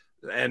picks.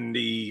 And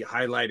he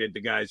highlighted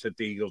the guys that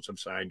the Eagles have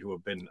signed who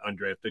have been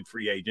undrafted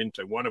free agents,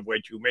 and one of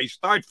which who may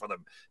start for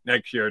them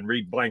next year, and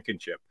Reed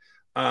Blankenship.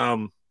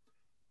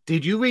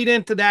 Did you read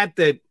into that,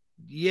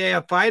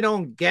 if I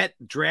don't get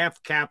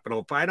draft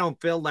capital, if I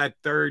don't fill that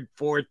third,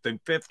 fourth, and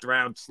fifth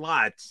round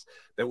slots,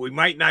 that we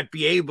might not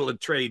be able to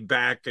trade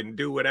back and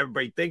do what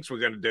everybody thinks we're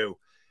going to do?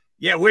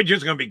 Yeah, we're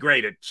just going to be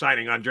great at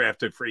signing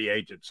undrafted free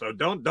agents. So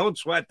don't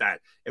sweat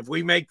that. If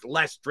we make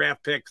less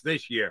draft picks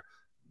this year,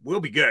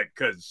 we'll be good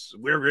because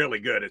we're really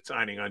good at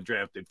signing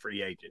undrafted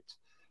free agents.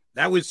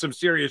 That was some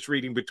serious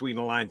reading between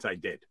the lines I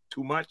did.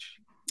 Too much?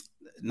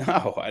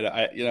 No,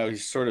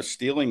 he's sort of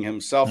stealing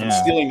himself and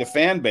stealing the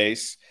fan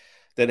base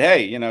that,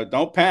 hey,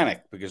 don't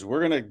panic because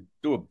we're going to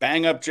do a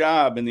bang-up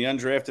job in the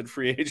undrafted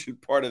free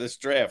agent part of this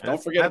draft.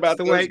 Don't forget about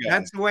those guys.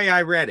 That's the way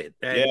I read it.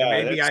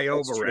 Maybe I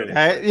overread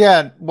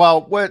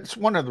it. It's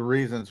one of the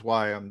reasons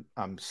why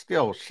I'm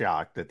still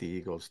shocked that the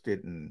Eagles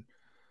didn't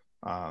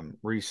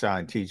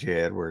re-sign TJ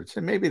Edwards.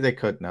 And maybe they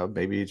couldn't have.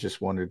 Maybe he just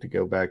wanted to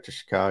go back to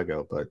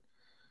Chicago. But,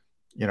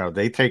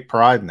 they take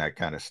pride in that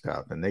kind of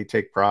stuff. And they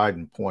take pride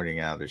in pointing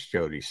out, as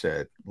Jody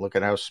said, look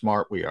at how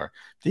smart we are.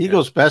 The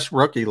Eagles' best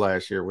rookie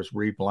last year was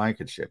Reed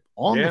Blankenship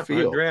on the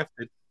field.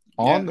 Undrafted.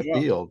 On the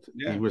field,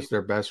 he was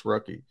their best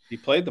rookie. He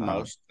played the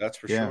most, that's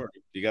for sure.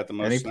 He got the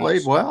most. And he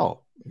played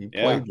well.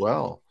 Played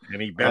well. And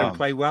he better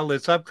play well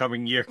this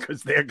upcoming year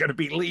because they're going to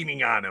be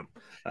leaning on him.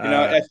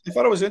 I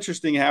thought it was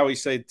interesting how he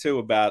said, too,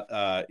 about,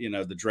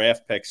 the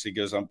draft picks. He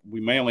goes,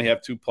 we may only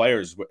have 2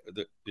 players,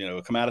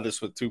 come out of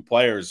this with 2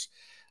 players.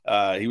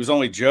 He was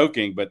only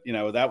joking, but,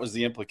 that was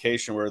the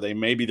implication where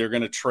they're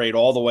going to trade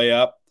all the way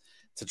up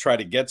to try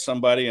to get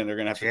somebody, and they're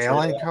going to have to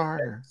Jalen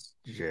Carter.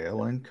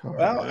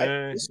 Well,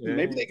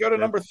 maybe they go to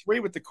number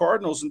 3 with the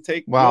Cardinals and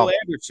take Will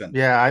Anderson.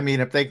 Yeah, I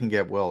mean, if they can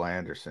get Will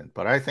Anderson,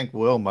 but I think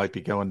Will might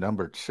be going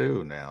number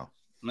 2 now.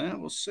 Yeah,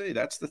 we'll see.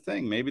 That's the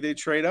thing. Maybe they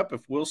trade up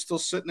if Will's still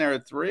sitting there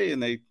at 3,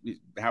 and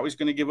Howie's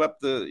going to give up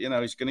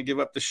he's going to give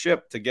up the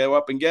ship to go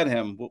up and get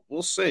him.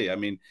 We'll see. I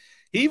mean,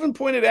 he even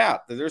pointed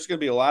out that there's going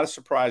to be a lot of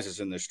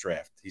surprises in this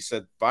draft. He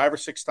said 5 or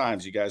 6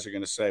 times you guys are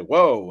going to say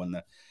whoa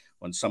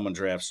when someone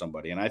drafts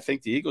somebody, and I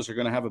think the Eagles are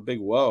going to have a big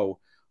whoa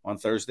on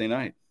Thursday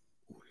night.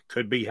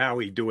 Could be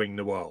Howie doing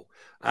the whoa.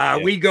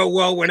 We go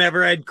whoa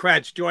whenever Ed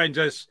Kracz joins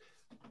us.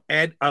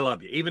 Ed, I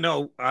love you. Even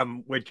though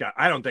I'm with you,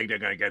 I don't think they're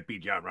going to get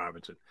Bijan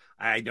Robinson.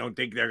 I don't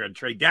think they're going to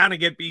trade down and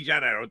get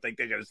Bijan. I don't think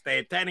they're going to stay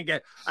at 10 and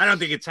get. I don't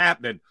think it's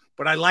happening.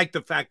 But I like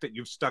the fact that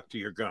you've stuck to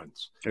your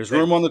guns. There's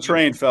room on the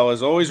train,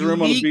 fellas. Always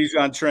room on the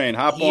Bijan train.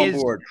 Hop on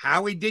board.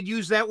 Howie did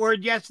use that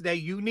word yesterday.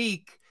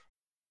 Unique.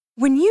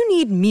 When you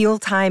need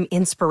mealtime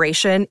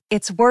inspiration,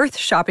 it's worth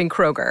shopping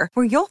Kroger,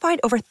 where you'll find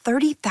over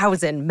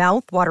 30,000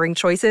 mouth-watering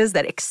choices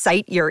that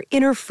excite your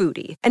inner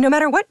foodie. And no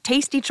matter what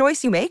tasty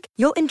choice you make,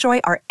 you'll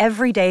enjoy our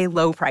everyday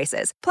low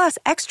prices, plus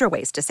extra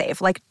ways to save,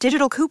 like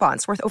digital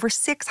coupons worth over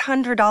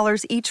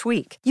 $600 each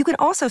week. You can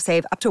also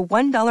save up to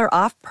 $1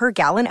 off per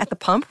gallon at the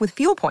pump with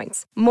fuel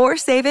points. More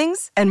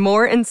savings and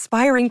more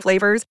inspiring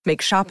flavors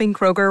make shopping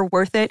Kroger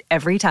worth it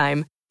every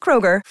time.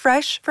 Kroger,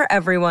 fresh for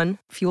everyone.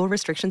 Fuel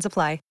restrictions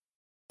apply.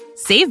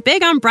 Save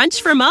big on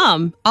brunch for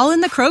mom, all in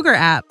the Kroger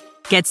app.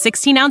 Get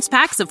 16-ounce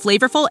packs of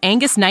flavorful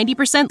Angus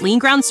 90% lean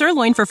ground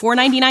sirloin for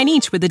 $4.99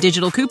 each with a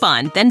digital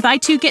coupon. Then buy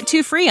 2, get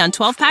 2 free on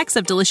 12 packs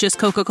of delicious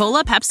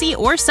Coca-Cola, Pepsi,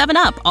 or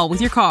 7-Up, all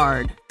with your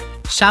card.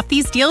 Shop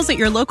these deals at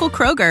your local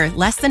Kroger,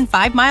 less than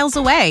 5 miles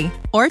away.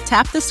 Or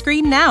tap the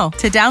screen now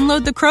to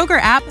download the Kroger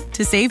app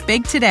to save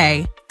big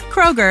today.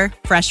 Kroger,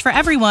 fresh for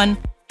everyone.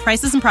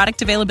 Prices and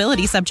product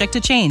availability subject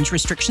to change.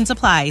 Restrictions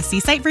apply.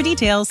 See site for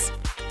details.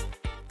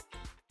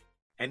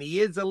 And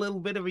he is a little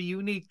bit of a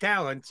unique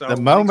talent. So the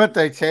moment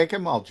they take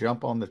him, I'll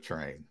jump on the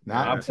train.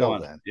 Not until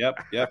then. Yep.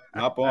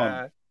 Hop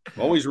on.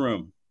 Always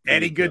room.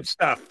 Eddie, good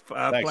stuff.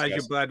 Thanks, pleasure,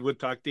 guys. bud. We'll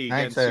talk to you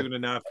again soon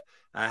enough.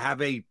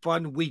 Have a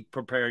fun week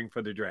preparing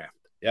for the draft.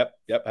 Yep.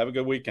 Have a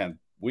good weekend.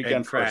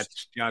 Ed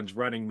Kracz, John's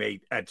running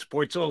mate at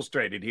Sports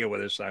Illustrated, here with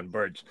us on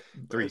Birds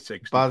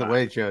 360. By the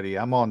way, Jody,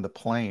 I'm on the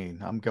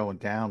plane. I'm going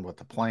down with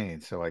the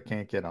plane, so I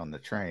can't get on the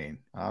train.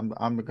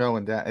 I'm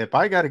going down. If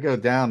I got to go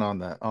down on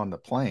the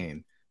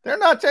plane, they're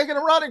not taking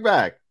a running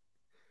back.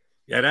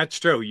 Yeah, that's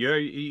true.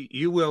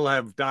 You will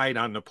have died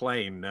on the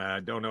plane.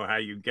 Don't know how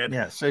you get.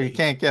 Yeah, so you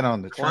can't get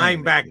on the train.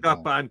 Climb back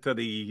up onto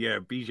the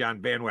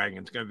Bijan bandwagon.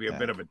 It's going to be a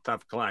bit of a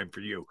tough climb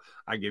for you.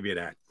 I'll give you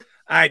that.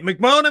 All right,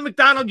 McMullen and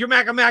McDonald, your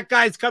Mac and Mac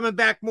guys coming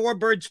back. More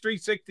Birds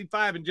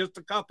 365 in just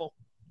a couple.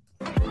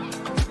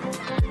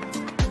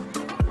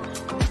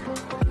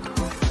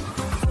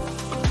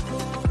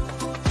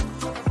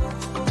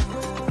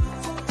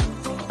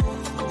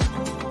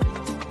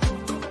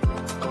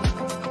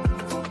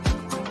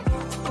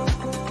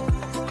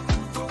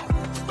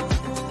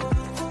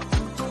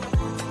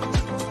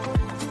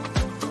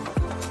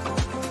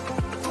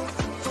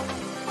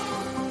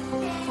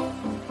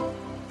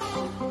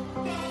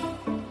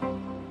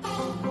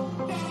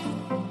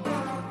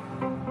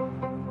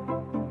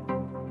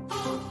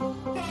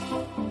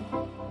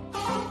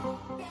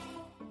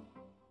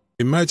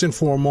 Imagine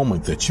for a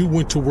moment that you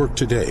went to work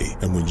today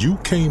and when you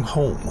came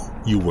home,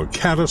 you were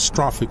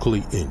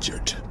catastrophically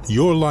injured.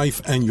 Your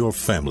life and your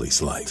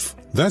family's life.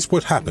 That's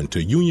what happened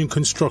to union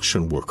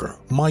construction worker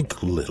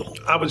Mike Little.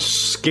 I was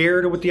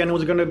scared of what the end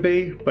was going to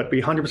be, but to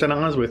be 100%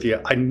 honest with you,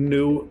 I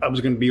knew I was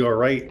going to be all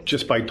right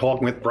just by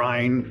talking with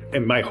Brian.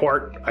 In my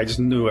heart, I just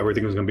knew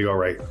everything was going to be all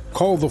right.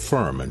 Call the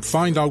firm and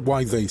find out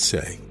why they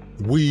say,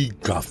 "We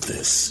got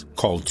this."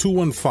 Call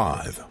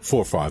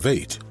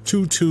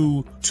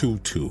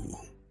 215-458-2222.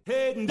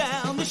 Heading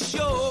down the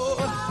shore.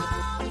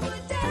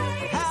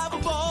 Have a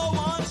ball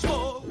once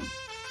more.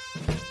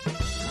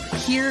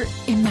 Here,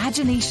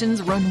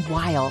 imaginations run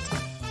wild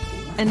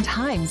and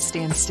time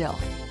stands still.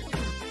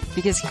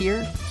 Because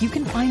here, you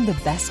can find the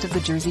best of the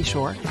Jersey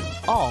Shore,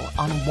 all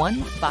on one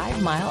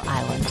 5-mile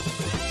island.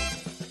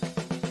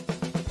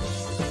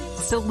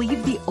 So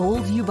leave the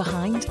old you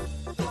behind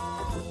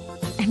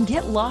and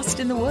get lost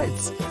in the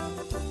woods.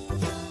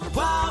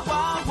 Wild,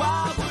 wild,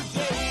 wild wood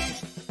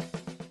days.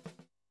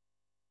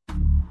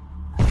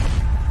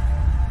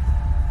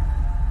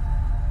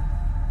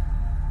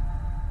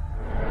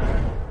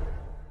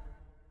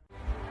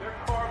 They're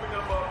carving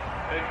them up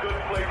and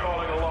good play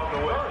calling along the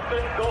way. First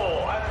and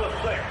goal at the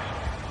 6.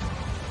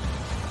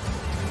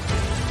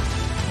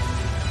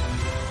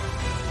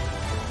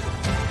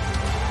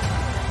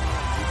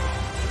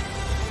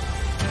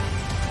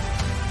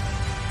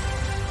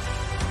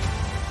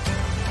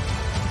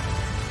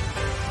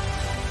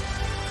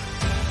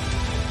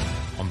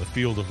 On the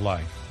field of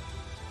life,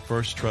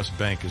 First Trust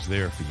Bank is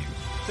there for you.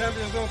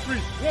 Champions on 3.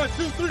 1,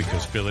 2, 3.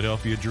 Because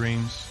Philadelphia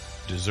dreams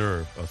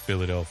deserve a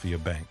Philadelphia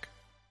bank.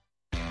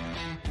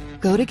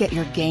 Go to get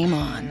your game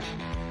on.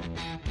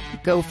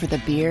 Go for the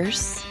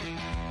beers.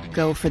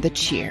 Go for the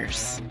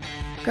cheers.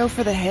 Go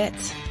for the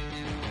hit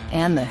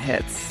and the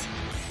hits.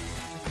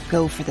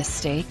 Go for the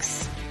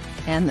stakes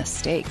and the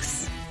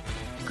stakes.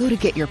 Go to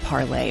get your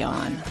parlay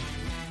on.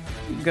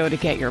 Go to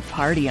get your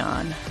party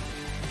on.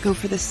 Go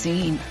for the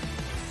scene.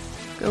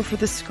 Go for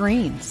the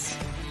screens.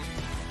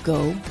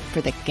 Go for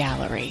the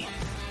gallery.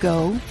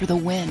 Go for the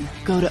win.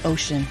 Go to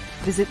Ocean.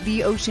 Visit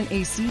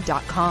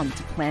theoceanac.com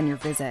to plan your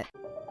visit.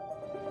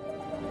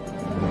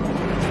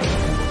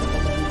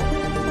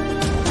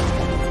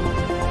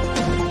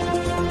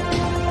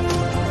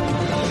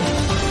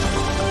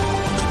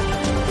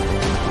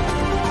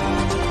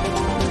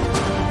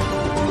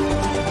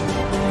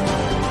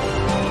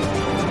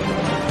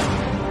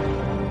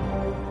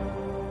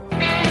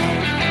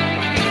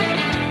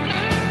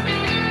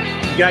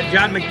 Got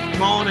John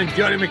McMullen and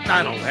Jody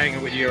McDonald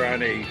hanging with you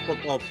on a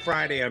Football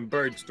Friday on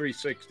Birds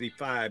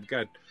 365.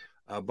 Got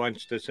a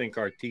bunch to sink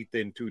our teeth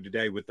into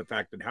today with the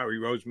fact that Howie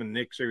Roseman and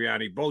Nick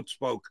Sirianni both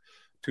spoke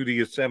to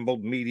the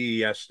assembled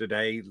media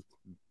yesterday.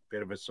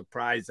 Bit of a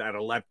surprise out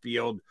of left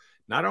field,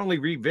 not only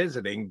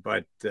revisiting,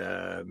 but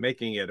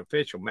making it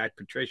official. Matt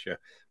Patricia,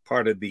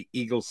 part of the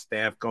Eagles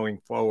staff going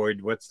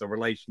forward. What's the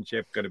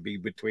relationship going to be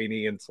between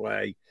Ian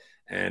Slay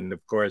and,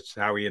 of course,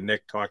 Howie and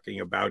Nick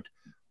talking about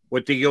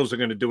what the Eagles are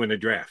going to do in the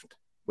draft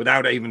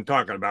without even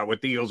talking about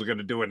what the Eagles are going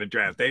to do in the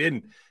draft.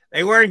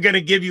 They weren't going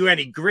to give you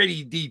any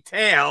gritty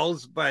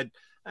details, but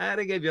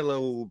they gave you a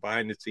little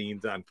behind the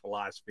scenes on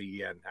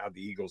philosophy and how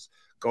the Eagles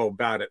go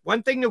about it.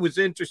 One thing that was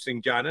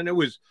interesting, John, and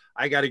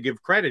I got to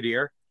give credit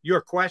here,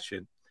 your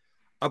question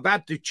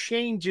about the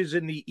changes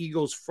in the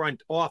Eagles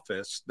front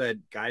office,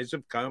 that guys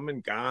have come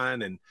and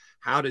gone, and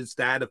how does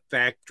that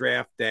affect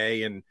draft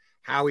day, and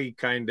how he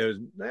kind of,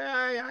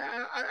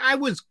 I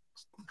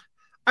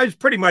was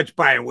pretty much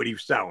buying what he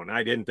was selling.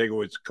 I didn't think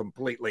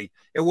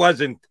it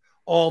wasn't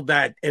all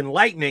that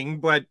enlightening,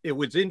 but it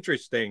was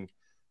interesting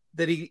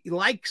that he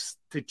likes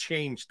to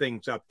change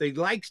things up. He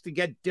likes to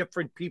get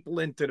different people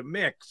into the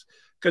mix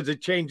because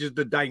it changes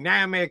the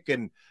dynamic,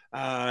 and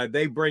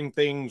they bring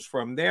things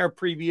from their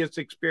previous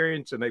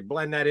experience and they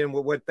blend that in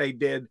with what they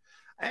did.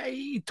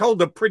 He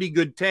told a pretty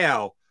good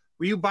tale.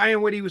 Were you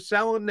buying what he was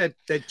selling, that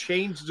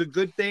change is a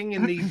good thing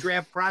in the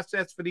draft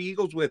process for the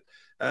Eagles with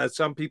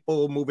some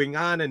people moving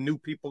on and new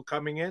people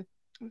coming in?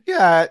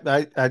 Yeah,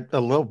 I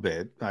a little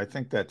bit. I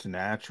think that's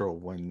natural.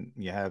 When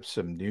you have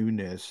some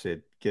newness,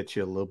 it gets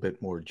you a little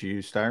bit more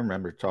juiced. I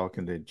remember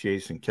talking to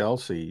Jason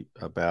Kelsey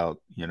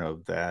about,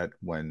 that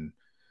when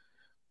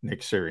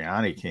Nick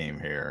Sirianni came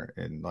here,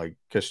 and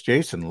because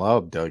Jason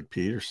loved Doug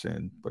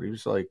Peterson, but he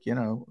was like,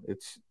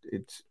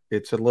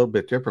 it's a little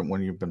bit different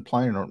when you've been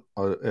playing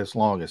as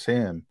long as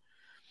him.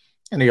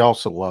 And he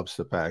also loves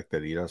the fact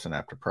that he doesn't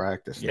have to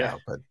practice now,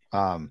 but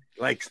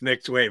likes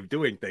Nick's way of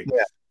doing things.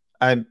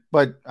 Yeah.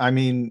 But I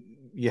mean,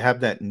 you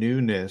have that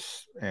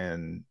newness,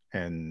 and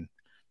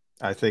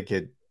I think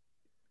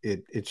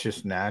it's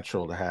just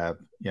natural to have,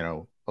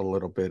 a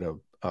little bit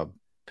of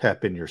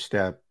pep in your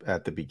step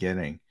at the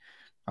beginning.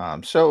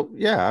 So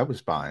yeah, I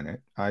was buying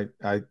it.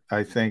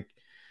 I think,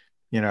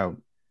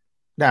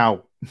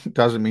 now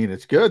doesn't mean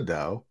it's good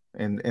though.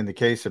 In the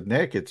case of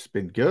Nick, it's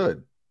been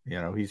good.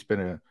 He's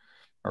been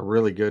a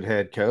really good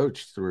head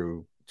coach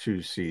through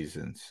 2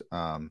 seasons.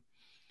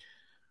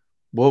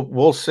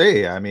 We'll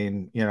see. I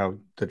mean,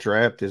 the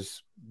draft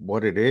is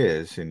what it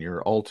is, and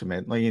you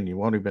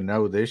won't even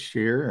know this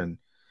year. And,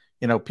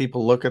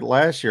 people look at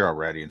last year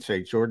already and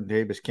say, Jordan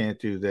Davis can't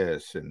do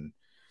this. And,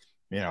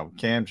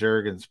 Cam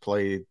Jurgens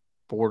played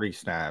 40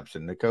 snaps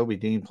and Nakobe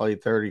Dean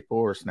played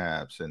 34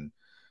 snaps and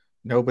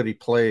nobody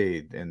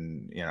played.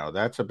 And,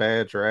 that's a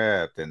bad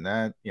draft. And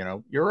that,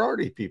 you're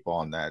already people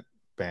on that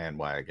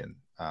bandwagon.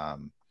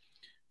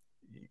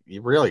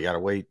 You really got to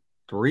wait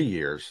 3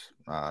 years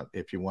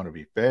if you want to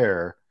be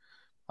fair.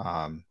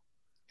 And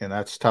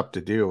that's tough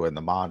to do in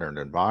the modern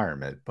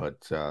environment,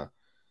 but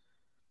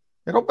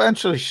it'll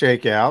eventually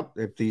shake out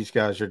if these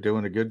guys are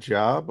doing a good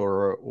job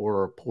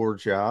or a poor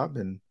job.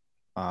 And,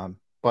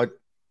 but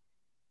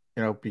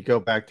if you go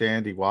back to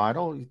Andy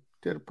Weidel, he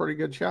did a pretty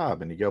good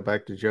job. And you go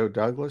back to Joe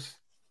Douglas,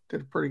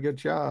 did a pretty good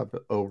job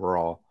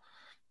overall.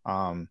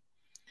 And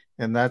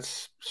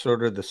that's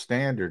sort of the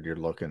standard you're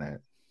looking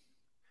at.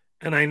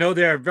 And I know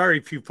there are very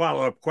few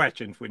follow-up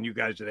questions when you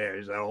guys are there.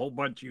 There's a whole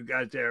bunch of you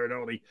guys there and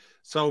only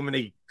so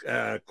many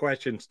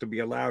questions to be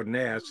allowed and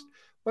asked.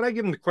 But I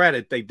give them the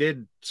credit. They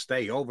did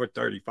stay over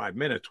 35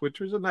 minutes,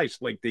 which was a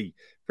nice lengthy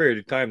period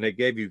of time they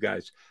gave you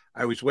guys.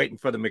 I was waiting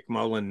for the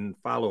McMullen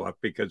follow-up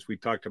because we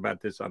talked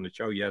about this on the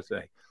show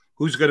yesterday.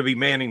 Who's going to be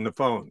manning the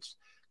phones?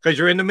 Because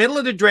you're in the middle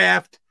of the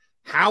draft.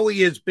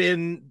 Howie has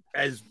been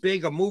as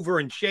big a mover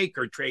and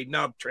shaker, trading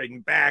up, trading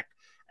back,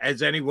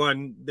 as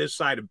anyone this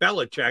side of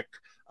Belichick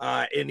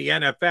in the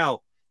NFL.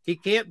 He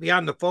can't be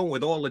on the phone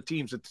with all the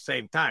teams at the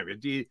same time.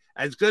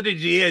 As good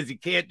as he is, he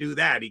can't do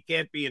that. He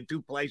can't be in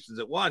 2 places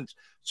at once.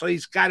 So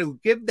he's got to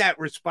give that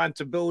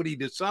responsibility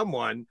to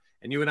someone.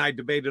 And you and I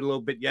debated a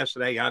little bit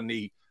yesterday on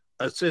the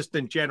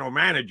assistant general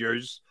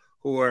managers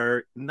who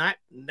are not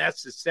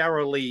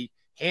necessarily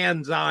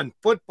hands-on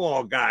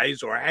football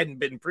guys or hadn't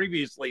been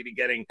previously to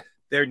getting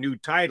their new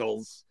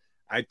titles,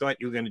 I thought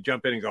you were going to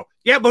jump in and go,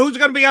 yeah, but who's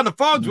going to be on the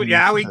phones with you,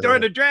 Howie,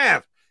 during the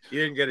draft?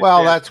 You didn't get a Well,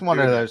 chance that's to one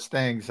do of that. those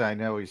things I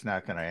know he's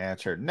not going to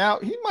answer. Now,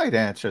 he might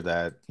answer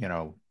that,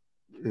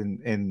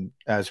 in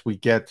as we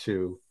get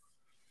to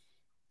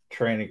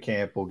training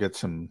camp, we'll get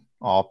some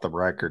off the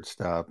record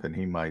stuff, and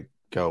he might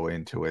go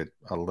into it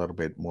a little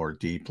bit more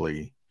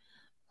deeply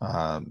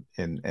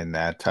in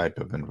that type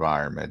of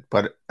environment.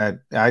 But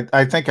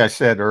I think I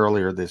said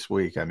earlier this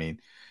week, I mean,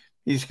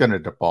 he's going to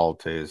default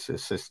to his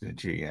assistant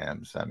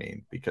GMs. I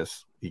mean,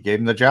 because he gave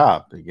him the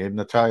job, he gave him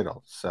the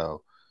title.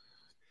 So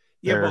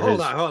yeah, but hold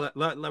on.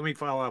 Let me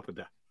follow up with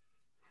that.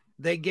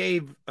 They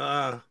gave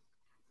Kevin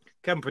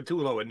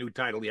Patullo a new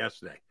title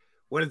yesterday.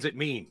 What does it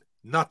mean?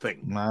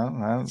 Nothing.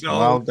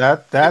 Well,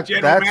 that's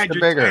the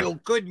bigger title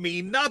could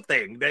mean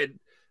nothing. That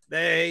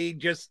they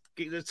just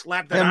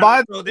slapped it And on by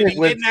him the so that way, he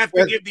didn't have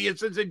to give the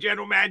assistant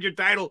general manager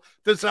title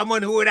to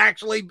someone who would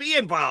actually be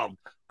involved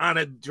on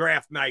a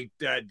draft night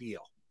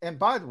deal. And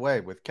by the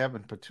way, with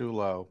Kevin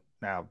Patullo,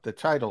 now the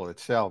title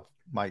itself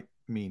might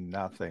mean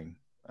nothing,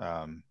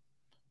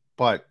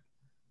 but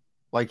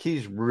like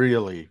he's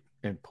really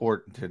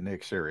important to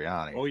Nick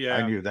Sirianni. Oh yeah,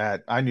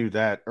 I knew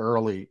that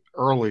early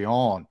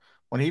on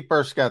when he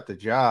first got the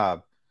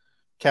job.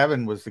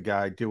 Kevin was the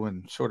guy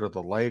doing sort of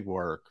the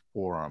legwork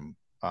for him,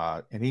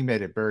 and he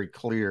made it very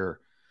clear,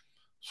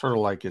 sort of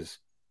like his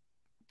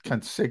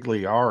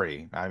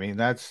consigliere. I mean,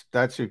 that's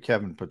who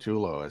Kevin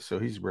Patullo is. So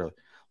he's really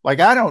like,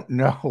 I don't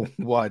know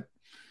what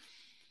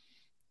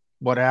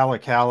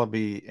Alec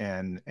Hallaby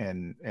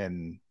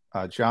and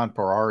John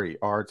Ferrari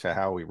are to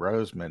Howie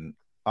Roseman,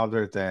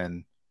 other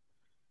than,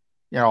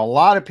 a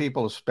lot of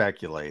people have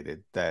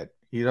speculated that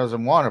he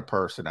doesn't want a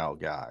personnel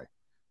guy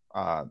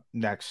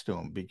next to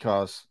him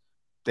because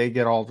they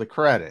get all the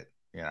credit,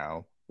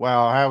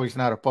 Well, Howie's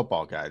not a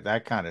football guy,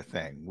 that kind of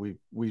thing.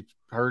 We've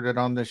heard it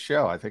on this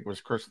show. I think it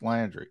was Chris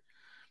Landry.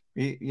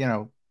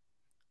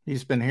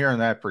 He's been hearing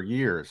that for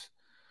years.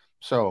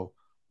 So,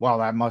 well,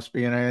 that must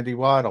be an Andy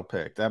Waddle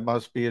pick. That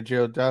must be a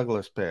Joe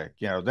Douglas pick.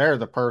 They're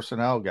the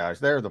personnel guys.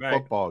 They're the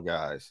football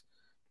guys.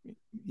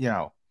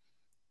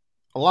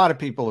 A lot of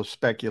people have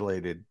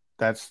speculated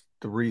that's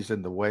the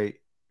reason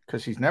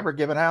because he's never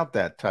given out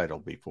that title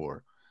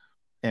before.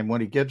 And when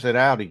he gives it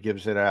out to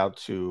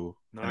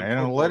an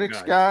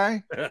analytics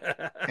guy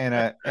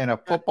and a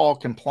football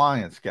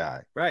compliance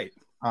guy. Right.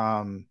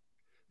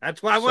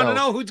 That's why I want to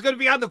know who's going to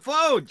be on the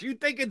phones. You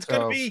think it's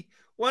going to be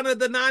one of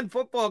the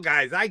non-football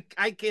guys?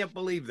 I can't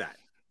believe that.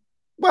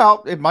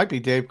 Well, it might be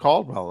Dave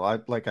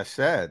Caldwell, like I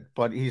said,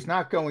 but he's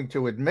not going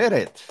to admit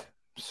it.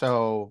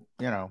 So,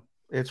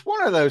 it's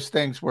one of those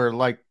things where,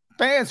 like,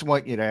 fans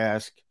want you to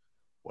ask,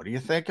 what do you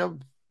think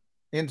of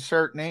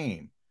insert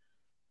name?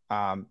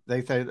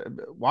 They say,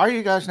 why are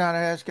you guys not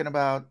asking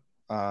about,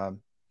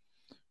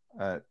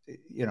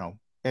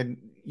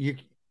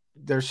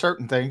 there's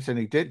certain things, and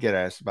he did get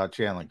asked about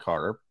Jalen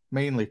Carter,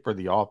 mainly for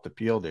the off the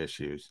field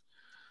issues.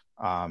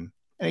 And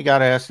he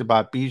got asked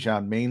about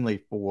Bijan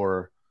mainly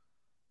for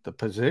the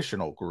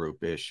positional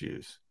group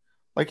issues.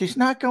 Like, he's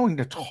not going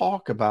to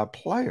talk about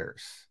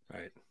players.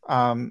 Right.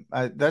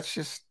 That's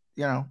just,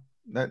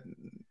 that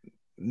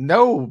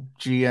no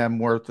GM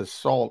worth of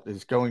salt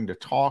is going to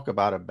talk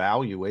about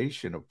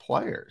evaluation of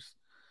players.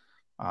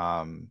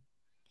 It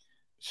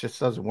just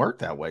doesn't work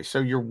that way. So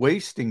you're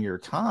wasting your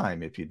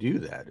time if you do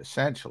that,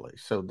 essentially.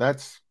 So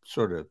that's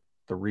sort of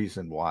the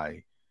reason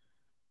why,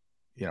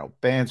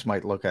 fans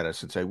might look at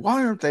us and say,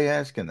 why aren't they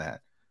asking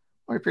that?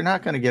 Well, if you're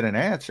not going to get an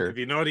answer. If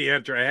you know the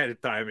answer ahead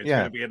of time, it's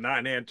going to be a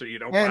non-answer. You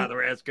don't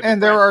bother asking.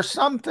 And there are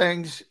some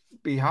things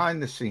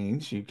behind the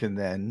scenes you can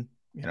then,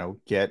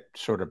 get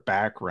sort of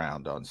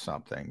background on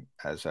something,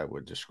 as I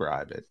would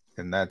describe it.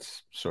 And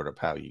that's sort of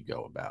how you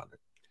go about it.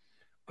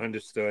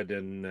 Understood.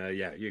 And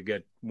you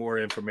get more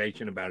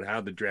information about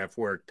how the draft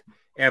worked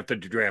after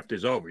the draft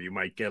is over. You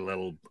might get a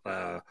little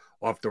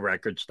off the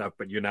record stuff,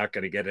 but you're not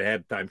going to get it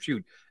ahead of time.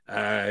 Shoot.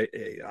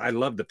 I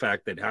love the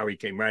fact that Howie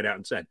came right out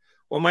and said,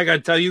 well, am I going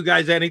to tell you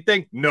guys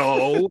anything?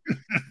 No.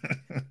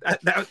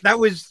 that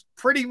was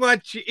pretty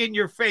much in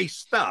your face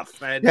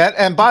stuff.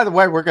 And by the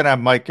way, we're going to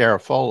have Mike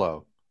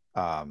Garafolo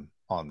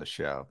on the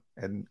show.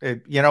 And,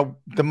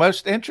 the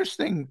most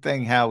interesting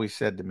thing Howie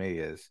said to me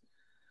is,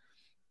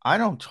 I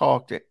don't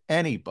talk to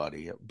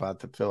anybody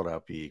about the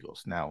Philadelphia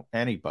Eagles. Now,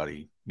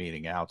 anybody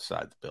meaning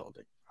outside the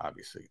building.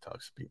 Obviously, he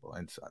talks to people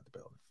inside the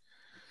building.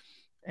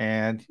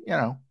 And,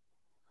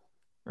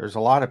 there's a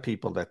lot of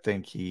people that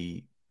think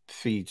he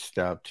feeds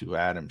stuff to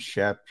Adam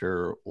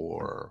Schefter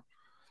or,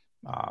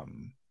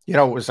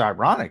 it was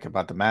ironic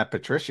about the Matt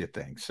Patricia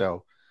thing.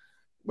 So,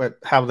 but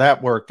how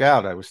that worked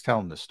out, I was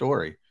telling the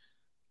story.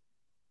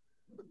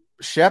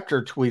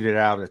 Schefter tweeted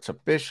out it's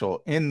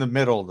official in the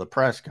middle of the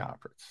press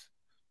conference.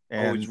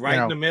 And, he's right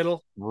in the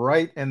middle?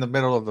 Right in the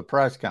middle of the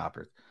press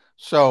conference.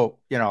 So,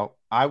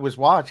 I was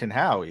watching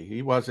Howie.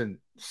 He wasn't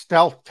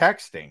stealth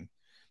texting,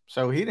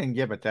 so he didn't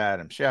give it to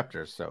Adam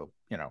Schefter. So,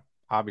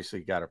 obviously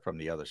got it from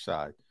the other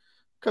side.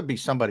 Could be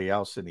somebody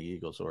else in the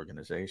Eagles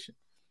organization.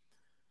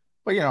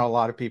 But, a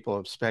lot of people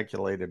have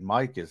speculated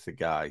Mike is the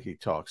guy he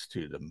talks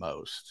to the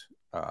most.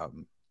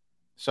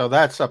 So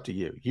that's up to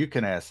you. You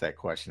can ask that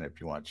question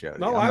if you want, Jody.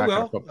 No, I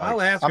will.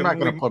 I'll ask. I'm not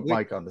going to put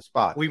Mike on the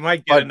spot. We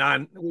might get a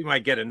non-answer.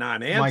 Might get a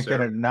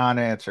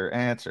non-answer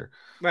answer.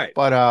 Right.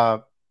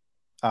 But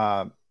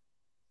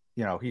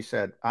he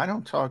said, I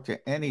don't talk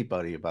to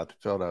anybody about the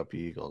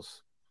Philadelphia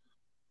Eagles.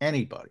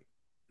 Anybody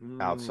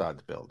outside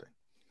the building.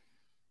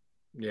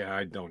 Yeah,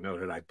 I don't know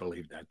that I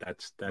believe that.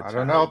 That's I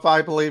don't know if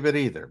I believe it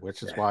either,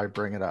 which is why I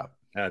bring it up.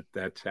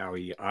 That's how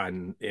he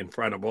in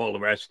front of all the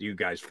rest of you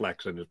guys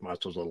flexing his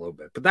muscles a little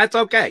bit. But that's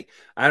okay.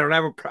 I don't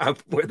have a problem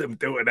with him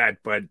doing that.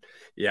 But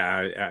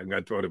yeah, I'm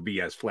gonna throw the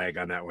BS flag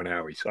on that one,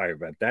 Howie. Sorry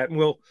about that.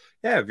 And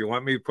if you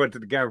want me to put it to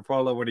the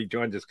Garafolo when he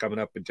joins us coming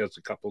up in just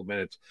a couple of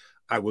minutes,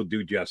 I will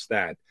do just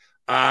that.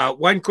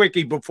 One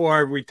quickie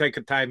before we take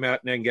a timeout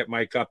and then get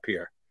Mike up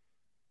here.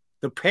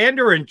 The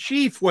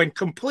Panda-in-Chief went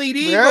complete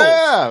Eagles.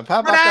 Yeah,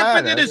 what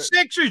happened to the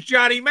Sixers,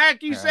 Johnny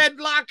Mac? You said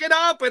lock it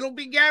up. It'll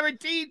be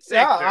guaranteed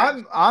Sixers.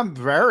 Yeah, I'm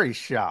very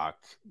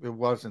shocked it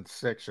wasn't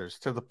Sixers.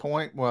 To the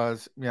point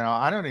was,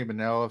 I don't even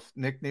know if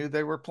Nick knew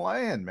they were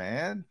playing,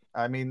 man.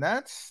 I mean,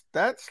 that's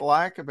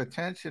lack of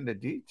attention to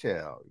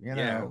detail. Here's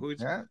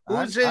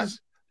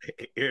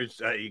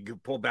you can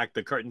pull back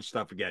the curtain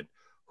stuff again.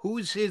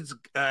 Who's his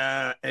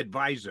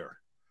advisor?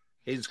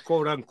 His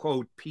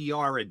quote-unquote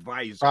PR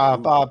advisor.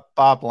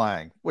 Bob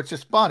Lang, which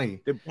is funny.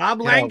 Did Bob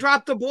Lang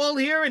drop the ball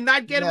here and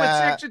not get him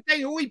a Sixer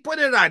thing? Who he put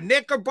it on,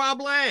 Nick or Bob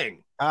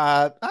Lang?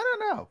 I don't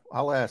know.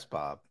 I'll ask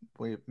Bob.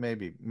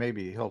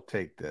 Maybe he'll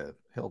take the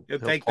he'll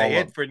take the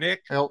hit for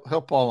Nick. He'll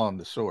pull on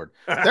the sword.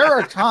 There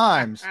are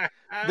times.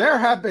 There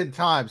have been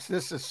times.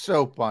 This is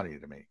so funny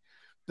to me.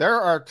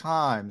 There are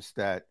times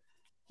that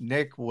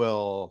Nick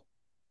will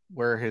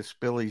wear his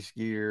Phillies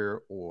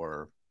gear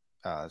or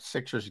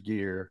Sixers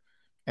gear.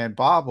 And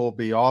Bob will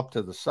be off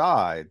to the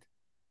side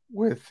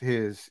with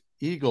his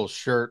Eagles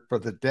shirt for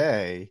the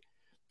day.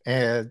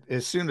 And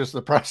as soon as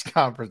the press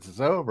conference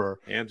is over,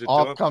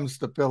 all comes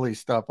the Philly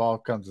stuff, all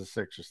comes the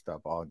Sixers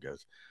stuff, all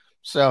goes.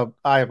 So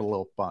I have a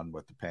little fun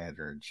with the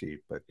Panda-in-Chief.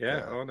 But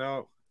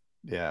no.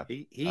 Yeah.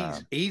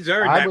 He's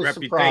earned that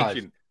reputation.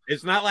 Surprised.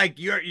 It's not like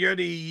you're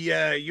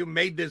the you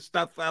made this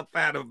stuff up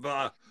out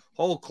of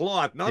whole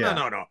cloth.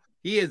 No.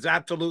 He has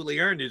absolutely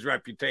earned his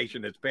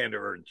reputation as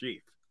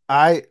Panda-in-Chief.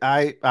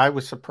 I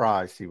was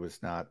surprised he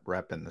was not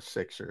repping the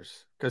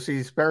Sixers because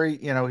he's very,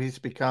 he's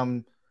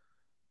become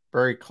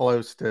very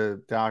close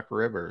to Doc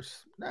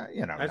Rivers.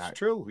 That's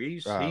true.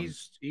 He's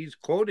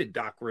quoted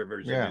Doc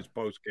Rivers in his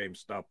post game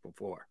stuff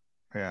before.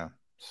 Yeah,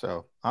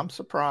 so I'm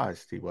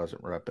surprised he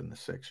wasn't repping the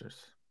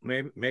Sixers.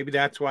 Maybe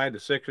that's why the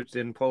Sixers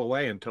didn't pull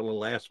away until the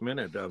last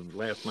minute of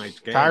last night's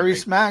game.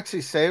 Tyrese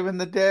Maxey saving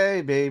the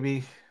day,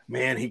 baby.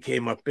 Man, he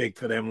came up big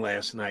for them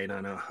last night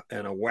on a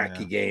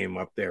wacky game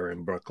up there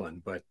in Brooklyn.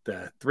 But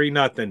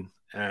 3-0,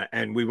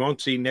 and we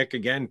won't see Nick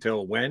again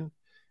till when?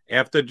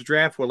 After the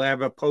draft, we'll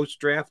have a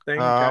post-draft thing.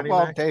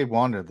 Day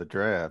one of the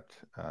draft.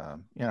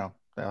 They'll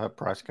have a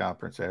press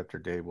conference after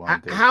day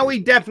one.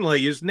 Howie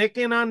definitely is Nick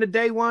in on the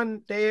day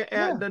one,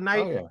 the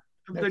night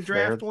of the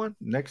draft there. one.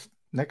 Nick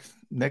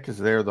is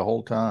there the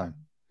whole time.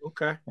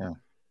 Okay. Yeah.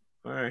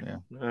 All right. Yeah.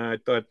 I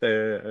thought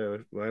I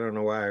don't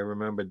know why I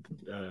remembered.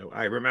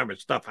 I remember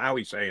stuff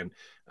Howie saying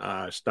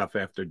stuff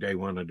after day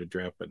one of the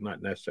draft, but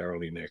not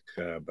necessarily Nick.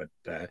 But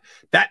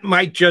that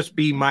might just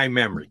be my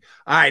memory.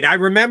 All right. I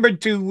remembered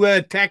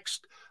to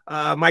text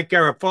Mike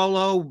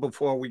Garafolo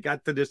before we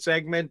got to this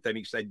segment, and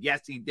he said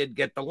yes, he did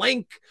get the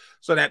link.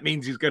 So that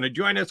means he's going to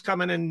join us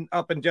coming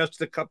up in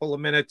just a couple of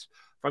minutes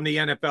from the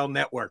NFL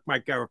Network.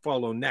 Mike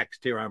Garafolo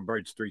next here on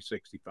Birds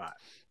 365.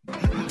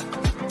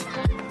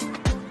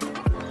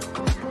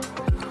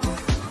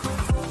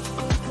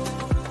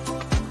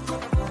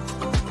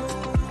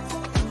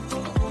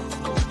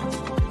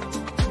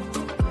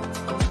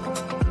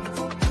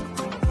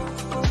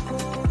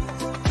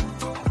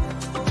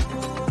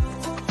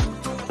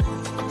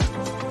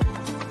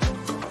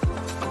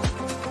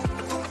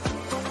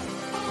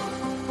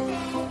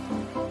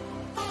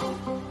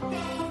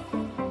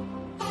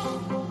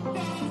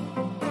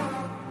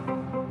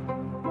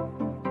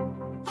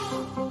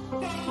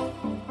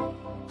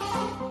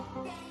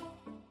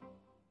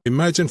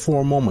 Imagine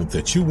for a moment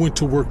that you went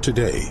to work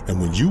today and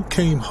when you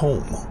came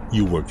home,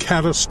 you were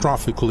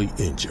catastrophically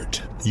injured.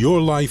 Your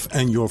life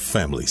and your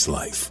family's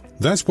life.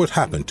 That's what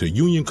happened to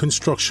union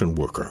construction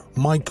worker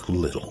Mike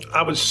Little.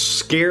 I was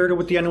scared of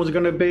what the end was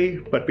going to be,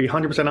 but to be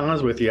 100%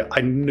 honest with you,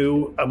 I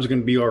knew I was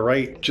going to be all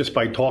right just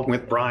by talking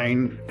with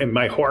Brian. In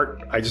my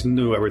heart, I just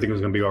knew everything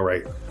was going to be all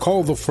right.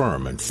 Call the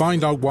firm and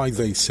find out why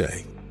they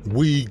say,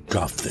 "We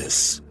got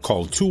this."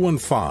 Call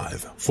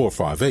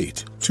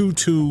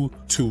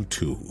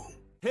 215-458-2222.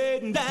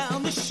 Heading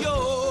down the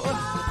shore.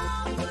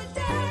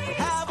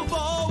 Have a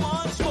ball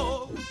once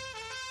more.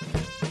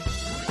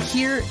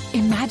 Here,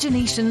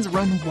 imaginations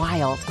run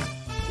wild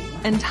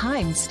and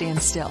time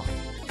stands still.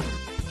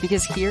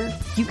 Because here,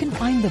 you can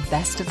find the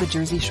best of the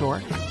Jersey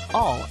Shore,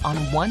 all on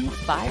one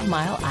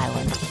 5-mile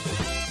island.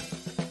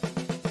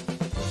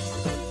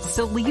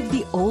 So leave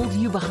the old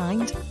you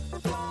behind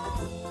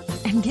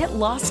and get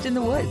lost in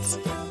the woods.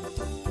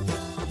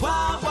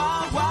 Wild,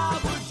 wild,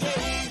 wildwood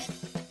days.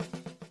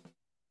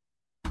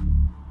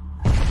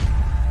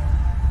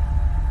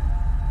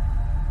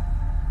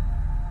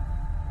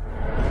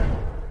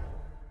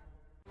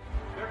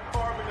 They're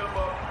carving them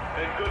up,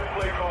 and good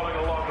play calling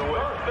along the way.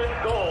 First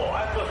and goal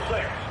at the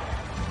 6.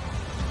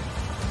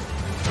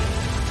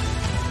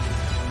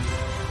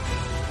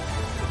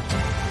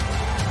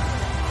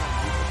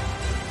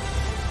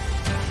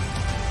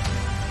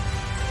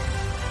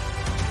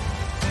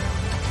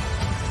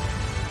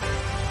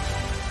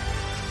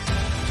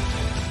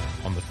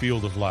 On the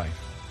field of life,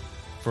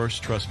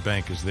 First Trust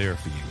Bank is there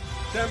for you.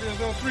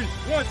 Champions on 3.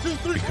 1, 2,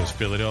 3. Because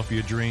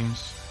Philadelphia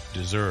dreams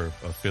deserve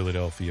a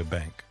Philadelphia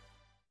bank.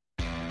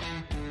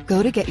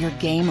 Go to get your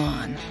game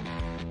on.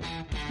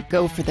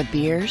 Go for the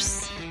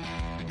beers.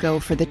 Go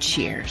for the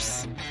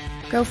cheers.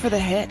 Go for the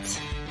hit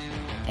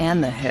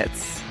and the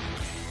hits.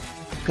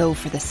 Go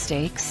for the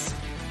stakes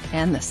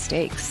and the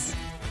stakes.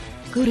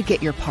 Go to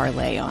get your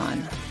parlay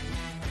on.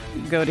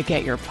 Go to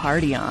get your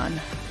party on.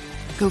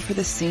 Go for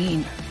the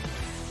scene.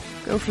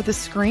 Go for the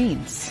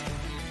screens.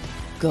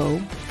 Go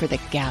for the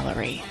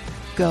gallery.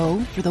 Go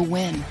for the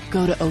win.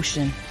 Go to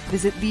Ocean.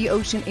 Visit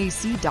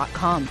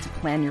theoceanac.com to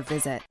plan your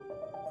visit.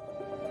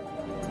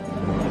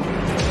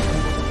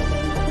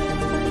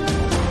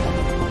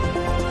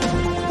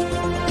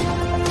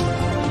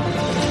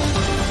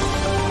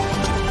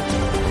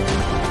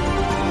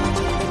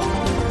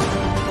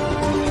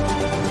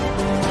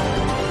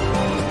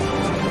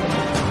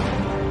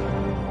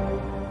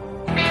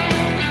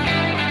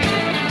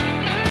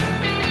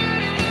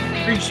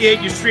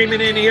 Appreciate you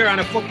streaming in here on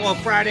a Football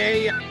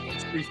Friday.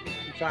 It's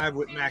 365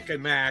 with Mac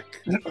and Mac.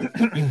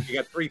 You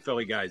got 3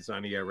 Philly guys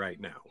on the air right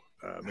now.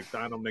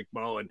 McDonald,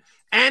 McMullen,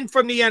 and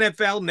from the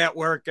NFL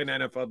Network and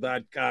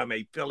NFL.com,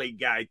 a Philly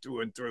guy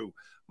through and through,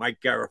 Mike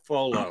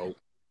Garafolo.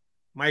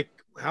 Mike,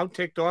 how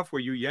ticked off were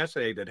you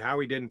yesterday that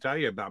Howie didn't tell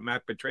you about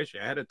Matt Patricia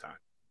ahead of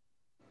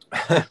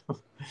time?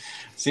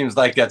 Seems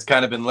like that's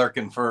kind of been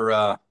lurking for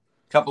a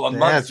couple of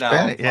months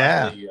now.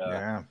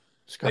 Yeah.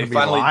 It's going to be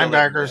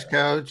linebackers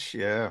coach.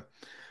 Yeah.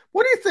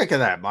 What do you think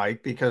of that,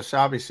 Mike? Because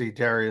obviously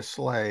Darius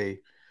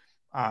Slay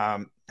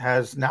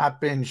has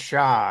not been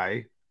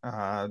shy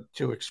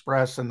to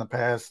express in the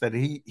past that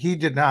he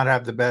did not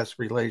have the best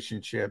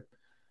relationship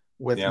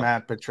with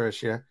Matt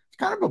Patricia. It's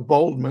kind of a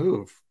bold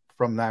move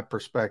from that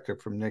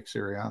perspective from Nick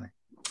Sirianni.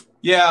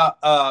 Yeah.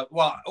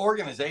 Well,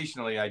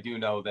 organizationally, I do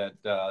know that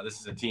this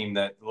is a team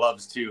that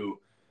loves to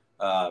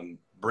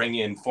bring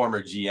in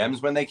former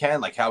GMs when they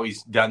can, like how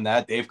he's done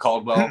that. Dave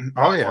Caldwell,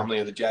 formerly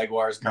of the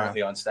Jaguars,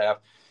 currently on staff.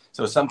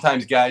 So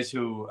sometimes guys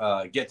who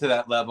get to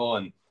that level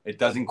and it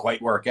doesn't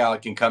quite work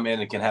out can come in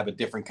and can have a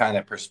different kind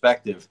of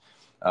perspective.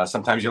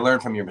 Sometimes you learn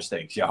from your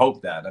mistakes. You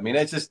hope that. I mean,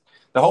 it's just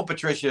the whole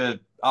Patricia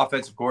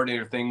offensive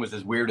coordinator thing was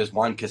as weird as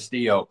Juan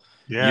Castillo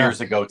years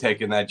ago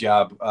taking that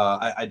job.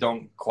 I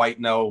don't quite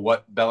know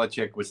what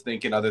Belichick was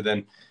thinking other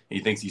than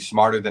he thinks he's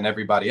smarter than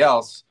everybody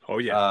else. Oh,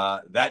 yeah.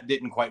 That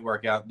didn't quite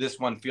work out. This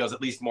one feels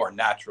at least more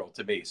natural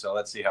to me. So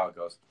let's see how it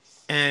goes.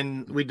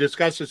 And we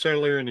discussed this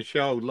earlier in the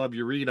show. Love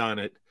your read on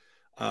it.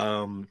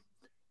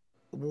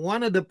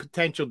 One of the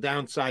potential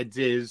downsides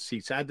is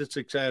he's had the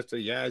success that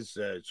he has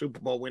Super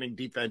Bowl winning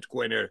defense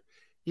coordinator.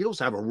 Eagles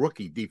have a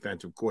rookie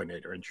defensive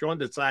coordinator, and Sean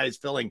Desai is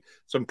filling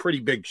some pretty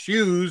big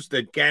shoes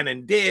that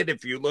Gannon did.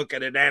 If you look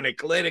at it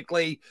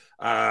analytically,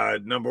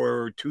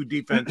 number 2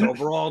 defense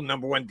overall,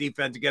 number 1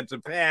 defense against the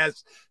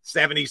pass,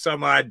 70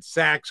 some odd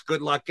sacks.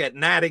 Good luck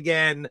getting that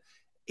again.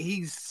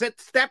 He's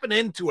stepping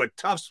into a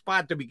tough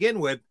spot to begin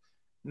with.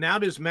 Now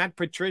does Matt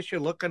Patricia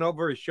looking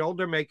over his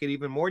shoulder make it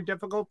even more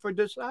difficult for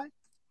Desai?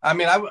 I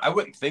mean, I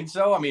wouldn't think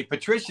so. I mean,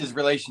 Patricia's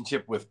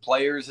relationship with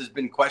players has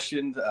been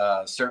questioned,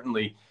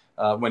 certainly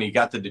when he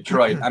got to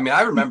Detroit. I mean,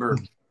 I remember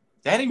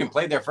they hadn't even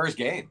played their first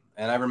game.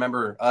 And I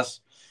remember us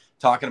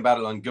talking about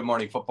it on Good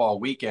Morning Football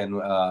weekend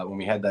when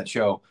we had that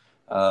show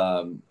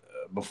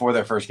before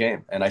their first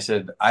game. And I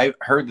said, I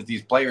heard that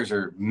these players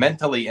are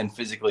mentally and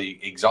physically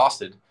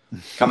exhausted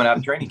coming out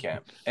of training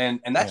camp.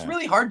 And that's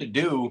really hard to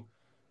do.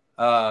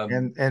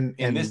 In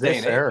this day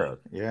and era,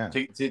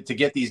 to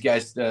get these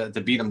guys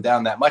to beat them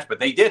down that much, but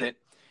they did it.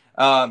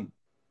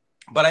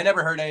 But I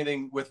never heard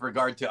anything with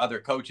regard to other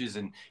coaches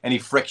and any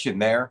friction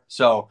there.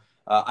 So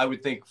I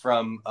would think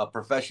from a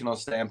professional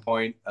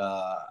standpoint,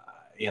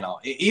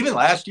 even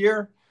last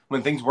year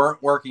when things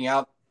weren't working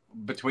out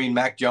between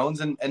Mac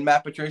Jones and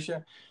Matt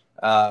Patricia,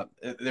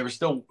 there was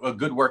still a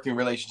good working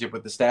relationship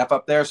with the staff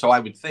up there. So I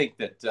would think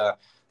that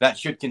that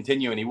should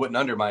continue, and he wouldn't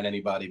undermine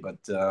anybody. But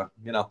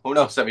who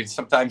knows? I mean,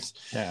 sometimes.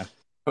 Yeah.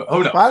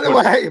 Who knows?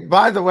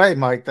 By the way,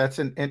 Mike, that's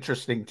an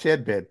interesting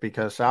tidbit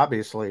because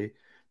obviously,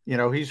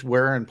 he's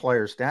wearing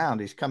players down.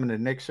 He's coming to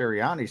Nick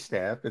Sirianni's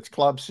staff. It's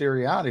Club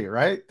Sirianni,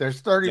 right?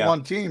 There's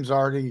 31 teams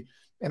already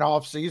in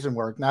off-season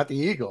work, not the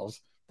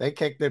Eagles. They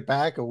kicked it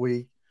back a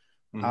week.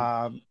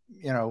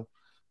 Mm-hmm.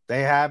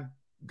 They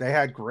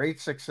had great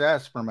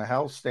success from a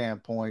health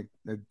standpoint,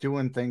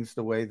 doing things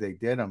the way they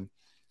did them.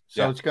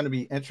 So it's going to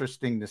be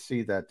interesting to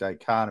see that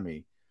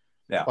dichotomy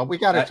Yeah. But we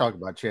got to talk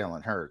about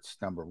Jalen Hurts,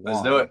 number one.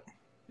 Let's do it.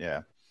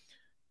 Yeah.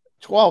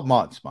 12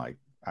 months, Mike.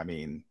 I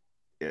mean,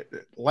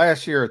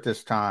 last year at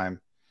this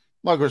time,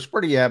 look, it was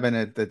pretty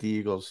evident that the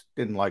Eagles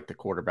didn't like the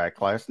quarterback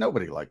class.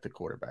 Nobody liked the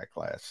quarterback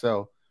class.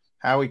 So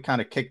Howie kind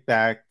of kicked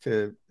back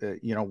to,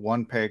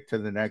 one pick to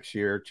the next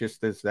year,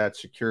 just as that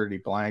security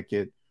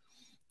blanket.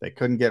 They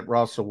couldn't get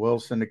Russell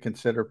Wilson to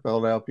consider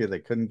Philadelphia. They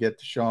couldn't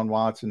get Deshaun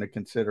Watson to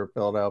consider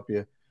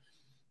Philadelphia.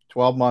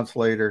 12 months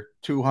later,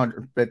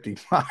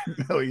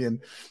 $255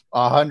 million,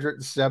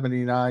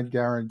 179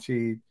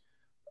 guaranteed.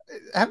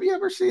 Have you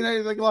ever seen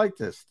anything like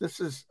this? This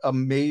is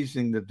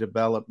amazing, the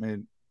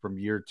development from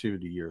year 2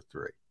 to year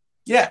 3.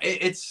 Yeah,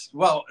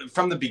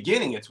 from the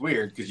beginning, it's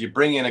weird because you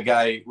bring in a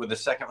guy with a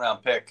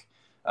second-round pick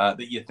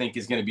that you think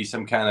is going to be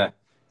some kind of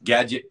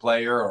gadget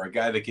player or a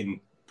guy that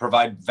can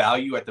provide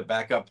value at the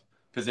backup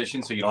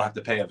position so you don't have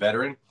to pay a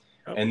veteran.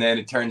 Oh. And then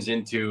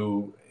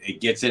it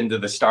gets into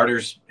the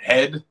starter's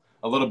head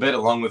a little bit,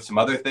 along with some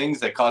other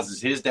things that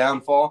causes his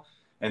downfall.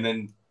 And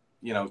then,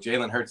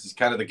 Jalen Hurts is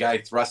kind of the guy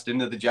thrust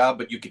into the job,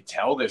 but you could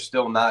tell they're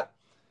still not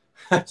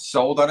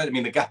sold on it. I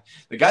mean,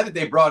 the guy that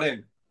they brought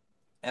in,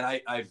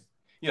 and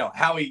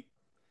Howie,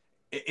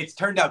 it's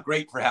turned out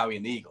great for Howie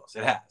and the Eagles.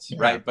 It has,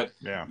 right? But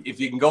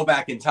if you can go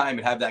back in time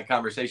and have that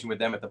conversation with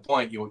them at the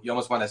point, you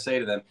almost want to say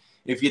to them,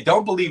 if you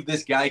don't believe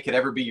this guy could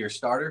ever be your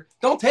starter,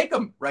 don't take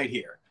him right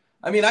here.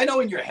 I mean, I know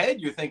in your head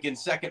you're thinking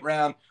second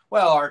round,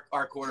 well,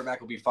 our quarterback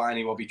will be fine.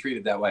 He won't be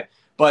treated that way.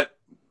 But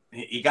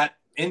he got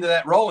into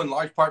that role in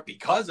large part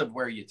because of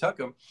where you took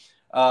him.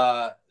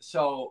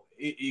 So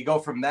you go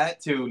from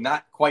that to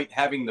not quite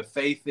having the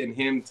faith in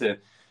him to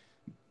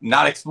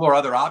not explore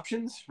other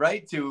options,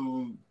 right?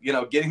 To,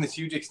 getting this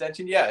huge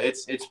extension. Yeah,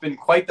 it's been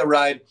quite the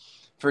ride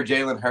for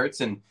Jalen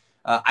Hurts. And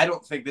I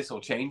don't think this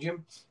will change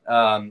him.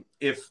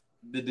 If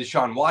the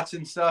Deshaun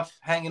Watson stuff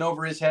hanging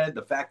over his head,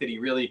 the fact that he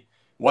really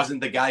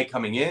wasn't the guy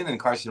coming in and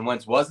Carson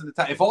Wentz was at the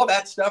time, if all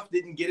that stuff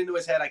didn't get into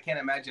his head, I can't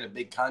imagine a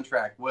big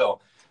contract will.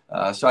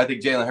 So I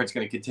think Jalen Hurts is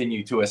going to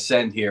continue to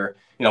ascend here.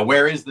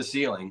 Where is the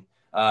ceiling?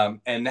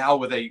 And now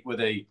with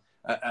a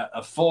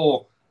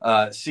full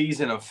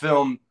season of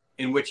film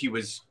in which he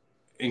was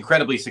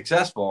incredibly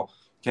successful,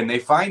 can they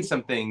find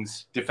some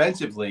things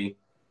defensively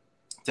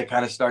to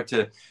kind of start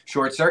to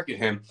short circuit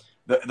him?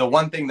 The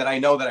one thing that I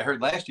know that I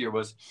heard last year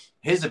was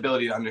his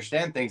ability to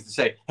understand things, to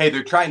say, hey,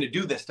 they're trying to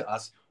do this to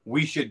us.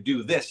 We should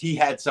do this. He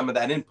had some of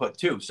that input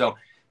too. So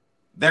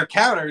their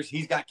counters,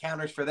 he's got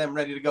counters for them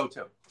ready to go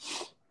to.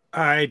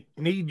 I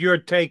need your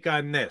take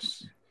on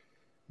this.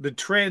 The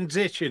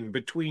transition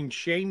between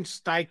Shane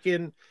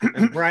Steichen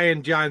and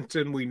Brian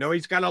Johnson. We know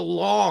he's got a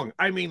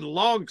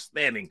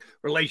long-standing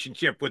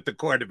relationship with the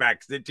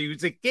quarterbacks since he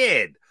was a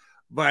kid,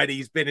 but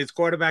he's been his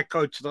quarterback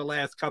coach the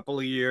last couple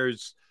of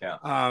years.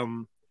 Yeah.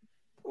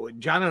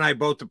 John and I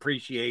both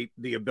appreciate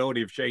the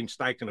ability of Shane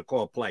Steichen to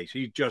call plays.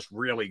 He's just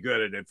really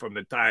good at it from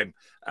the time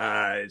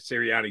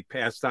Sirianni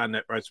passed on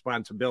that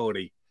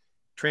responsibility.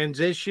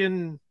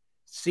 Transition,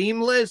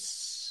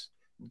 seamless,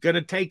 going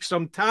to take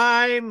some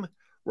time,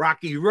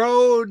 rocky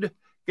road.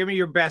 Give me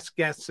your best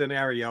guess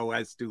scenario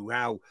as to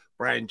how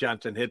Brian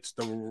Johnson hits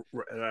the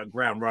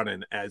ground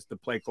running as the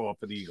play call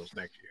for the Eagles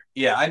next year.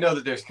 Yeah, I know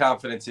that there's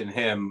confidence in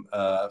him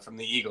from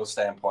the Eagles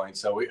standpoint,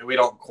 so we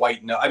don't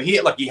quite know. I mean,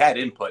 he had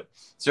input,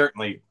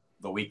 certainly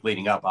the week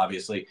leading up,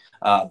 obviously,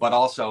 but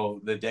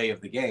also the day of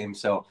the game.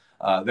 So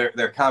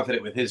they're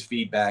confident with his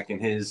feedback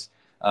and his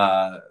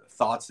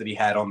thoughts that he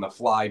had on the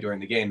fly during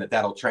the game,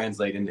 that'll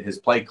translate into his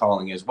play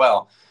calling as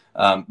well.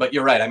 But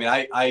you're right. I mean,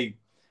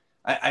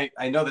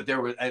 I know that there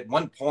was at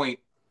one point,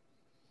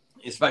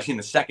 especially in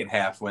the second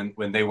half,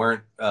 when they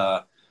weren't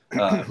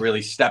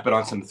really stepping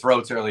on some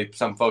throats early,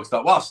 some folks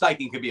thought, well,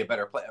 Steichen could be a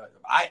better player.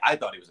 I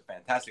thought he was a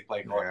fantastic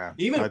play caller.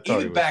 Yeah,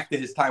 even back to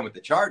his time with the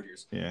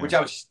Chargers, which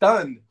I was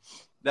stunned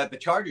that the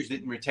Chargers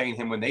didn't retain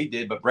him when they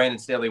did, but Brandon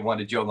Staley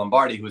wanted Joe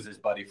Lombardi, who was his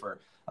buddy for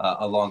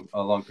a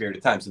long period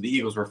of time. So the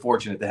Eagles were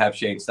fortunate to have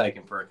Shane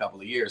Steichen for a couple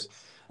of years.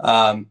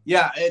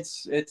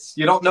 It's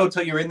you don't know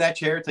till you're in that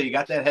chair, till you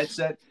got that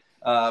headset.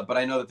 But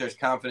I know that there's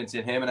confidence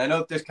in him, and I know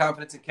that there's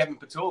confidence in Kevin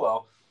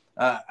Patullo.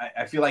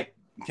 I feel like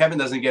Kevin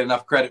doesn't get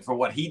enough credit for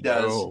what he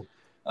does.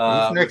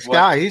 He's Nick's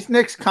guy. He's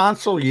Nick's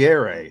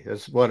consigliere,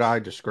 is what I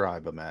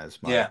describ him as.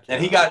 Mike. Yeah,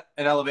 and he got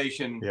an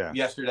elevation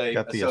yesterday.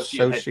 Got the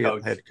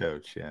associate head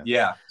coach.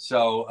 Yeah.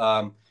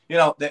 So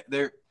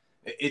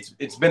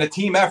it's been a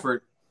team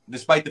effort,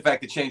 despite the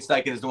fact that Shane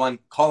Steichen is the one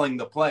calling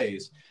the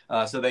plays.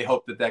 So they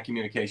hope that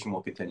communication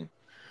will continue.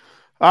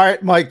 All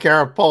right, Mike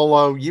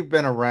Garafolo, you've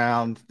been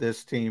around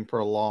this team for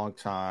a long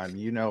time.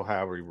 You know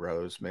Howie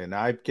Roseman.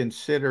 I've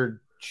considered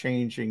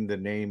changing the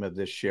name of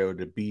this show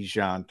to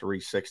Bijan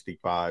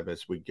 365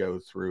 as we go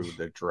through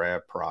the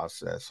draft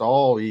process.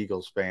 All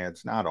Eagles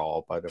fans, not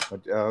all, but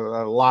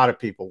a lot of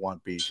people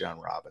want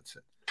Bijan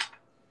Robinson.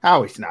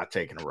 Howie's not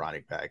taking a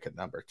running back at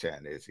number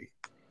 10, is he?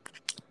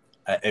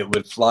 It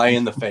would fly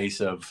in the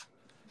face of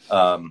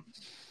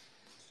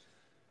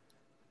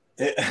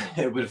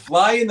it would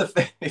fly in the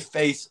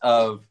face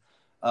of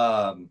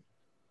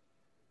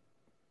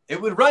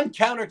it would run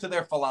counter to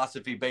their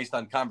philosophy based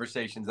on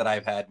conversations that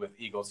I've had with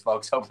Eagles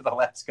folks over the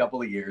last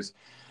couple of years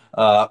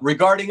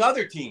regarding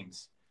other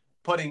teams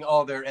putting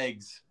all their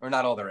eggs, or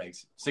not all their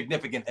eggs,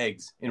 significant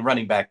eggs in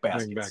running back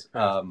baskets.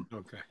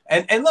 Okay.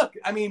 And look,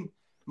 I mean,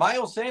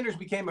 Miles Sanders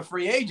became a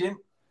free agent.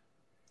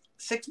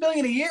 $6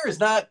 million a year is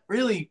not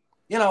really,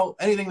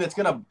 anything that's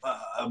going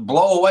to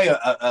blow away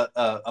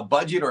a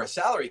budget or a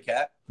salary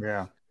cap.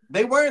 Yeah.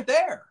 They weren't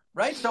there,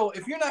 right? So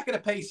if you're not going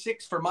to pay $6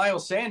 million for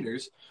Miles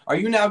Sanders, are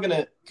you now going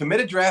to commit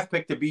a draft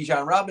pick to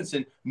Bijan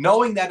Robinson,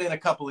 knowing that in a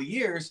couple of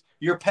years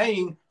you're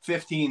paying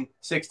 15,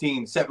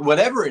 16, 7,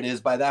 whatever it is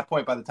by that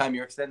point, by the time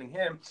you're extending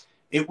him?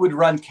 It would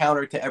run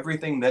counter to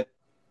everything that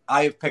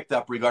I have picked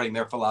up regarding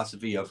their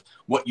philosophy of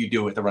what you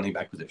do at the running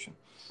back position.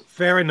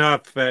 Fair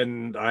enough,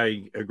 and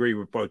I agree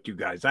with both you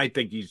guys. I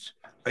think he's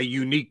a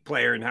unique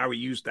player, and how he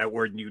used that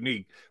word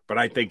unique, but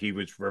I think he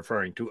was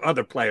referring to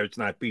other players,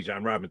 not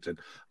Bijan Robinson.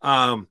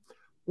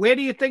 Where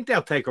do you think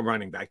they'll take a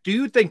running back? Do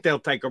you think they'll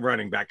take a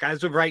running back?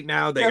 As of right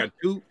now, they got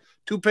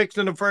two picks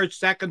in the first,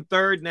 second,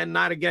 third, and then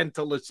not again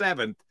till the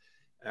seventh.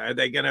 Are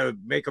they going to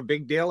make a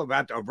big deal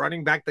about a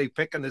running back they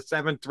pick in the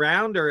seventh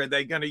round, or are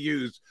they going to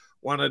use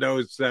one of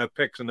those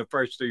picks in the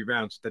first 3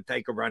 rounds to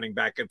take a running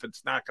back if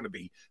it's not going to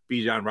be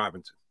Bijan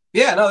Robinson?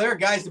 Yeah, no, there are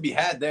guys to be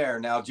had there.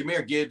 Now,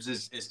 Jahmyr Gibbs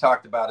is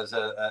talked about as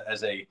a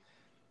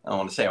I don't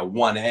want to say a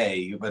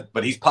 1A,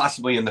 but he's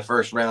possibly in the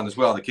first round as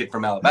well, the kid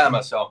from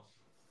Alabama. So,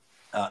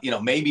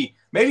 maybe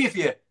if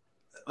you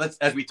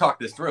as we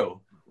talk this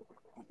through,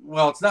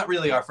 well, it's not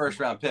really our first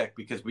round pick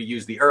because we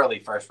use the early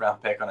first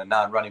round pick on a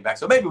non-running back.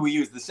 So maybe we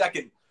use the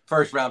second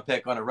first round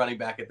pick on a running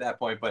back at that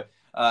point. But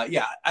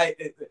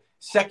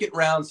second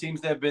round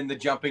seems to have been the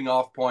jumping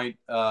off point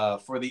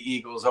for the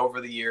Eagles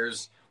over the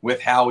years, with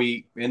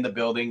Howie in the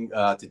building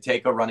to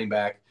take a running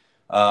back.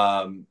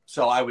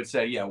 So I would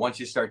say, once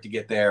you start to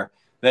get there,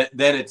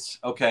 then it's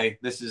okay.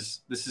 This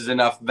is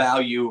enough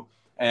value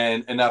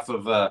and enough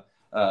of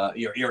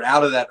you're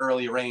out of that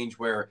early range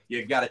where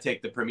you got to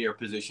take the premier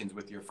positions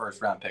with your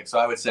first round pick. So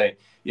I would say,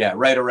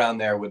 right around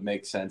there would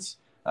make sense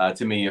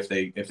to me if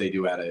they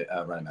do add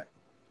a running back.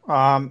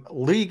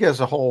 League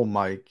as a whole,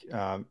 Mike,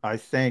 I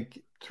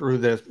think through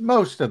this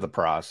most of the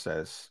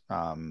process,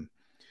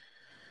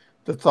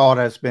 the thought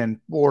has been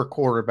 4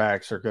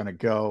 quarterbacks are going to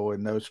go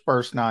in those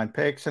first 9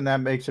 picks, and that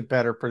makes it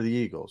better for the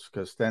Eagles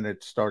because then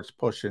it starts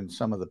pushing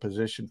some of the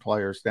position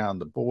players down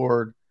the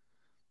board.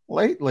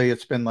 Lately,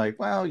 it's been like,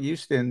 well,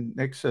 Houston,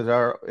 Nick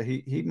Cesar,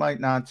 he might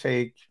not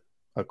take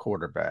a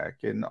quarterback.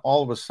 And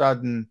all of a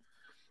sudden,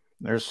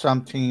 there's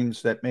some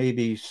teams that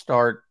maybe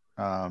start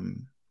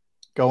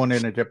going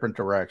in a different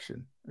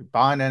direction.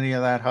 Buying any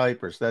of that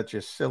hype, or is that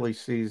just silly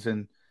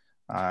season?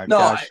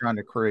 Guys trying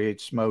to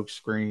create smoke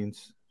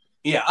screens.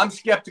 Yeah, I'm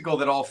skeptical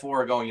that all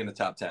 4 are going in the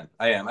top 10.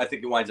 I am. I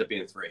think it winds up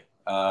being 3.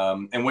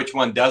 And which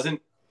one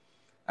doesn't?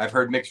 I've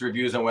heard mixed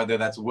reviews on whether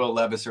that's Will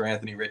Levis or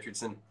Anthony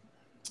Richardson.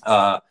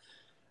 I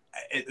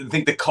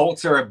think the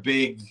Colts are a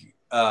big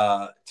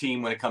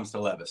team when it comes to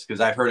Levis because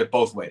I've heard it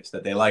both ways,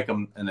 that they like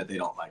him and that they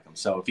don't like him.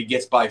 So if he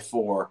gets by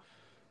 4,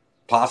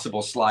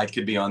 possible slide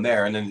could be on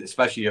there. And then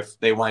especially if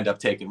they wind up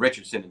taking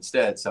Richardson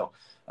instead. So,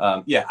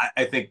 I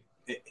think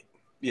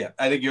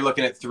you're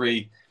looking at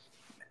 3.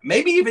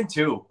 Maybe even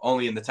 2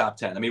 only in the top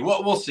 10. I mean,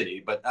 we'll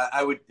see. But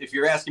I would, if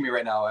you're asking me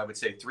right now, I would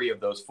say 3 of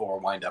those 4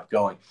 wind up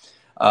going.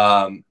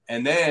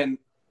 And then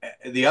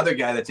the other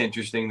guy that's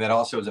interesting that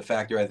also is a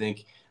factor, I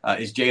think,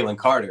 is Jalen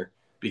Carter,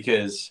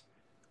 because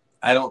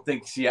I don't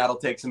think Seattle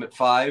takes him at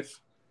 5.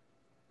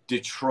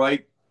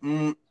 Detroit,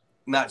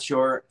 not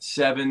sure.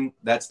 7,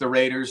 that's the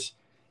Raiders.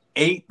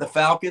 8, the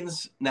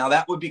Falcons. Now,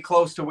 that would be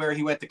close to where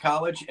he went to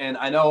college. And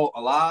I know a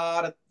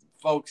lot of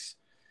folks,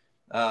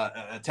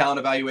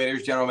 talent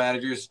evaluators, general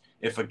managers,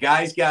 if a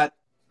guy's got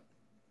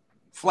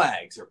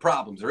flags or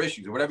problems or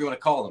issues or whatever you want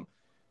to call them,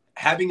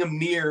 having him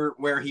near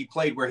where he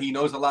played, where he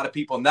knows a lot of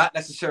people, not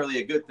necessarily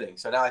a good thing.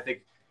 So now I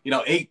think,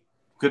 8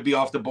 could be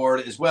off the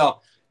board as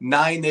well.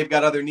 9, they've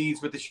got other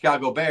needs with the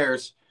Chicago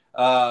Bears.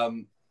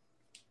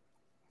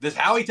 This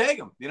Howie take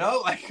him,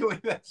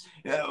 it's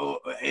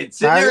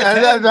in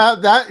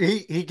there.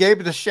 He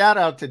gave the shout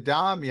out to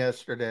Dom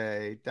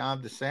yesterday,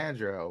 Dom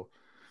DeSandro.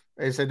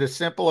 They said as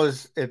simple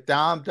as if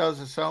Dom does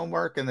his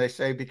homework, and they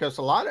say, because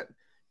a lot of,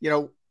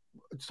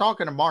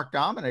 talking to Mark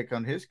Dominic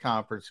on his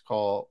conference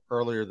call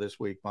earlier this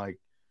week, Mike,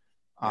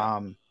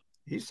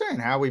 he's saying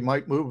how he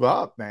might move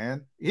up,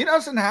 man. He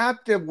doesn't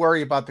have to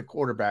worry about the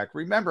quarterback.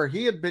 Remember,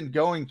 he had been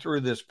going through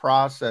this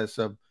process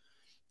of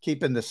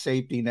keeping the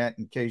safety net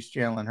in case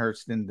Jalen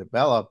Hurts didn't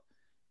develop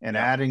and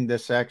adding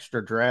this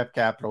extra draft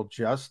capital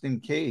just in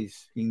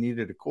case he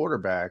needed a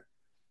quarterback.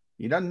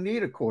 He doesn't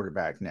need a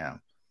quarterback now.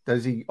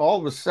 Does he all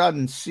of a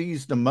sudden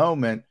seize the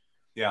moment?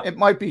 Yeah. It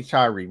might be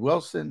Tyree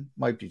Wilson,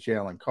 might be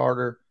Jalen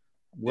Carter,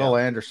 Will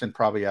Anderson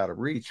probably out of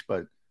reach,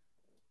 but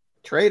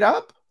trade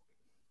up?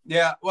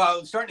 Yeah, well,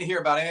 I'm starting to hear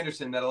about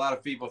Anderson that a lot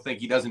of people think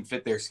he doesn't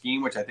fit their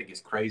scheme, which I think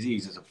is crazy.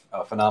 He's just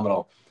a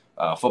phenomenal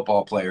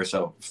football player,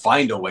 so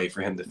find a way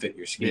for him to fit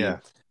your scheme.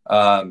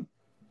 Yeah.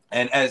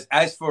 And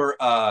as for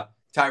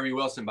Tyree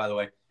Wilson, by the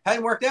way,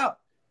 hadn't worked out.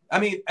 I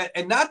mean,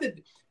 and not that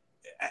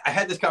I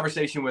had this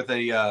conversation with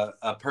a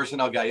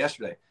personnel guy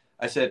yesterday.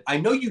 I said, I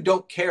know you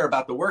don't care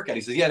about the workout.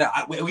 He says, yeah, no,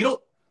 we don't,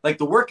 like,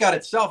 the workout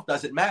itself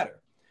doesn't matter.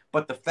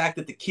 But the fact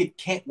that the kid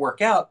can't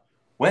work out,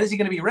 when is he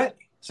going to be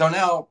ready? So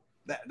now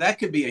that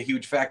could be a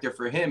huge factor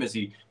for him as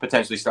he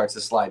potentially starts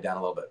to slide down a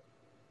little bit.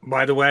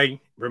 By the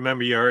way,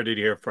 remember you heard it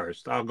here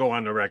first. I'll go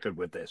on the record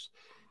with this.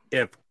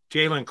 If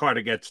Jalen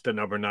Carter gets to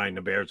number 9,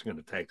 the Bears are going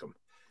to take him.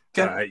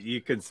 Okay.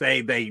 You can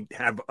say they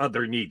have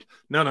other needs.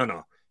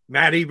 No.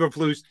 Matt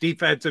Eberflus,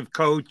 defensive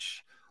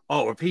coach.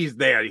 Oh, if he's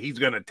there, he's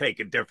going to take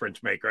a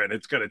difference maker, and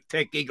it's going to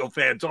tick Eagle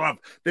fans off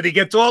that he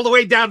gets all the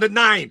way down to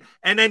 9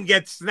 and then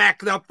gets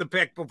snacked up the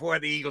pick before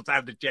the Eagles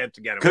have the chance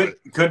to get him.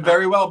 Could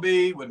very well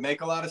be. Would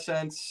make a lot of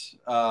sense.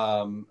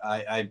 I'm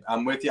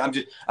with you.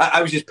 I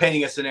was just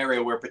painting a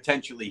scenario where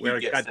potentially he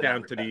gets got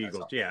down to the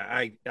Eagles. Yeah,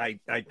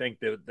 I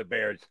think the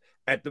Bears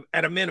at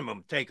a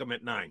minimum take him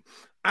at 9.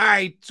 All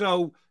right,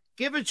 so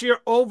give us your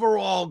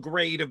overall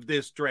grade of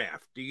this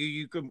draft.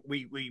 We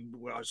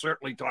will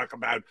certainly talk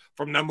about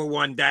from number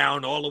 1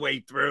 down all the way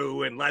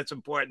through and less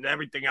important,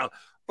 everything else.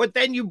 But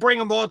then you bring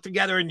them all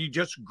together and you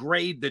just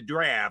grade the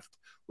draft.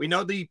 We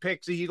know the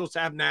picks the Eagles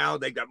have now.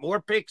 They got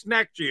more picks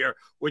next year,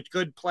 which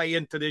could play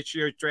into this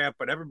year's draft.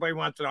 But everybody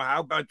wants to know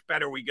how much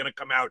better are we going to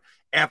come out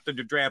after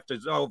the draft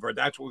is over.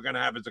 That's what we're going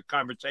to have as a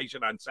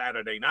conversation on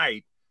Saturday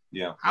night.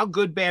 Yeah. How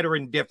good, bad, or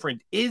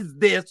indifferent is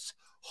this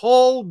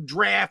whole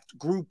draft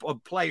group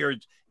of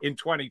players in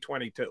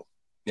 2022?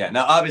 Yeah.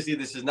 Now, obviously,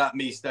 this is not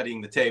me studying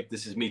the tape.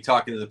 This is me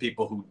talking to the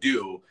people who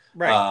do.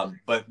 Right.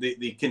 But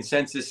the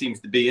consensus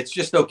seems to be it's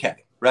just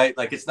okay, right?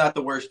 Like, it's not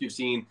the worst you've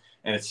seen,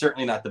 and it's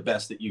certainly not the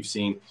best that you've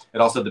seen. It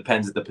also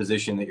depends on the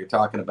position that you're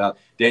talking about.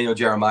 Daniel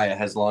Jeremiah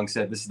has long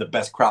said this is the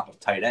best crop of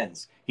tight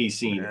ends he's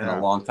seen in a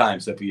long time.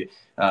 So if you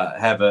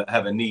have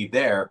a need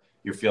there,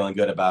 you're feeling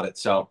good about it.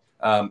 So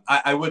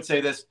I would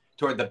say this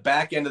toward the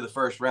back end of the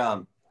first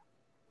round.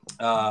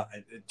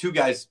 2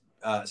 guys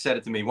said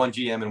it to me, one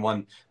GM and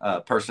one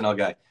personnel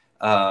guy,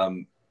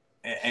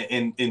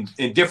 in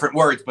different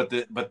words, but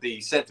the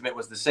sentiment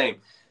was the same.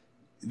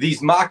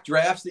 These mock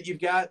drafts that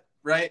you've got,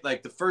 right?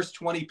 Like the first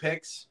 20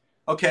 picks.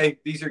 Okay,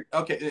 these are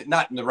okay,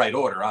 not in the right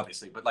order,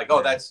 obviously, but like,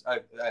 that's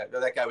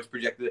that guy was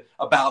projected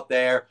about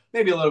there,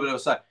 maybe a little bit of a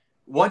side.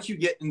 Once you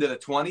get into the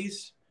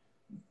 20s,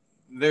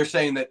 they're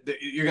saying that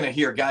you're going to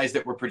hear guys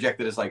that were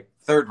projected as like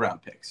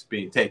 3rd-round picks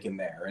being taken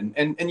there.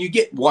 And you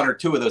get 1 or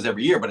 2 of those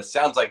every year, but it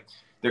sounds like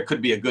there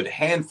could be a good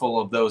handful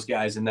of those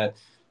guys in that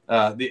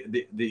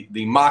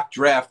the mock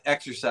draft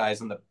exercise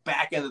on the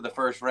back end of the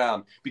first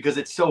round, because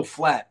it's so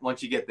flat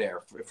once you get there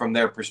from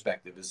their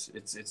perspective.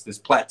 It's this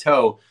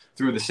plateau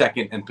through the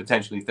 2nd and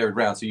potentially 3rd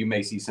round. So you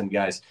may see some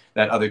guys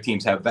that other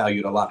teams have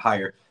valued a lot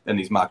higher than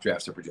these mock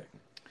drafts are projecting.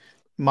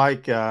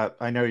 Mike,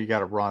 I know you got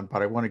to run,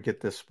 but I want to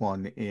get this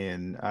one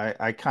in.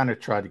 I kind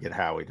of tried to get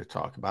Howie to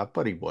talk about,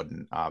 but he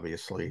wouldn't,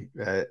 obviously,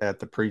 at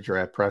the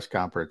pre-draft press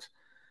conference.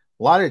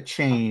 A lot of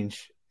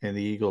change in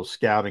the Eagles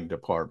scouting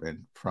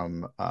department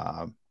from,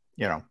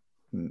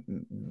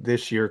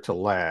 this year to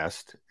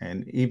last,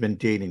 and even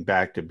dating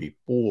back to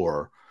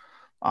before.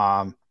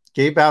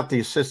 Gave out the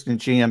assistant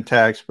GM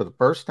tags for the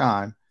first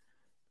time,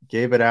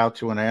 gave it out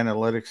to an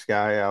analytics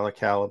guy, Alec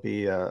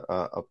Halaby,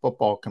 a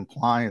football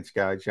compliance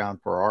guy, John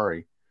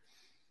Ferrari.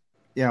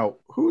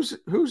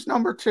 Who's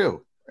number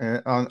 2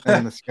 on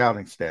the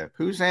scouting staff?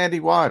 Who's Andy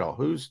Weidel?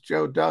 Who's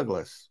Joe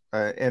Douglas?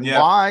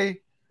 Why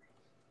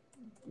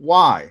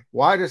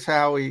does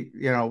Howie,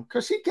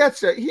 because he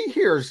gets it, he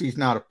hears he's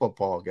not a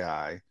football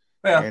guy.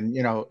 Yeah. And,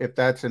 if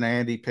that's an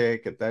Andy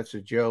pick, if that's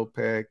a Joe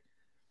pick,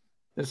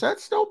 does that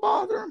still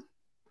bother him?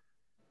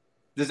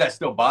 Does that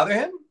still bother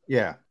him?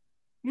 Yeah.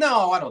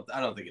 No, I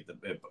don't think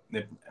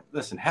it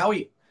listen,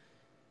 Howie,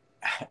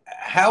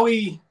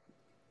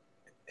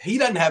 he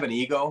doesn't have an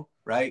ego,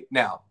 right?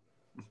 Now,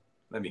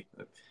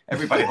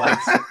 everybody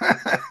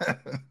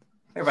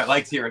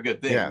likes hearing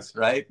good things,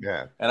 right?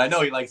 Yeah. And I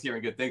know he likes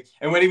hearing good things.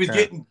 And when he was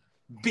getting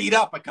beat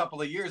up a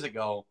couple of years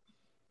ago,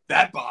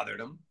 that bothered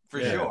him for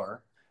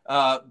sure.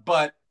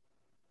 But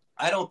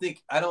I don't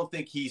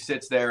think he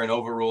sits there and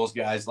overrules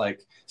guys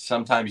like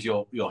sometimes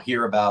you'll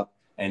hear about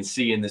and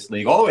see in this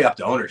league, all the way up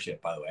to ownership,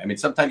 by the way. I mean,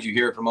 sometimes you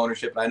hear it from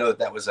ownership, and I know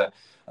that was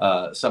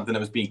something that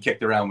was being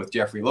kicked around with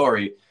Jeffrey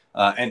Lurie,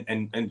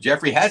 and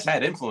Jeffrey has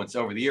had influence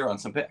over the year on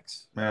some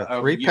picks.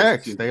 3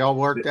 picks. They all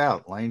worked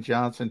out. Lane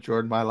Johnson,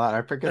 Jordan Mailata.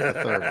 I forget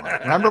the 3rd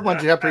one. Remember when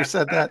Jeffrey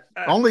said that?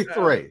 Only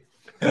 3.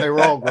 And they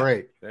were all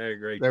great. They're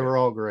great. They were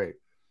all great.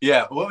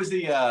 Yeah. What was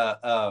the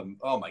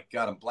oh my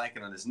God, I'm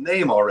blanking on his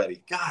name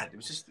already. God, it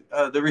was just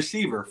the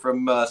receiver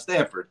from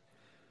Stanford.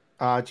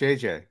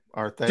 JJ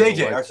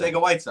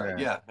Arcega-Whiteside.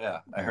 Yeah.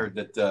 I heard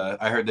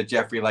that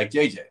Jeffrey liked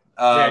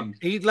JJ.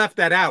 He left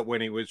that out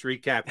when he was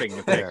recapping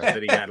the picks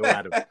that he had a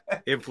lot of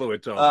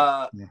influence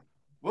on.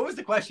 What was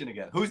the question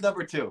again? Who's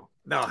number 2?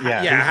 No,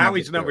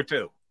 Howie's number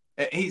 2.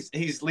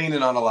 He's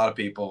leaning on a lot of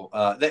people.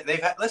 They've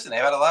had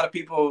a lot of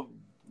people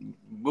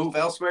move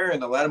elsewhere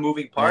and a lot of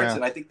moving parts,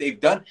 and I think they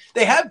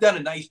have done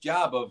a nice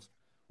job of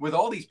with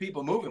all these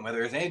people moving,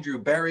 whether it's Andrew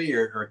Berry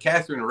or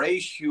Catherine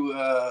Raish,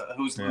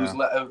 who's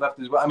left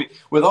as well. I mean,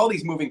 with all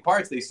these moving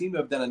parts, they seem to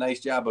have done a nice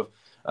job of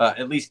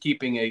at least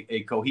keeping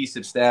a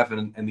cohesive staff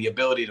and the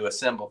ability to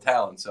assemble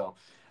talent. So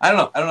I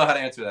don't know how to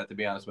answer that, to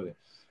be honest with you.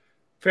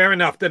 Fair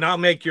enough. Then I'll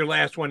make your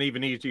last one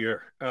even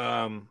easier.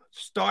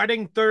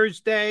 Starting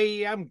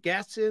Thursday, I'm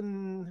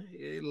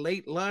guessing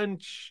late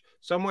lunch,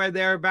 somewhere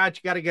thereabouts.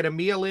 You got to get a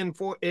meal in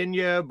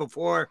you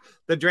before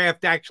the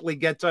draft actually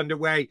gets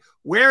underway.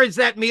 Where is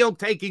that meal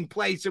taking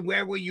place, and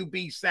where will you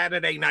be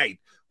Saturday night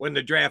when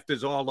the draft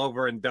is all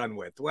over and done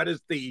with? What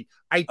does the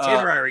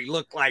itinerary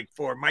look like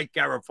for Mike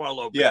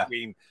Garafolo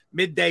between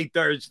midday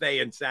Thursday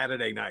and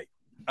Saturday night?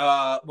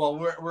 Well,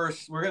 we're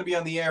going to be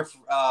on the air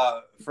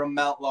from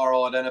Mount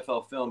Laurel at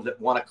NFL Films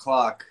at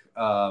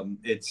 1:00.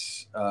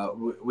 It's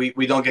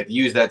we don't get to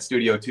use that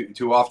studio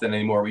too often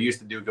anymore. We used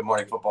to do Good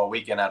Morning Football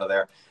Weekend out of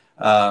there,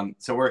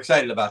 so we're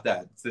excited about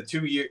that. It's the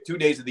 2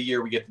 days of the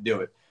year we get to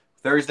do it.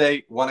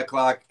 Thursday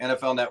 1:00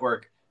 NFL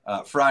Network.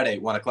 Friday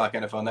 1:00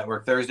 NFL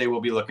Network. Thursday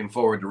we'll be looking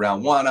forward to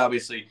round 1.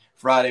 Obviously,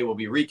 Friday we'll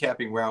be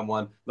recapping round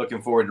 1,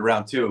 looking forward to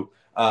round 2,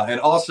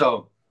 and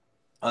also.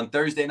 On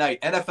Thursday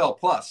night, NFL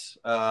Plus,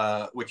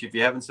 which if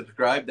you haven't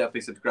subscribed,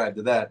 definitely subscribe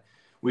to that.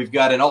 We've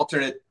got an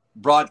alternate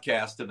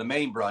broadcast to the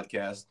main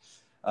broadcast.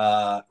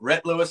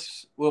 Rhett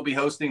Lewis will be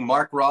hosting.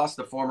 Mark Ross,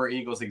 the former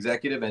Eagles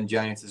executive and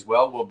Giants as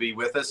well, will be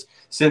with us.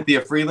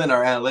 Cynthia Freeland,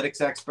 our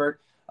analytics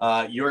expert.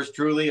 Yours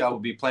truly, I will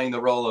be playing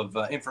the role of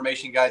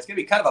information guy. It's going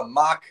to be kind of a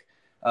mock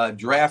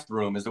draft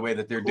room is the way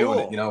that they're doing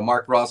it. You know,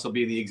 Mark Ross will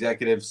be the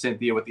executive,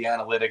 Cynthia with the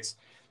analytics.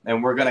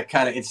 And we're going to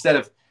kind of, instead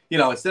of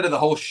the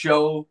whole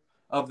show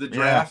of the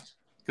draft,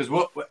 because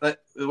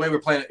the way we're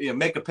playing it,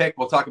 make a pick,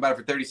 we'll talk about it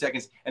for 30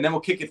 seconds, and then we'll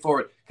kick it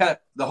forward. Kind of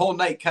the whole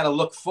night, kind of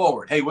look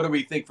forward. Hey, what do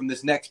we think from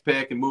this next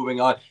pick and moving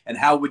on? And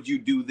how would you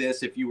do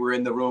this if you were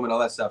in the room and all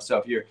that stuff? So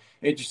if you're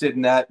interested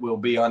in that, we'll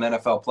be on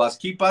NFL Plus.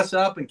 Keep us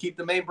up and keep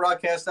the main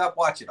broadcast up.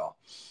 Watch it all.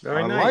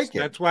 Very nice. Like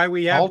That's why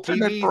we have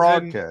alternate TVs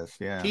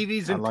broadcast.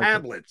 TVs and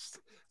tablets.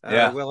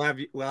 We'll have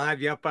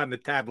you up on the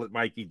tablet,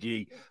 Mikey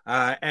G.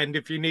 And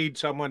if you need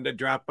someone to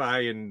drop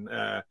by and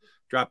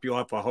drop you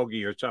off a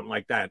hoagie or something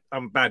like that,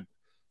 I'm about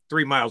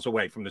 3 miles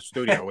away from the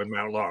studio in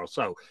Mount Laurel.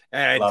 So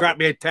drop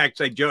me a text,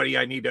 say, Jody,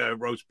 I need a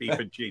roast beef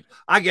and cheese.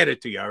 I'll get it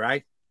to you, all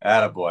right?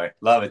 Attaboy.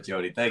 Love it,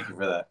 Jody. Thank you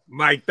for that.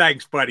 Mike,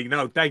 thanks, buddy.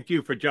 No, thank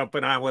you for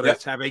jumping on with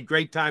us. Have a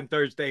great time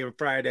Thursday and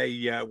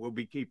Friday. We'll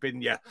be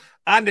keeping you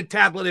on the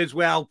tablet as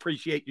well.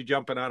 Appreciate you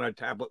jumping on our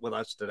tablet with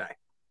us today.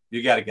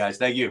 You got it, guys.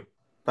 Thank you.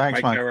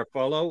 Thanks, Mike.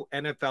 Garafolo,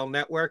 NFL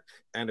Network.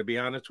 And to be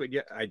honest with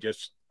you, I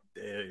just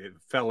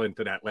fell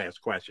into that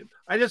last question.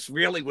 I just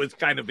really was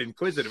kind of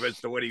inquisitive as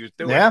to what he was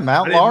doing. Yeah,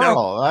 Mount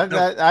Laurel. I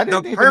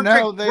didn't even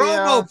know the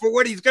promo for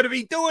what he's going to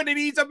be doing, and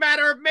he's a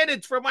matter of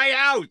minutes from my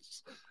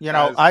house.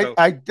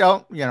 I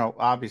don't.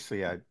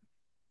 Obviously, I'm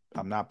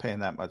not paying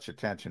that much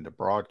attention to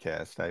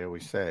broadcast. I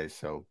always say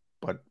so,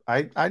 but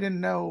I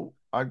didn't know.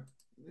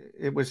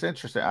 It was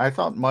interesting. I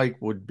thought Mike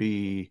would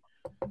be.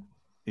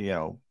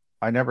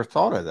 I never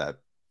thought of that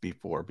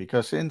before,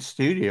 because in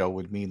studio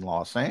would mean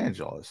Los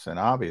Angeles, and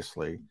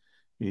obviously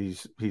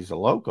he's a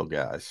local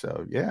guy.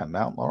 So yeah,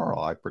 Mount Laurel.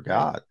 I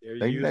forgot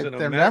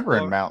they're never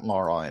in Mount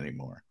Laurel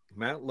anymore.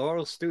 Mount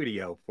Laurel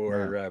studio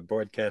for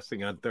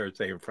broadcasting on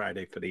Thursday and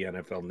Friday for the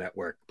NFL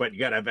Network. But you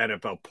got to have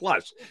NFL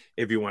Plus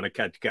if you want to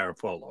catch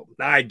Garafolo. All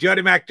right,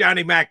 Johnny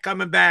Mac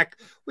coming back.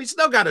 We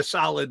still got a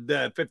solid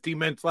 15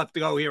 minutes left to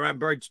go here on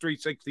Birds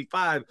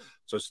 365.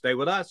 So stay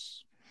with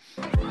us.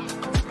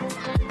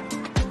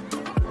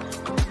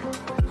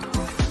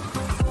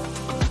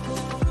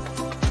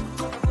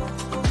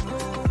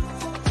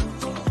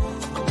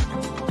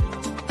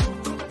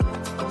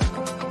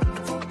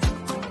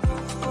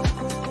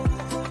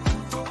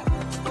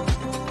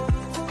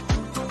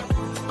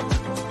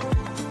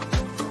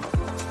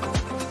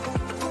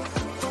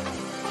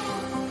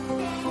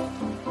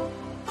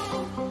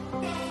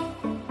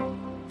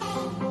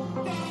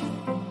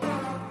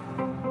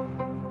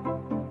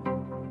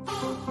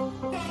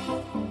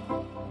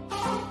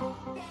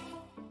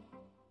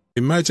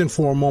 Imagine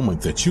for a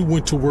moment that you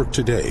went to work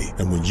today,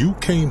 and when you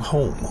came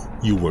home,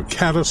 you were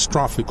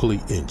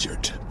catastrophically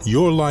injured.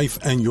 Your life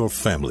and your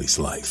family's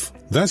life.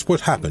 That's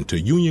what happened to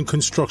union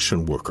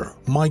construction worker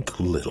Mike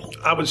Little.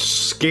 I was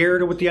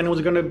scared of what the end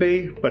was going to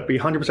be, but to be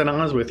 100%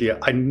 honest with you,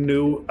 I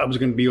knew I was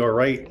going to be all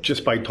right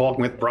just by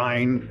talking with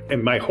Brian.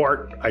 In my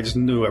heart, I just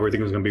knew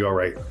everything was going to be all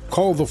right.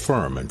 Call the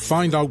firm and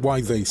find out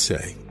why they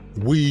say,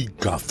 "We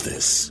got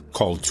this."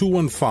 Call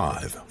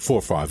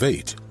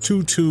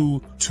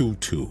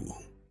 215-458-2222.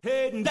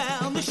 Heading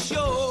down the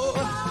shore.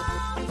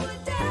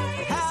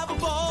 Have a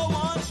ball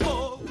once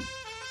more.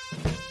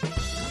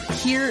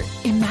 Here,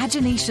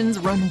 imaginations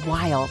run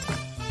wild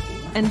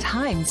and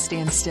time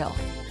stands still.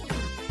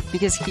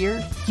 Because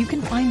here, you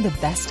can find the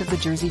best of the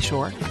Jersey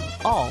Shore,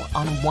 all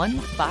on one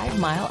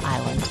 5-mile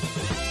island.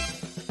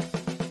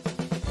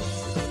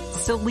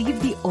 So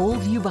leave the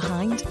old you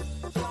behind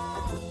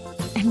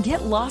and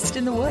get lost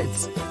in the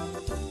woods.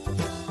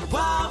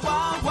 Wild,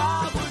 wild,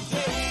 wild days.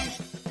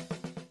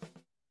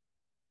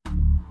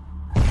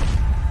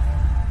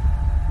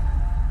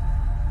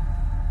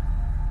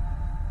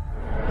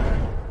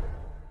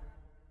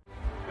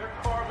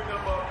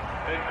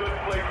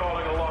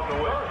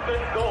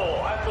 and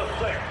goal at the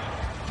 6.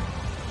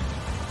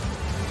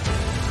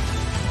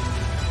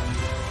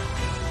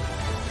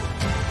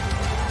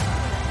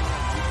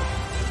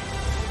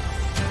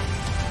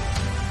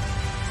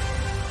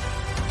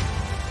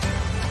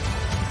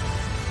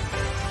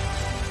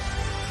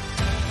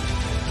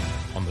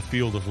 On the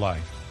field of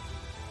life,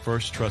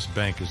 First Trust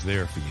Bank is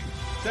there for you.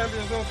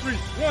 Champions on 3.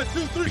 1, 2,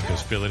 3.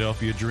 Because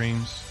Philadelphia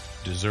dreams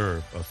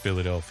deserve a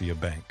Philadelphia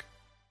bank.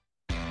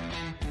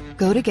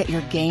 Go to get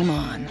your game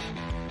on.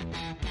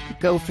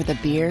 Go for the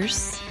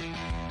beers.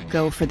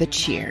 Go for the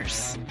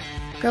cheers.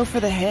 Go for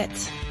the hit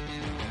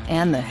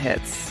and the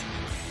hits.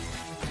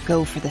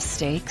 Go for the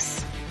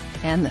stakes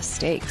and the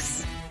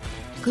stakes.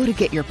 Go to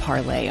get your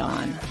parlay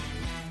on.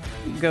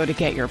 Go to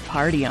get your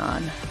party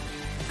on.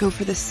 Go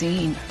for the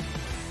scene.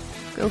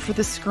 Go for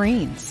the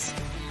screens.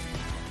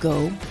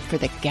 Go for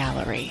the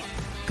gallery.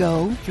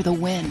 Go for the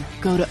win.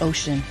 Go to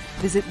Ocean.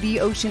 Visit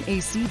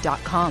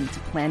theoceanac.com to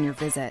plan your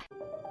visit.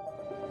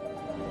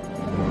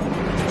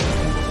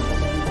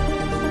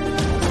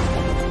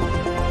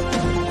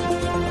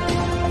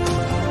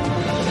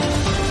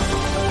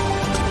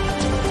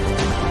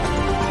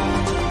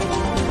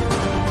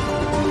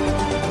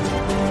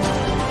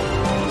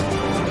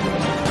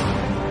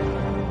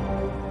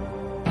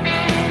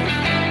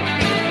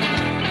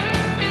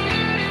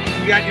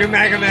 You got your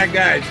Mag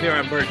guys here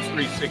on Birds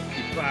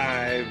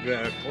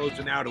 365,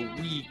 closing out a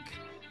week.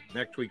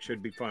 Next week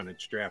should be fun.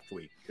 It's draft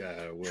week.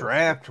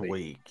 Draft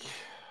week.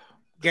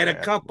 Get a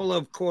couple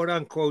of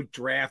quote-unquote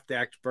draft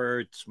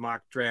experts,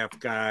 mock draft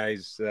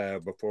guys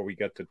before we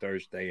get to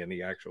Thursday and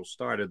the actual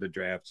start of the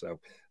draft. So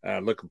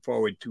looking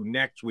forward to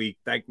next week.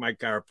 Thank Mike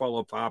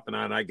Garafolo for hopping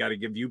on. I got to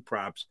give you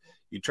props.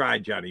 You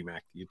tried, Johnny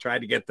Mac. You tried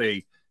to get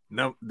the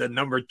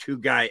number 2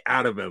 guy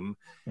out of him.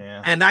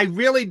 Yeah. And I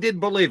really did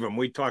believe him.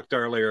 We talked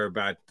earlier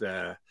about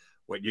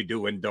what you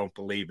do and don't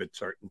believe at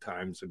certain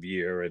times of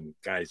year and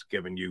guys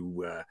giving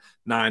you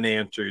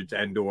non-answers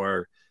and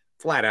or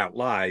flat out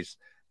lies.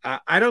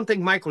 I don't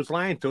think Mike was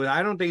lying to it.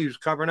 I don't think he was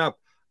covering up.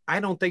 I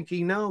don't think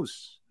he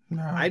knows.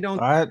 No, I don't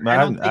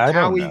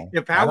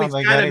think Howie's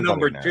got a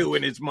number knows. 2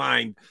 in his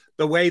mind,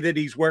 the way that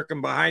he's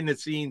working behind the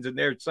scenes and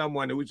there's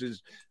someone who's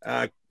his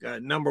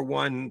number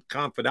 1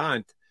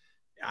 confidant.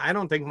 I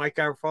don't think Mike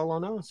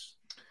Garafolo knows.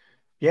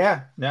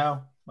 Yeah,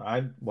 no,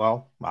 I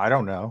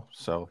don't know.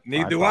 So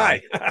neither do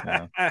I.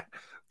 Yeah.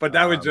 But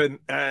that was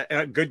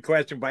a good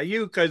question by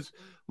you because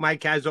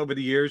Mike has over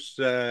the years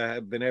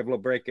been able to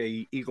break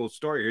a Eagle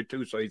story or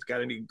two, so he's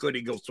got a good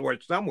Eagle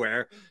source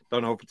somewhere.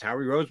 Don't know if it's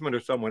Howie Roseman or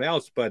someone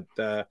else, but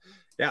don't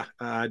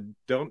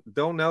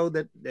know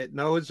that it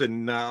knows,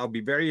 and I'll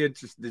be very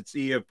interested to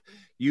see if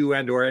you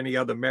and or any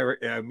other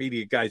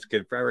media guys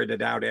can ferret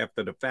it out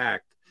after the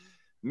fact.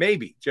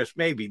 Maybe, just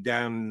maybe,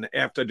 down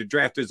after the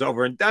draft is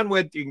over and done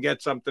with, you can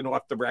get something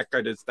off the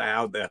record as to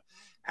how the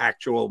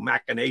actual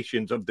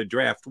machinations of the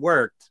draft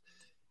worked.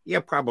 Yeah,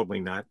 probably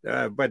not.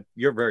 But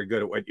you're very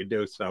good at what you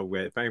do. So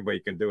if anybody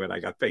can do it, I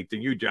got faith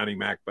in you, Johnny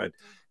Mac. But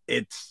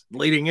it's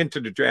leading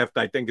into the draft.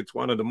 I think it's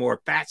one of the more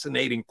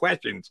fascinating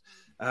questions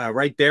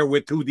right there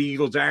with who the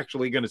Eagles are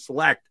actually going to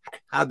select,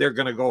 how they're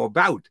going to go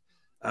about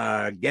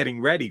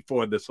getting ready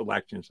for the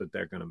selections that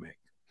they're going to make.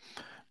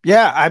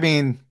 Yeah, I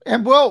mean,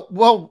 and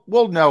we'll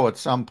know at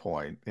some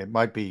point. It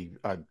might be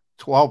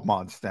 12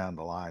 months down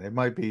the line. It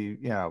might be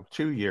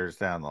 2 years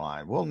down the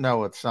line. We'll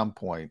know at some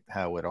point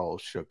how it all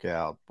shook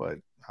out. But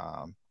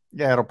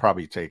it'll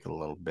probably take a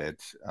little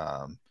bit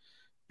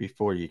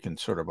before you can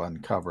sort of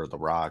uncover the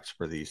rocks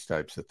for these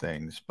types of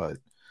things. But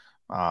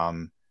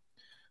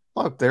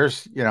look,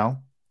 there's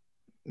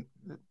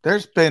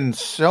been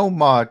so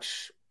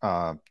much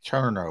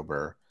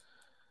turnover,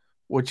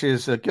 which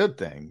is a good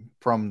thing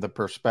from the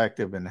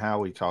perspective and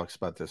how he talks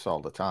about this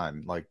all the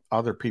time. Like,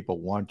 other people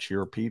want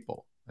your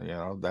people,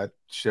 that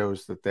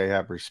shows that they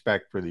have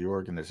respect for the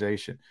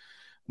organization.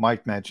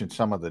 Mike mentioned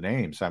some of the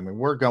names. I mean,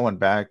 we're going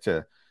back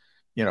to,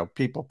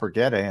 people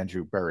forget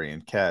Andrew Berry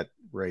and Cat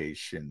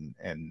Raish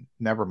and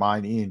never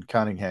mind Ian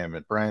Cunningham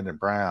and Brandon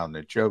Brown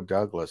and Joe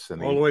Douglas.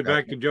 And all the way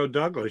back to Joe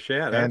Douglas.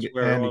 Yeah, that's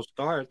where it all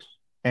starts.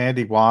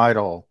 Andy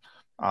Weidel,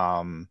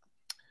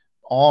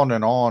 on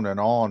and on and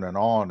on and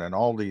on, and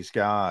all these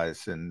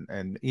guys,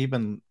 and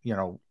even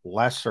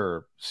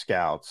lesser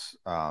scouts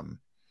have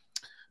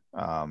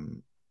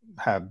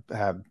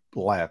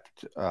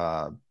left.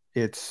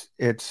 It's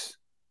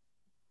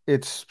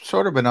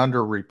sort of an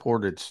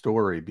underreported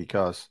story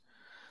because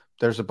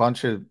there's a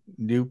bunch of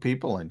new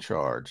people in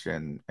charge,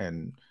 and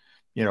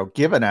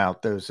giving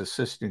out those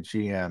assistant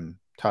GM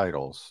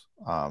titles,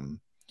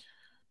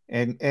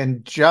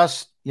 and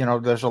just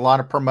there's a lot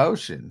of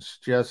promotions,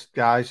 just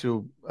guys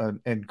who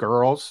and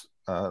girls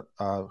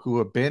who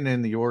have been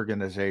in the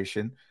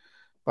organization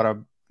but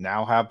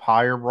now have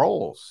higher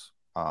roles.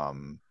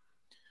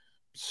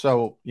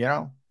 So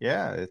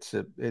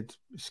it's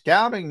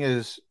scouting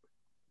is,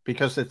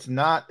 because it's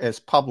not as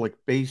public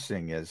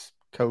facing as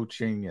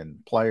coaching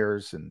and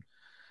players, and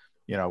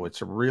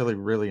it's a really,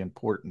 really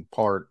important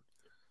part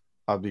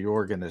of the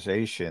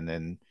organization,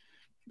 and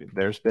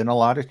there's been a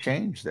lot of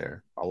change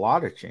there, a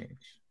lot of change.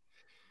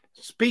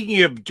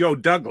 Speaking of Joe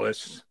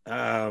Douglas,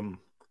 Aaron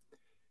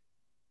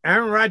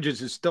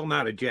Rodgers is still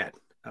not a Jet.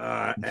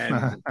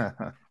 And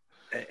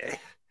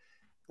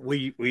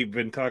we've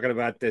been talking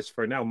about this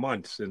for now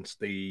months since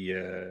the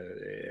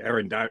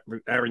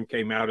Aaron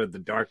came out of the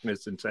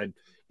darkness and said,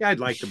 "Yeah, I'd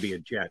like to be a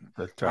Jet."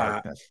 The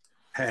darkness.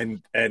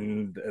 And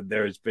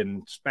there's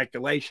been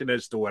speculation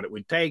as to what it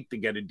would take to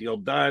get a deal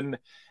done.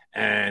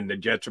 And the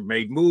Jets have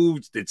made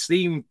moves that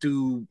seem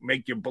to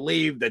make you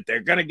believe that they're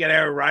going to get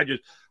Aaron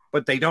Rodgers,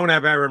 but they don't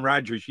have Aaron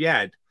Rodgers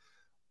yet.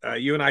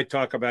 You and I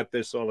talk about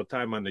this all the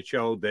time on the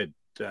show, that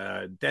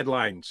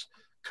deadlines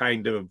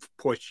kind of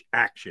push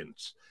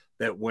actions,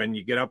 that when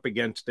you get up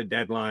against the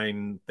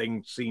deadline,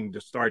 things seem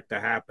to start to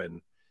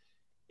happen.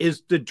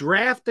 Is the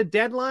draft a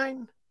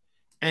deadline?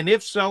 And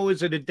if so,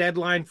 is it a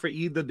deadline for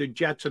either the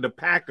Jets or the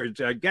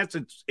Packers? I guess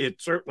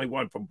it's certainly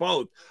one for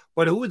both,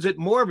 but who is it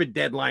more of a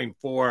deadline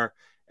for?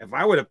 If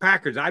I were the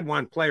Packers, I'd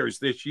want players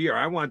this year.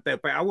 I wouldn't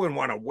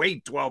want to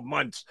wait 12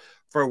 months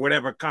for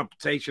whatever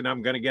compensation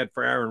I'm going to get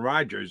for Aaron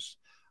Rodgers.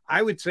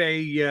 I would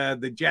say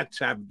the Jets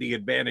have the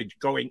advantage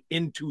going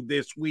into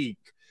this week.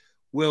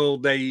 Will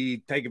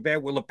they take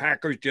advantage? Will the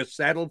Packers just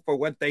settle for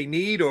what they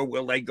need, or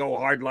will they go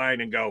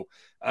hardline and go,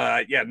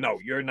 no,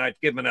 you're not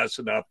giving us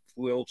enough.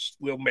 We'll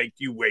make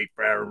you wait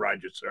for Aaron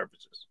Rodgers'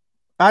 services?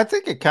 I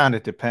think it kind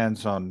of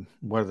depends on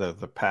whether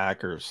the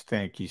Packers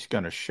think he's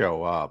going to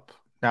show up.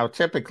 Now,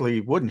 typically,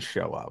 he wouldn't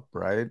show up,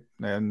 right?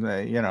 And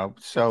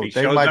so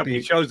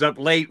he shows up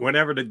late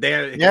whenever the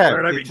day,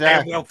 exactly.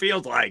 Damn well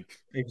feels like.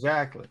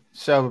 Exactly.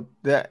 So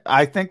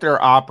I think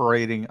they're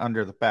operating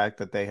under the fact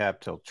that they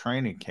have till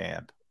training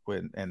camp,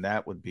 and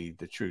that would be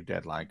the true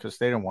deadline, because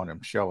they don't want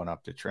him showing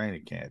up to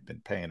training camp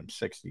and paying him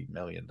 $60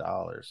 million.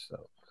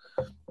 So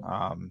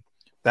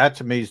that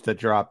to me is the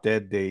drop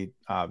dead date,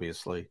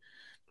 obviously.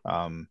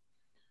 But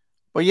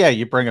yeah,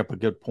 you bring up a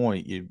good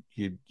point. You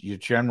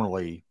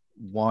generally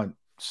want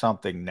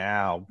something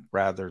now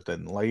rather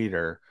than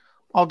later.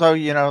 Although,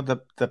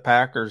 the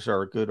Packers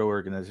are a good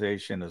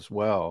organization as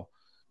well.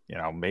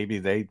 Maybe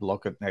they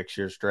look at next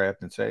year's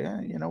draft and say,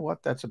 you know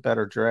what, that's a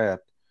better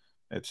draft.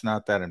 It's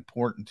not that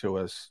important to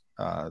us.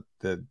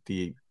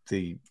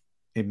 The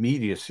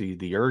immediacy,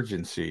 the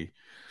urgency.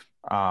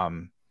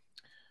 But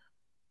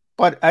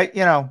let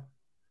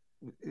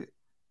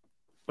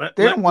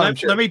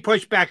me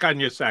push back on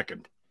you a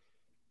second.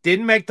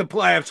 Didn't make the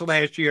playoffs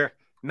last year.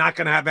 Not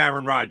going to have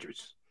Aaron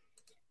Rodgers.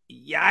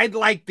 Yeah, I'd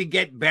like to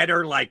get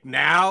better, like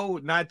now,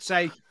 not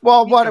say.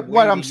 Well,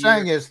 what I'm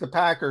saying is the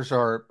Packers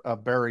are a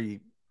very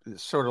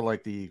sort of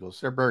like the Eagles.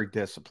 They're very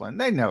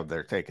disciplined. They know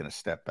they're taking a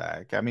step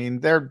back. I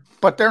mean, they're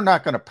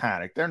not going to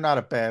panic. They're not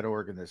a bad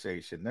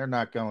organization. They're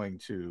not going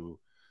to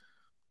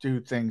do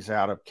things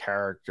out of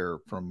character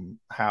from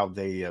how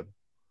they have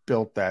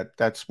built that.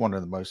 That's one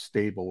of the most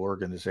stable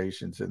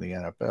organizations in the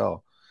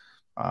NFL.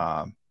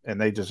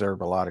 And they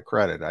deserve a lot of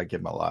credit. I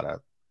give them a lot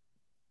of,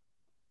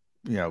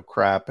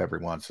 crap every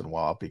once in a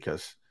while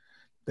because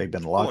they've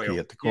been lucky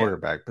at the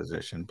quarterback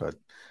position, but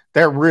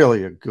they're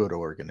really a good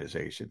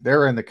organization.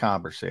 They're in the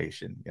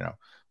conversation.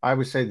 I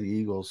would say the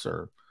Eagles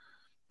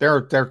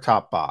they're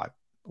top 5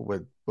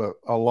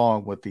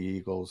 along with the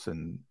Eagles,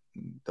 and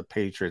the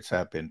Patriots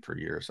have been for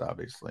years,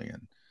 obviously,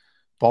 and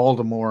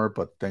Baltimore,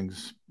 but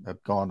things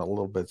have gone a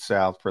little bit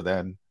south for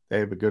them. They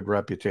have a good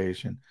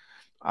reputation.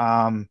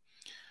 But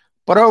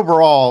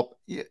overall,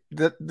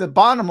 the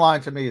bottom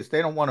line to me is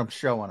they don't want them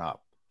showing up.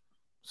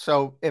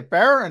 So if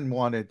Aaron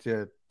wanted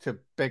to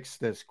fix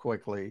this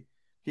quickly,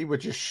 he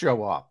would just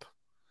show up,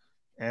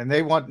 and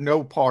they want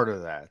no part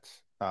of that.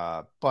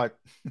 But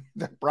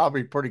they're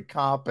probably pretty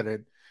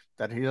confident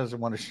that he doesn't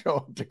want to show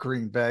up to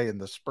Green Bay in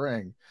the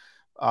spring.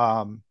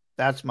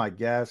 That's my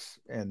guess.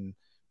 And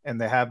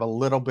they have a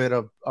little bit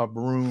of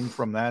room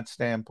from that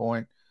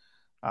standpoint.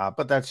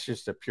 But that's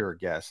just a pure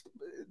guess.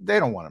 They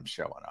don't want him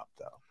showing up,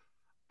 though.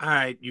 All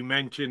right, you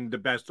mentioned the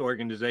best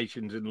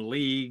organizations in the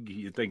league.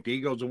 You think the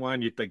Eagles are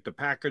one. You think the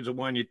Packers are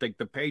one. You think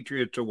the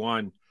Patriots are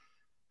one.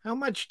 How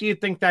much do you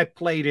think that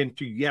played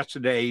into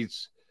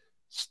yesterday's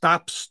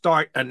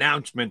stop-start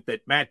announcement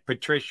that Matt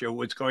Patricia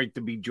was going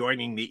to be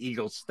joining the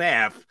Eagles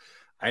staff?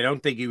 I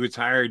don't think he was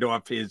hired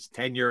off his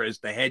tenure as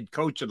the head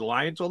coach of the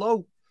Lions,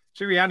 although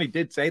Sirianni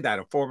did say that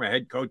a former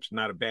head coach is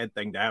not a bad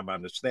thing to have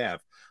on the staff.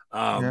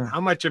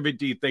 How much of it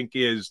do you think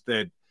is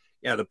that,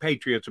 the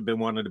Patriots have been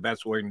one of the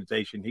best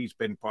organizations. He's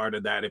been part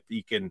of that. If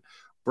he can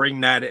bring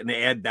that and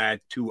add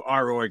that to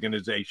our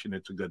organization,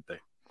 it's a good thing.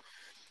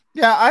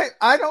 Yeah,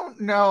 I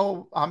don't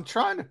know. I'm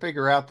trying to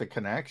figure out the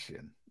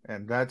connection,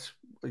 and that's,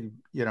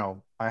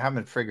 I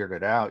haven't figured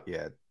it out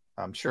yet.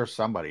 I'm sure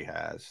somebody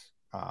has.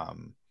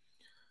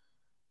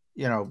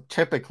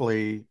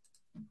 Typically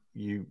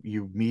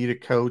you meet a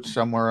coach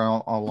somewhere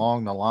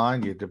along the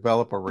line, you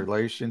develop a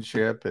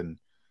relationship, and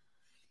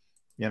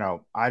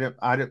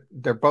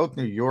they're both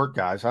New York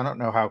guys. I don't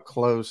know how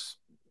close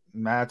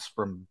Matt's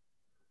from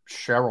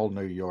Sherrill,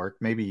 New York.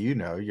 Maybe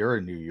you're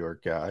a New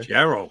York guy.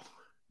 Sherrill.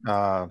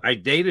 I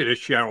dated a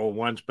Cheryl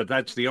once, but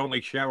that's the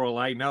only Cheryl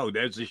I know.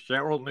 There's a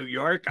Cheryl, New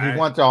York. He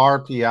went to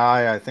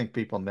RPI. I think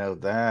people know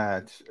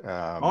that.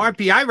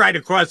 RPI right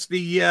across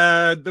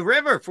the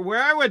river from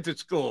where I went to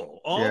school,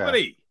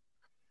 Albany.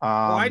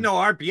 I know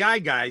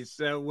RPI guys.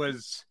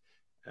 Was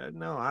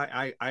no,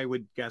 I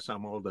would guess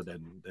I'm older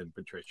than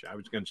Patricia. I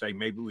was going to say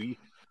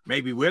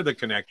maybe we're the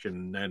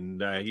connection,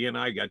 and he and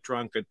I got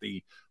drunk at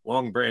the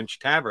Long Branch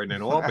Tavern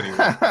in Albany.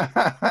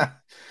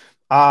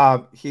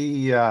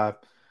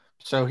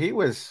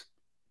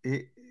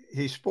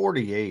 He's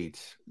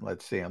 48.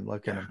 Let's see. I'm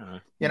looking at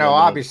him.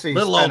 Obviously, a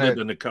little older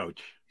than the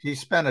coach. He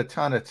spent a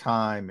ton of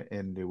time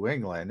in New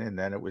England, and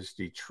then it was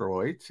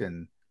Detroit,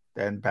 and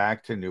then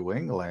back to New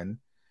England.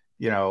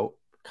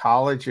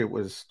 College, it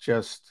was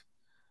just,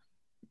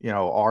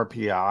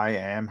 RPI,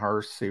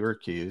 Amherst,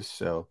 Syracuse.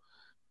 So,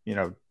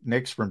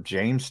 Nick's from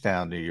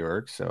Jamestown, New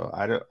York. So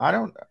I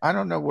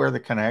don't know where the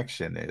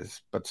connection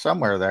is, but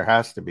somewhere there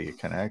has to be a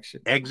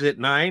connection. Exit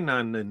 9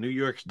 on the New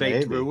York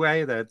State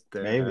Thruway. That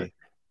maybe.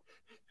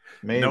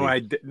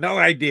 No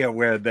idea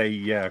where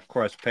they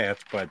cross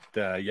paths, but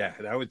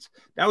that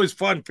was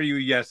fun for you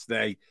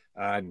yesterday.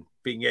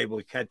 Being able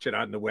to catch it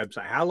on the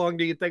website. How long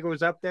do you think it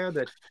was up there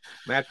that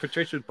Matt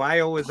Patricia's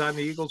bio was on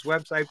the Eagles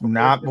website?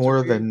 Not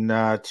more than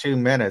 2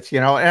 minutes,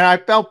 and I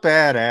felt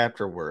bad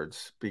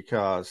afterwards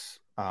because,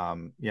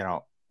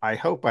 I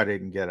hope I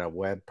didn't get a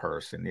web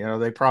person.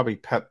 They probably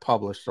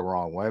published the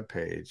wrong web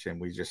page, and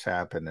we just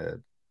happened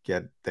to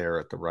get there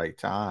at the right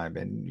time.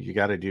 And you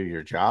got to do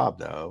your job,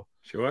 though.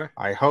 Sure.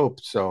 I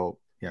hope so.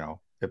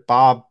 If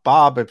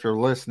Bob, if you're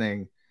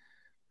listening,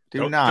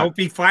 don't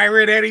be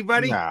firing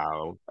anybody.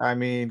 No, I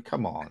mean,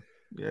 come on.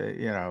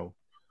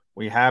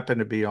 We happened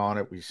to be on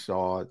it. We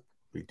saw it.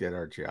 We did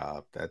our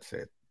job. That's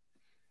it.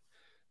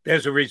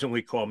 There's a reason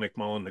we call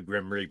McMullen the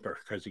Grim Reaper,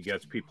 because he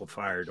gets people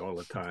fired all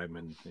the time.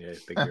 And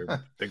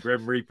the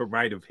Grim Reaper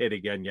might have hit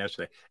again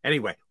yesterday.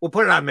 Anyway, we'll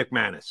put it on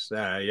McManus.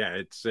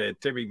 It's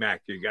Timmy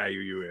Mack, your guy who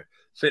you were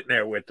sitting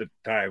there with at the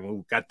time,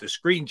 who got the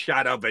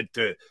screenshot of it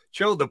to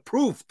show the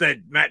proof that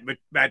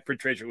Matt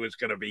Patricia was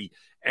going to be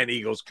an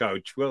Eagles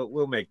coach.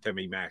 We'll make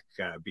Timmy Mack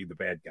be the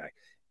bad guy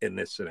in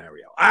this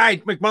scenario. All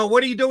right, McMullen,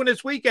 what are you doing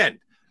this weekend?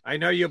 I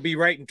know you'll be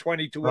writing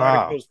 22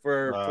 articles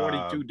for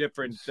 42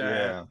 different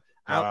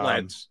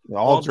outlets.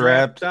 All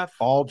draft stuff.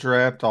 All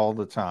draft all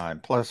the time.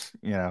 Plus,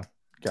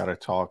 got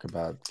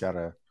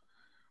to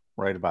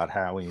write about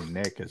Howie and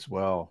Nick as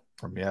well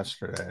from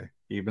yesterday,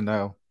 even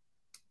though,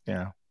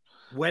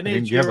 when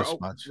is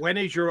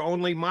your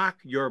only mock?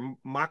 Your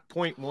mock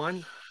point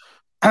one?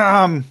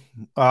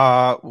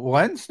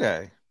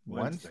 Wednesday.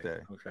 Okay.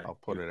 I'll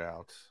put it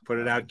out. Put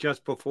it out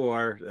just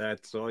before.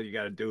 That's all you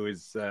got to do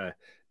is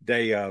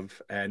day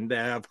of. And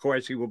of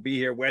course, he will be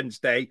here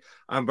Wednesday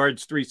on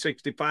Birds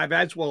 365,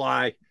 as will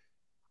I.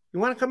 You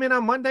want to come in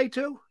on Monday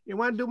too? You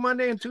want to do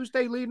Monday and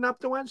Tuesday leading up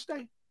to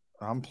Wednesday?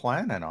 I'm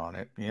planning on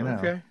it,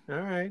 Okay, all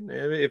right.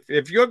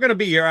 If you're going to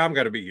be here, I'm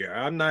going to be here.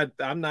 I'm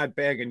not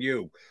bagging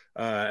you,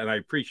 and I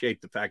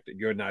appreciate the fact that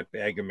you're not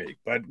bagging me.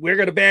 But we're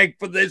going to bag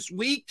for this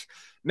week.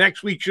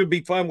 Next week should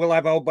be fun. We'll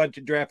have a whole bunch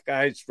of draft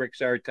guys. Rick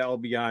Saratel will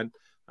be on.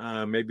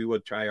 Maybe we'll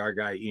try our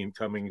guy Ian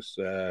Cummings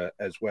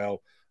as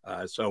well.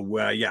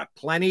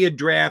 Plenty of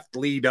draft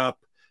lead up.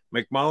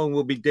 McMullen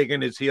will be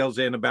digging his heels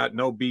in about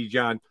no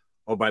Bijan.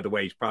 Oh, by the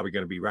way, he's probably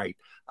going to be right.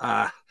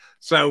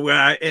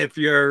 If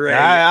you're,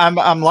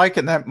 I'm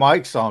liking that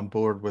Mike's on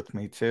board with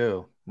me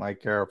too.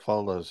 Mike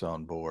Garafolo's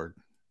on board.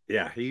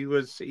 Yeah, he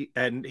was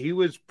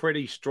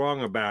pretty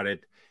strong about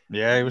it.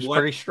 Yeah, he was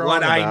pretty strong.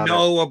 What I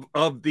know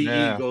of the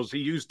Eagles, he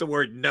used the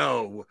word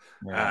no,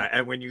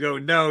 and when you go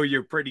no,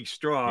 you're pretty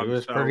strong. He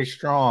was pretty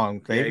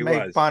strong. They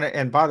make fun of,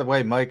 and by the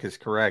way, Mike is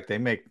correct. They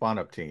make fun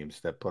of teams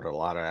that put a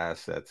lot of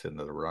assets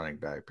into the running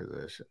back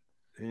position.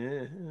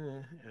 Yeah,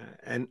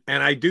 and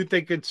I do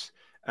think it's.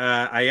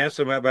 I asked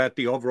him about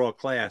the overall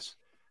class.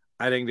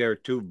 I think there are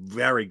two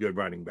very good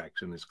running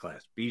backs in this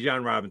class: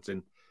 Bijan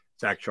Robinson,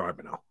 Zach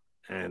Charbonneau.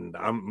 And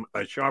I'm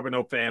a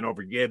Charbonneau fan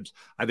over Gibbs.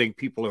 I think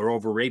people are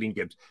overrating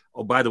Gibbs.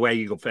 Oh, by the way,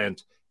 Eagle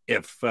fans,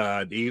 if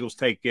the Eagles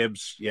take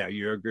Gibbs,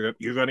 you're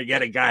going to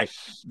get a guy.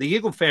 The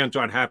Eagle fans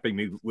aren't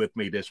happy with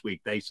me this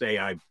week. They say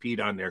I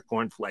peed on their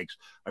cornflakes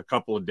a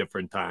couple of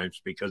different times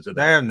because of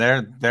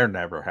that. They're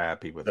never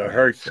happy with the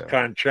Hurts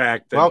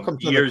contract. Welcome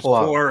to years the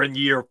club. 4 and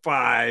year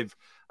 5,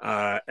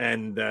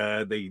 and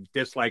the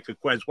dislike of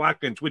Quez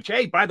Watkins. Which,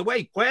 hey, by the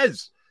way,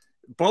 Quez.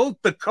 Both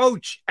the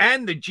coach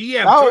and the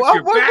GM.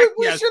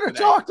 We should have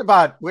talked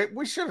about.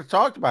 We should have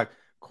talked about.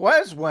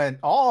 Quez went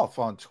off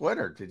on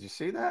Twitter. Did you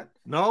see that?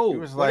 No. He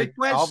was like,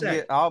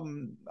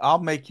 "I'll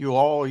make you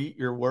all eat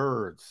your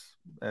words."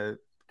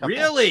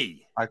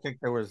 Really? I think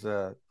there was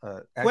a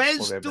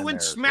Quez doing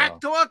smack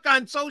talk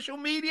on social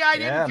media. I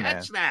didn't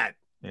catch that.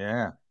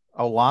 Yeah.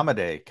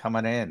 Olamide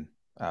coming in,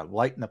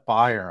 lighting the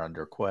fire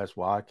under Quez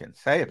Watkins.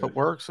 Hey, if it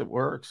works, it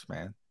works,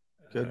 man.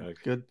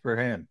 Good for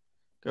him.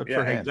 Good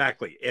for him.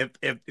 Exactly. If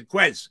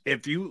Quez,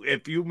 if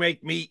you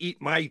make me eat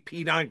my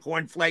peed on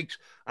cornflakes,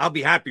 I'll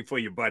be happy for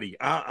you, buddy.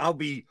 I'll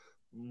be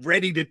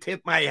ready to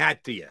tip my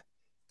hat to you.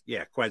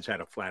 yeah, Kracz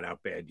had a flat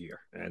out bad year.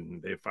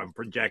 And if I'm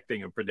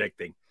projecting and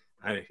predicting,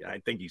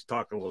 I think he's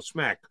talking a little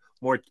smack.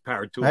 More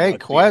power to him. Hey,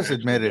 Kracz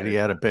admitted he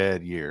had a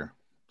bad year.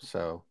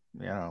 So,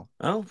 you know.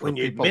 Well, when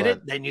you admit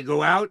it, then you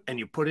go out and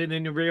you put it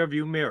in the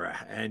rearview mirror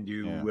and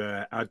you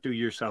outdo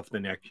yourself the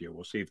next year.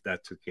 We'll see if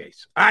that's the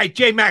case. All right,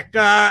 J-Mac,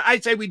 I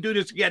say we do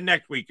this again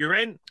next week. You're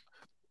in?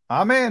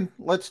 I'm in.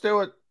 Let's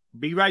do it.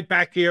 Be right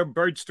back here,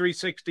 Birds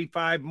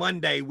 365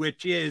 Monday,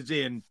 which is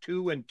in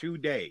 2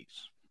 days.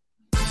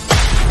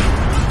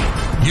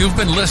 You've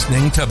been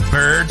listening to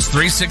Birds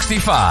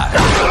 365,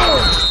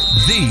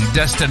 the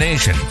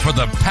destination for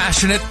the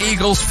passionate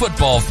Eagles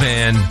football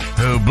fan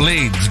who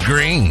bleeds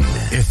green.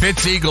 If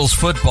it's Eagles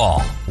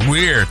football,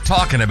 we're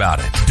talking about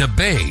it.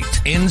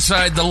 Debate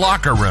inside the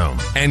locker room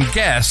and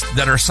guests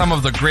that are some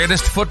of the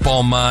greatest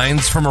football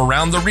minds from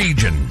around the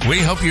region. We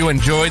hope you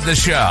enjoyed the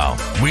show.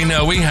 We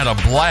know we had a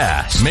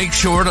blast. Make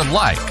sure to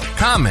like,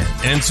 comment,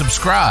 and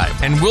subscribe,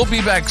 and we'll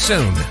be back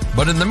soon.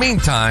 But in the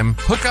meantime,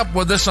 hook up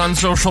with us on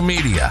social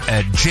media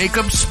at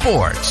Jacob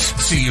Sports.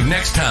 See you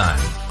next time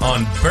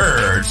on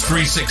Birds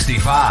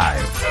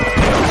 365.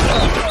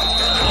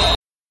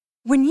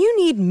 When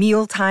you need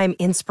mealtime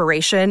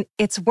inspiration,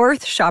 it's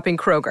worth shopping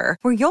Kroger,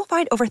 where you'll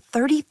find over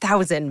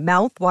 30,000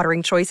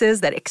 mouth-watering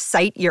choices that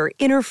excite your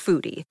inner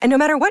foodie. And no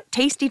matter what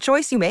tasty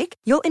choice you make,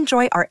 you'll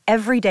enjoy our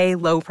everyday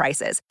low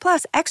prices,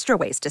 plus extra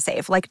ways to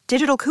save, like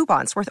digital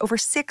coupons worth over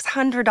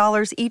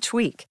 $600 each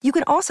week. You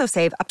can also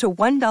save up to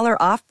 $1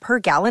 off per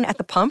gallon at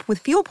the pump with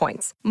fuel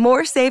points.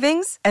 More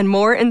savings and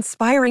more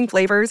inspiring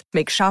flavors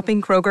make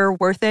shopping Kroger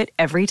worth it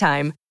every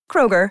time.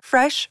 Kroger,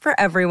 fresh for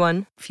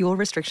everyone. Fuel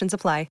restrictions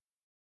apply.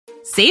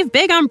 Save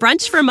big on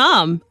brunch for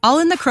mom, all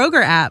in the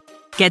Kroger app.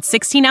 Get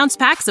 16-ounce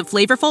packs of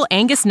flavorful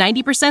Angus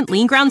 90%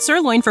 lean ground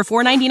sirloin for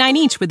 $4.99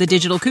 each with a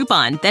digital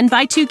coupon. Then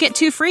buy 2, get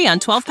 2 free on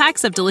 12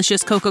 packs of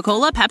delicious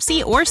Coca-Cola,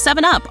 Pepsi, or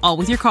 7-Up, all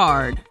with your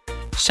card.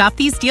 Shop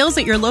these deals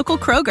at your local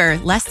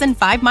Kroger, less than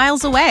 5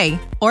 miles away.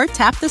 Or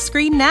tap the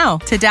screen now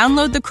to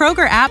download the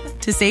Kroger app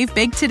to save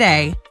big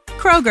today.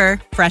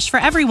 Kroger, fresh for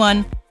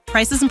everyone.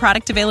 Prices and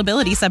product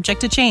availability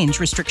subject to change.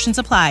 Restrictions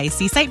apply.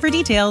 See site for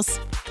details.